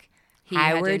back,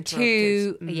 Howard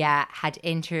too, had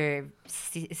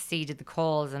interceded the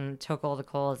calls and took all the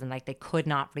calls, and like they could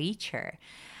not reach her.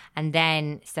 And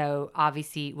then, so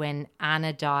obviously, when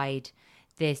Anna died,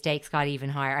 the stakes got even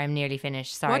higher. I'm nearly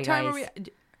finished. Sorry, what time guys. are we?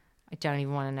 I don't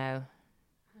even want to know.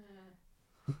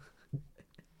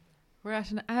 We're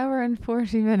at an hour and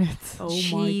 40 minutes. Oh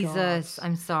Jesus, my God.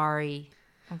 I'm sorry.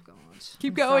 Oh God.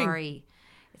 I'm sorry.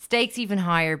 Stakes even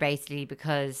higher, basically,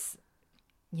 because,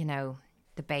 you know,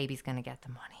 the baby's going to get the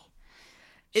money.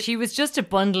 She was just a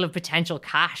bundle of potential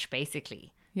cash,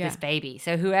 basically, this baby.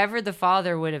 So whoever the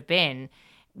father would have been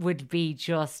would be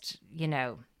just, you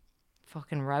know,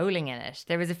 fucking rolling in it.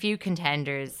 There was a few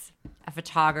contenders, a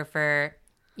photographer,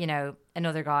 you know,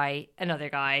 another guy.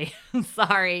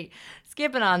 Sorry,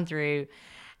 skipping on through.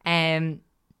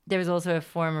 There was also a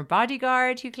former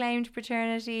bodyguard who claimed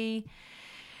paternity.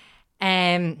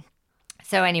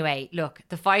 So anyway, look,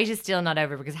 the fight is still not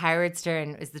over because Howard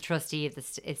Stern is the trustee of the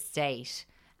estate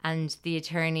and the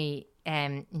attorney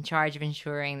in charge of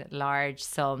ensuring that large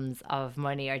sums of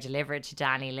money are delivered to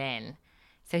Danny Lynn.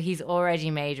 So he's already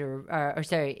made,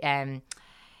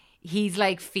 he's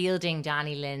like fielding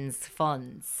Danny Lynn's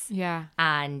funds. Yeah.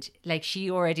 And like she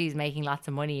already is making lots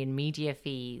of money in media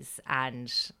fees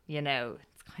and, you know,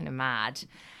 it's kind of mad.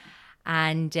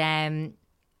 And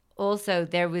also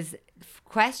there was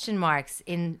question marks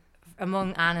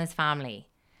among Anna's family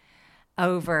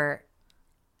over,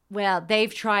 well,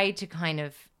 they've tried to kind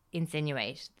of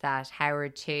insinuate that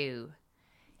Howard too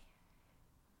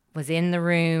was in the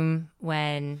room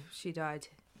when She died.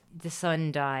 the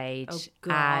son died. Oh,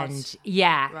 God. And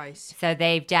yeah. Right. So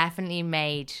they've definitely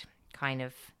made kind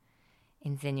of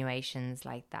insinuations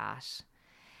like that.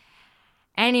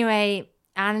 Anyway,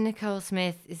 Anna Nicole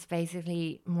Smith is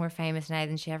basically more famous now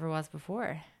than she ever was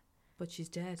before. But she's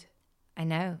dead. I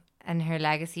know. And her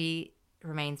legacy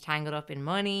remains tangled up in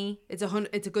money. It's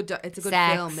a good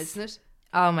Sex. film, isn't it?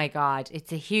 Oh my God.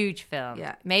 It's a huge film.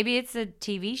 Yeah. Maybe it's a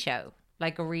TV show.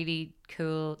 Like a really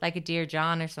cool, like a Dear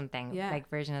John or something. Yeah. Like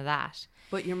version of that.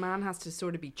 But your man has to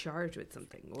sort of be charged with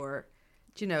something, or,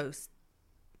 do you know?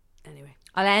 Anyway,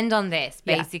 I'll end on this.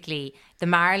 Yeah. Basically, the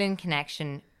Marilyn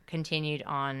connection continued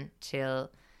on till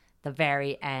the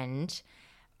very end.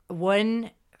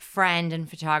 One friend and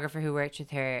photographer who worked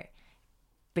with her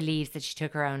believes that she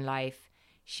took her own life.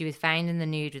 She was found in the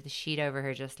nude with a sheet over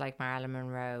her, just like Marilyn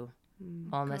Monroe,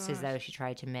 almost as though she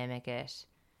tried to mimic it.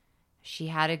 She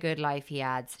had a good life, he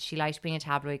adds. She liked being a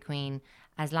tabloid queen.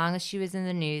 As long as she was in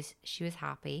the news, she was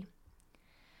happy.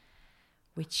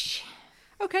 Which,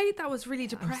 okay, that was really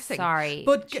depressing. sorry,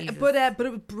 but Jesus. it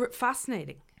was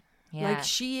fascinating. yeah. Like,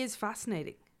 she is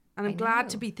fascinating, and I'm I glad know.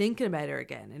 to be thinking about her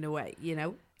again in a way. You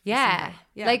know? Yeah. Somehow.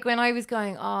 Yeah. Like when I was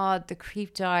going, oh, the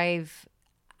creep dive,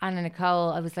 Anna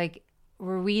Nicole, I was like,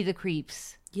 were we the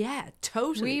creeps? Yeah,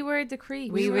 totally. We were the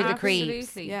creeps. We were the creeps.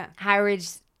 Absolutely. Yeah. Howard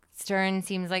Stern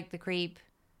seems like the creep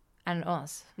and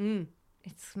us. Mm.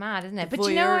 It's mad, isn't it? The But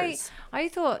you know, voyeurs. I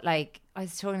thought, like, I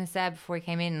was talking to Seb before he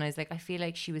came in and I was like, I feel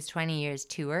like she was 20 years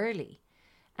too early.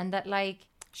 And that, like,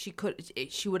 She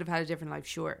would have had a different life,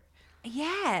 sure.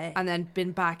 yeah. And then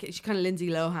been back. She's kind of Lindsay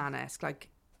Lohan-esque, like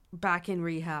back in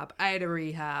rehab, out of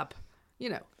rehab. You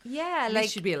know, Yeah, at like,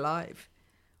 least she'd be alive.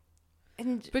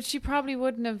 and But she probably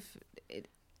wouldn't have.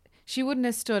 She wouldn't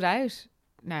have stood out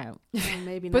now. Well,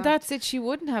 maybe not. But that's it. She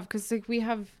wouldn't have, because like we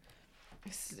have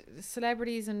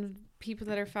celebrities and people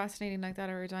that are fascinating like that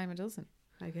are a dime a dozen.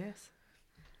 I guess.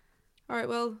 All right.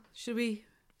 Well, should we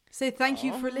say thank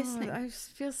you for listening? I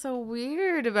just feel so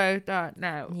weird about that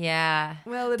now. yeah.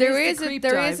 Well, There is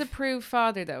is a proved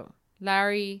father though.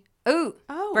 Larry Oh,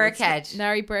 Oh, Burkhead.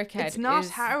 Larry Burkhead. It's not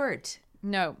is- Howard.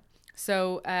 No.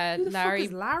 So Who the Larry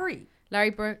fuck is Larry?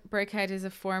 Larry Burkhead is a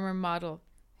former model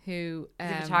who He's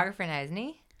a photographer now, isn't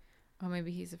he? Oh,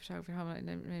 maybe he's a photographer. Hold on,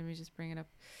 let me just bring it up.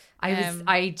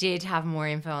 I did have more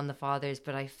info on the fathers,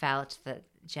 but I felt that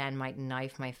Jen might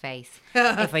knife my face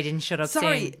if I didn't shut up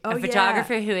Sorry. soon. Oh, A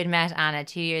photographer who had met Anna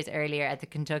 2 years earlier at the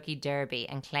Kentucky Derby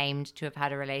and claimed to have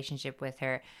had a relationship with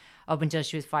her up until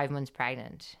she was 5 months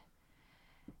pregnant.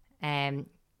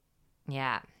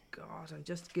 Yeah. God, I'm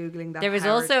just Googling that. There was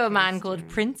Howard also a case man called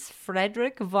during- Prince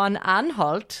Frederick von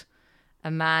Anhalt,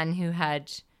 a man who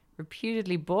had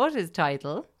reputedly bought his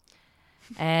title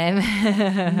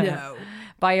No.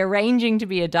 by arranging to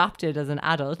be adopted as an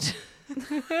adult.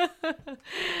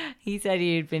 He said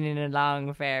he had been in a long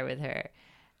affair with her,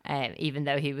 even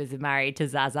though he was married to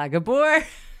Zaza Gabor.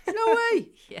 No way.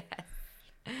 Yes.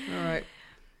 All right.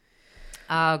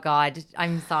 Oh God,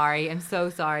 I'm sorry. I'm so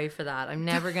sorry for that. I'm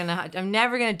never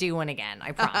gonna do one again.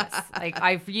 I promise. Like,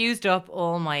 I've used up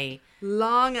all my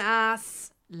Long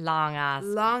ass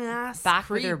back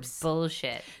with their creeps.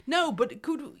 bullshit. No, but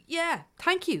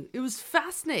thank you. It was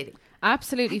fascinating.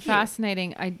 Absolutely Thank you.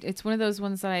 fascinating. It's one of those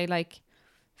ones that I like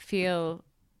feel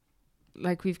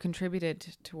like we've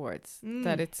contributed towards.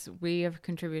 That we have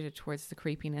contributed towards the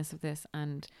creepiness of this,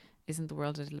 and isn't the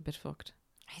world a little bit fucked?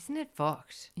 Isn't it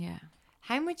fucked? Yeah.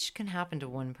 How much can happen to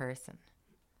one person?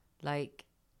 Like,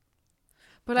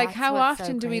 But like, that's how what's so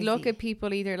often do we look crazy. at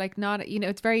people either like not,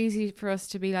 it's very easy for us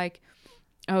to be like,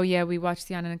 oh yeah, we watched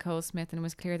the Anna Nicole Smith and it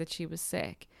was clear that she was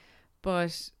sick,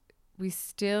 but we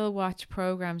still watch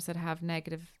programs that have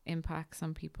negative impacts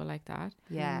on people like that.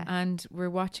 yeah, And we're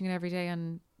watching it every day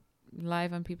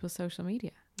live on people's social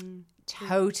media.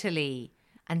 totally.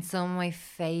 And some of my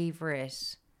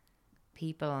favorite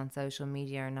people on social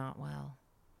media are not well.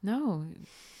 No,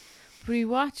 but we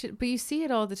watch it, but you see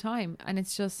it all the time, and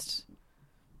it's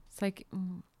like,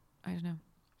 I don't know.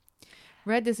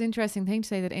 Read this interesting thing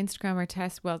today that Instagram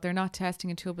are they're not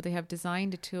testing a tool, but they have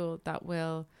designed a tool that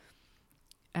will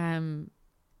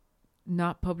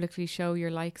not publicly show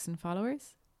your likes and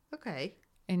followers. Okay.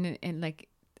 And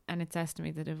it's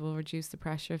estimated that it will reduce the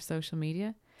pressure of social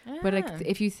media. But like,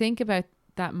 if you think about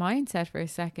that mindset for a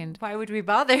second, Why would we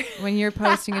bother? when you're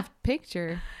posting a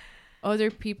picture,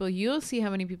 other people, you'll see how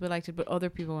many people liked it, but other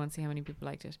people won't see how many people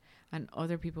liked it, and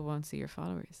other people won't see your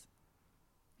followers.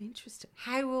 Interesting.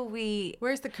 How will we?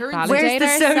 Where's the currency? Validate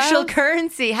Where's the social ourselves?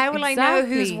 currency? How will I know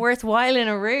who's Exactly. worthwhile in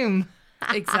a room?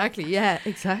 Exactly. Yeah,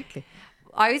 exactly.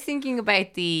 I was thinking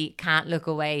about the can't look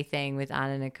away thing with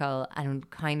Anna Nicole, and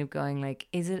kind of going like,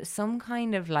 is it some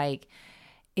kind of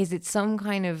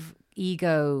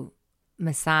ego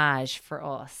massage for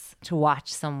us to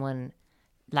watch someone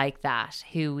like that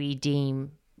who we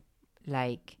deem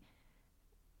like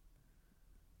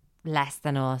less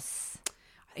than us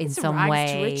in It's a some rags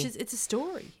way? to riches. It's a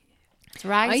story. It's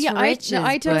rags Yeah, to I riches. don't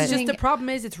but- It's just think- the problem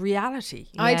is it's reality.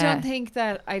 I Yeah. don't think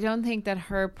that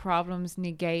her problems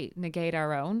negate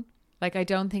our own. Like, I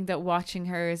don't think that watching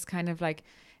her is kind of like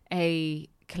a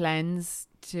cleanse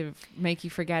to make you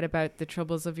forget about the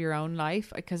troubles of your own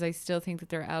life, because I still think that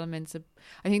there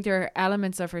are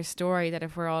elements of her story that,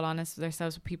 if we're all honest with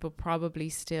ourselves, people probably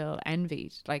still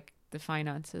envied, like the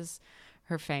finances,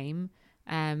 her fame,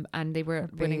 and they were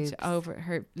willing boobs. to over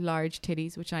her large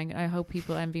titties, which I hope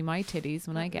people envy my titties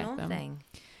when I get them. Nothing.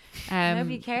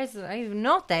 Nobody cares. I have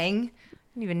nothing. I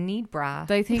don't even need bra.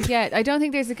 I think I don't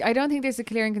think there's a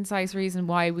clear and concise reason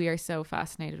why we are so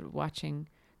fascinated with watching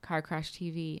car crash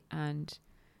TV and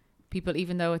people,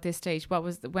 even though at this stage, when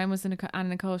was the Anna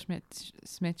Nicole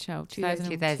Smith show?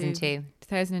 2002.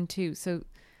 2002. So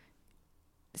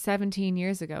 17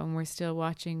 years ago, and we're still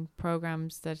watching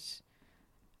programs that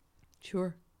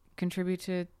Sure. contribute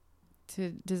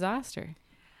to disaster.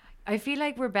 I feel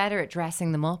like we're better at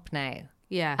dressing them up now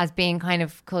Yeah. as being kind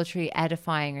of culturally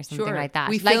edifying or something Sure. like that.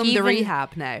 We Like, filmed the even-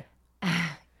 rehab now.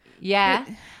 Yeah.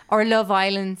 Or Love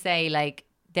Island, say, like,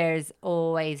 there's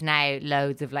always now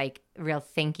loads of like real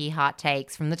thinky hot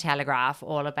takes from the Telegraph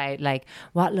all about like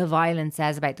what Love Island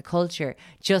says about the culture,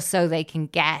 just so they can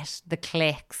get the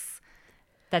clicks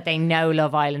that they know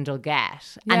Love Island will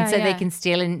get. Yeah, and so they yeah. can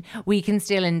still we can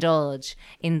still indulge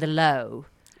in the low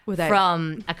Without-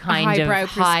 from a kind highbrow of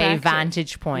high perspective.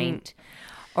 vantage point.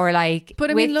 Or like,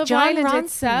 But I mean, with Love John Island Ronson-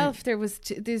 itself,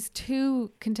 there's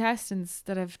two contestants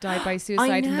that have died by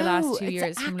suicide in the last 2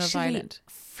 years from Love Island.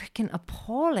 Freaking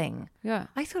appalling. Yeah,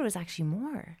 I thought it was actually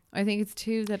more. I think it's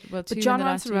two that. Well, two But in John the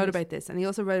last Ronson 2 wrote years. about this, and he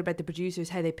also wrote about the producers,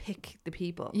 how they pick the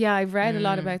people. Yeah, I've read a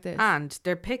lot about this. And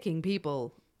they're picking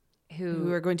people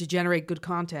who are going to generate good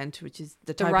content, which is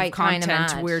the type right of kind of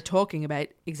content mad. we're talking about.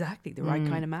 Exactly, the right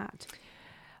kind of mad.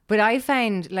 But I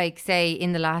found, like, say,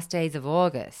 in the last days of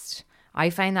August, I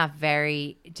find that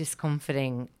very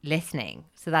discomforting listening.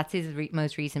 So that's his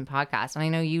most recent podcast. And I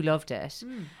know you loved it.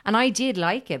 And I did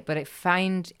like it, but I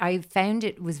found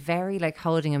it was very like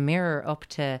holding a mirror up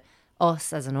to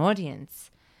us as an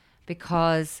audience,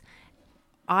 because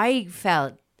I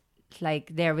felt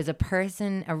like there was a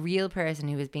real person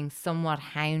who was being somewhat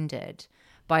hounded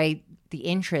by the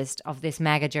interest of this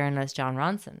mega journalist, John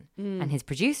Ronson, and his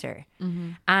producer.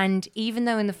 And even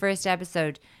though in the first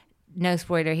episode, no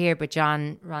spoiler here, but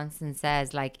John Ronson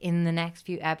says, like, in the next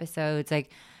few episodes,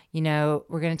 like, you know,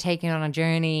 we're going to take you on a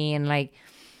journey, and like,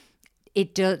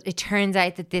 it turns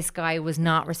out that this guy was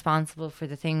not responsible for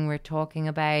the thing we're talking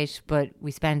about, but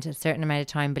we spent a certain amount of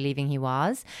time believing he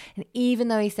was. And even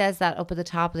though he says that up at the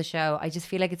top of the show, I just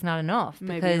feel like it's not enough.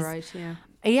 Maybe you're right, yeah.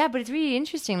 Yeah, but it's really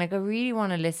interesting. Like, I really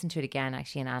want to listen to it again,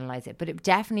 actually, and analyze it. But it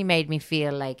definitely made me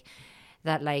feel like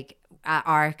that, like,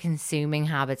 our consuming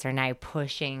habits are now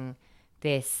pushing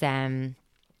this,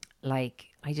 like,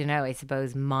 I don't know, I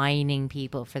suppose, mining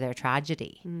people for their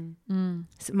tragedy.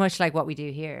 So much like what we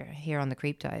do here on the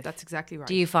Creep Dive. That's exactly right.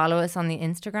 Do you follow us on the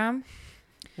Instagram?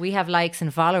 We have likes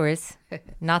and followers.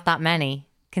 Not that many.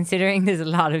 Considering there's a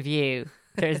lot of you,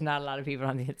 there's not a lot of people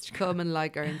on the Instagram. Come and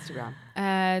like our Instagram.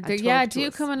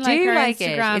 Do come and like our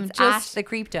Instagram. It's at the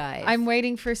Creep Dive. I'm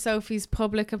waiting for Sophie's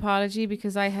public apology,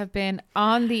 because I have been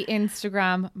on the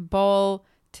Instagram ball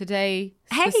today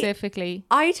specifically.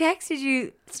 I texted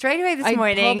you straight away this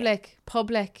morning.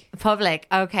 Public.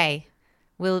 Okay.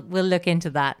 We'll look into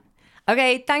that.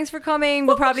 Okay, thanks for coming.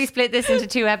 We'll probably split this into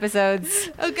 2 episodes.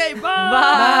 Okay, bye.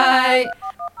 Bye.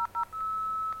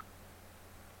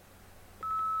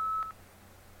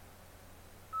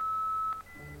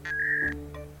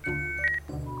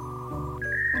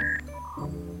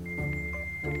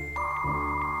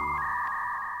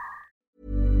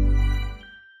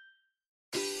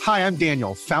 Hi, I'm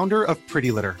Daniel, founder of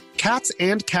Pretty Litter. Cats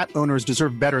and cat owners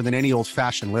deserve better than any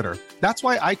old-fashioned litter. That's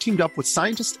why I teamed up with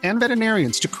scientists and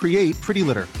veterinarians to create Pretty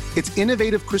Litter. Its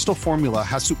innovative crystal formula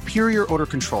has superior odor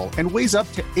control and weighs up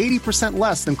to 80%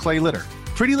 less than clay litter.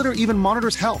 Pretty Litter even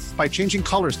monitors health by changing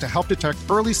colors to help detect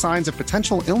early signs of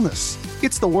potential illness.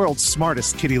 It's the world's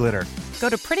smartest kitty litter. Go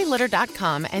to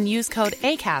prettylitter.com and use code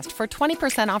ACAST for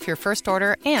 20% off your first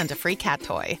order and a free cat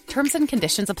toy. Terms and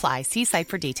conditions apply. See site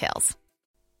for details.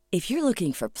 If you're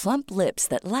looking for plump lips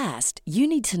that last, you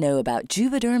need to know about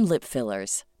Juvederm lip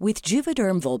fillers. With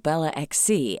Juvederm Volbella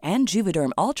XC and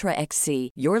Juvederm Ultra XC,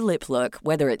 your lip look,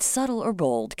 whether it's subtle or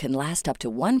bold, can last up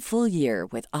to 1 full year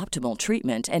with optimal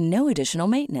treatment and no additional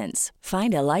maintenance.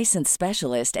 Find a licensed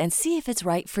specialist and see if it's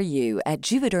right for you at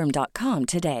Juvederm.com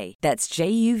today. That's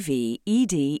JUVEDERM.com.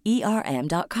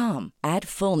 Add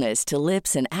fullness to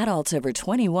lips in adults over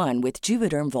 21 with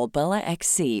Juvederm Volbella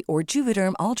XC or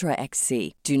Juvederm Ultra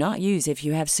XC. Do not use if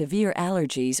you have severe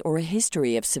allergies or a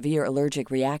history of severe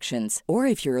allergic reactions, or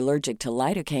if you're allergic to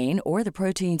lidocaine or the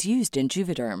proteins used in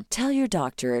Juvederm. Tell your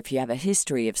doctor if you have a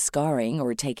history of scarring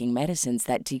or taking medicines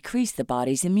that decrease the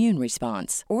body's immune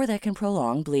response or that can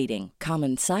prolong bleeding.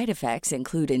 Common side effects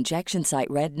include injection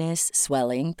site redness,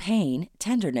 swelling, pain,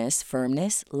 tenderness,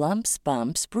 firmness, lumps,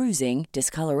 bumps, bruising,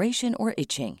 discoloration, or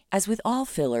itching. As with all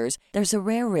fillers, there's a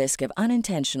rare risk of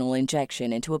unintentional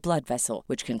injection into a blood vessel,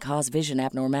 which can cause vision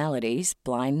abnormalities,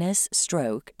 blindness,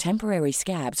 stroke, temporary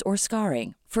scabs, or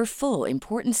scarring. For full,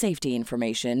 important safety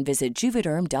information, visit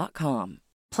Juvederm.com.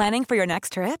 Planning for your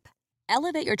next trip?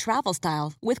 Elevate your travel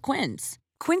style with Quince.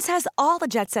 Quince has all the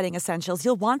jet-setting essentials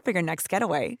you'll want for your next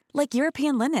getaway, like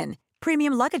European linen,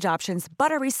 premium luggage options,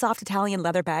 buttery soft Italian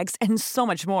leather bags, and so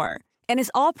much more. And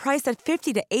is all priced at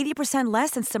 50 to 80%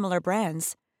 less than similar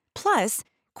brands. Plus,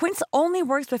 Quince only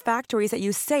works with factories that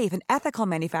use safe and ethical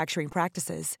manufacturing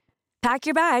practices. Pack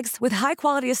your bags with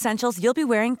high-quality essentials you'll be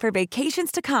wearing for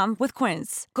vacations to come with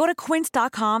Quince. Go to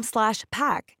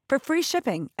quince.com/pack for free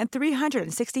shipping and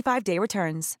 365-day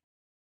returns.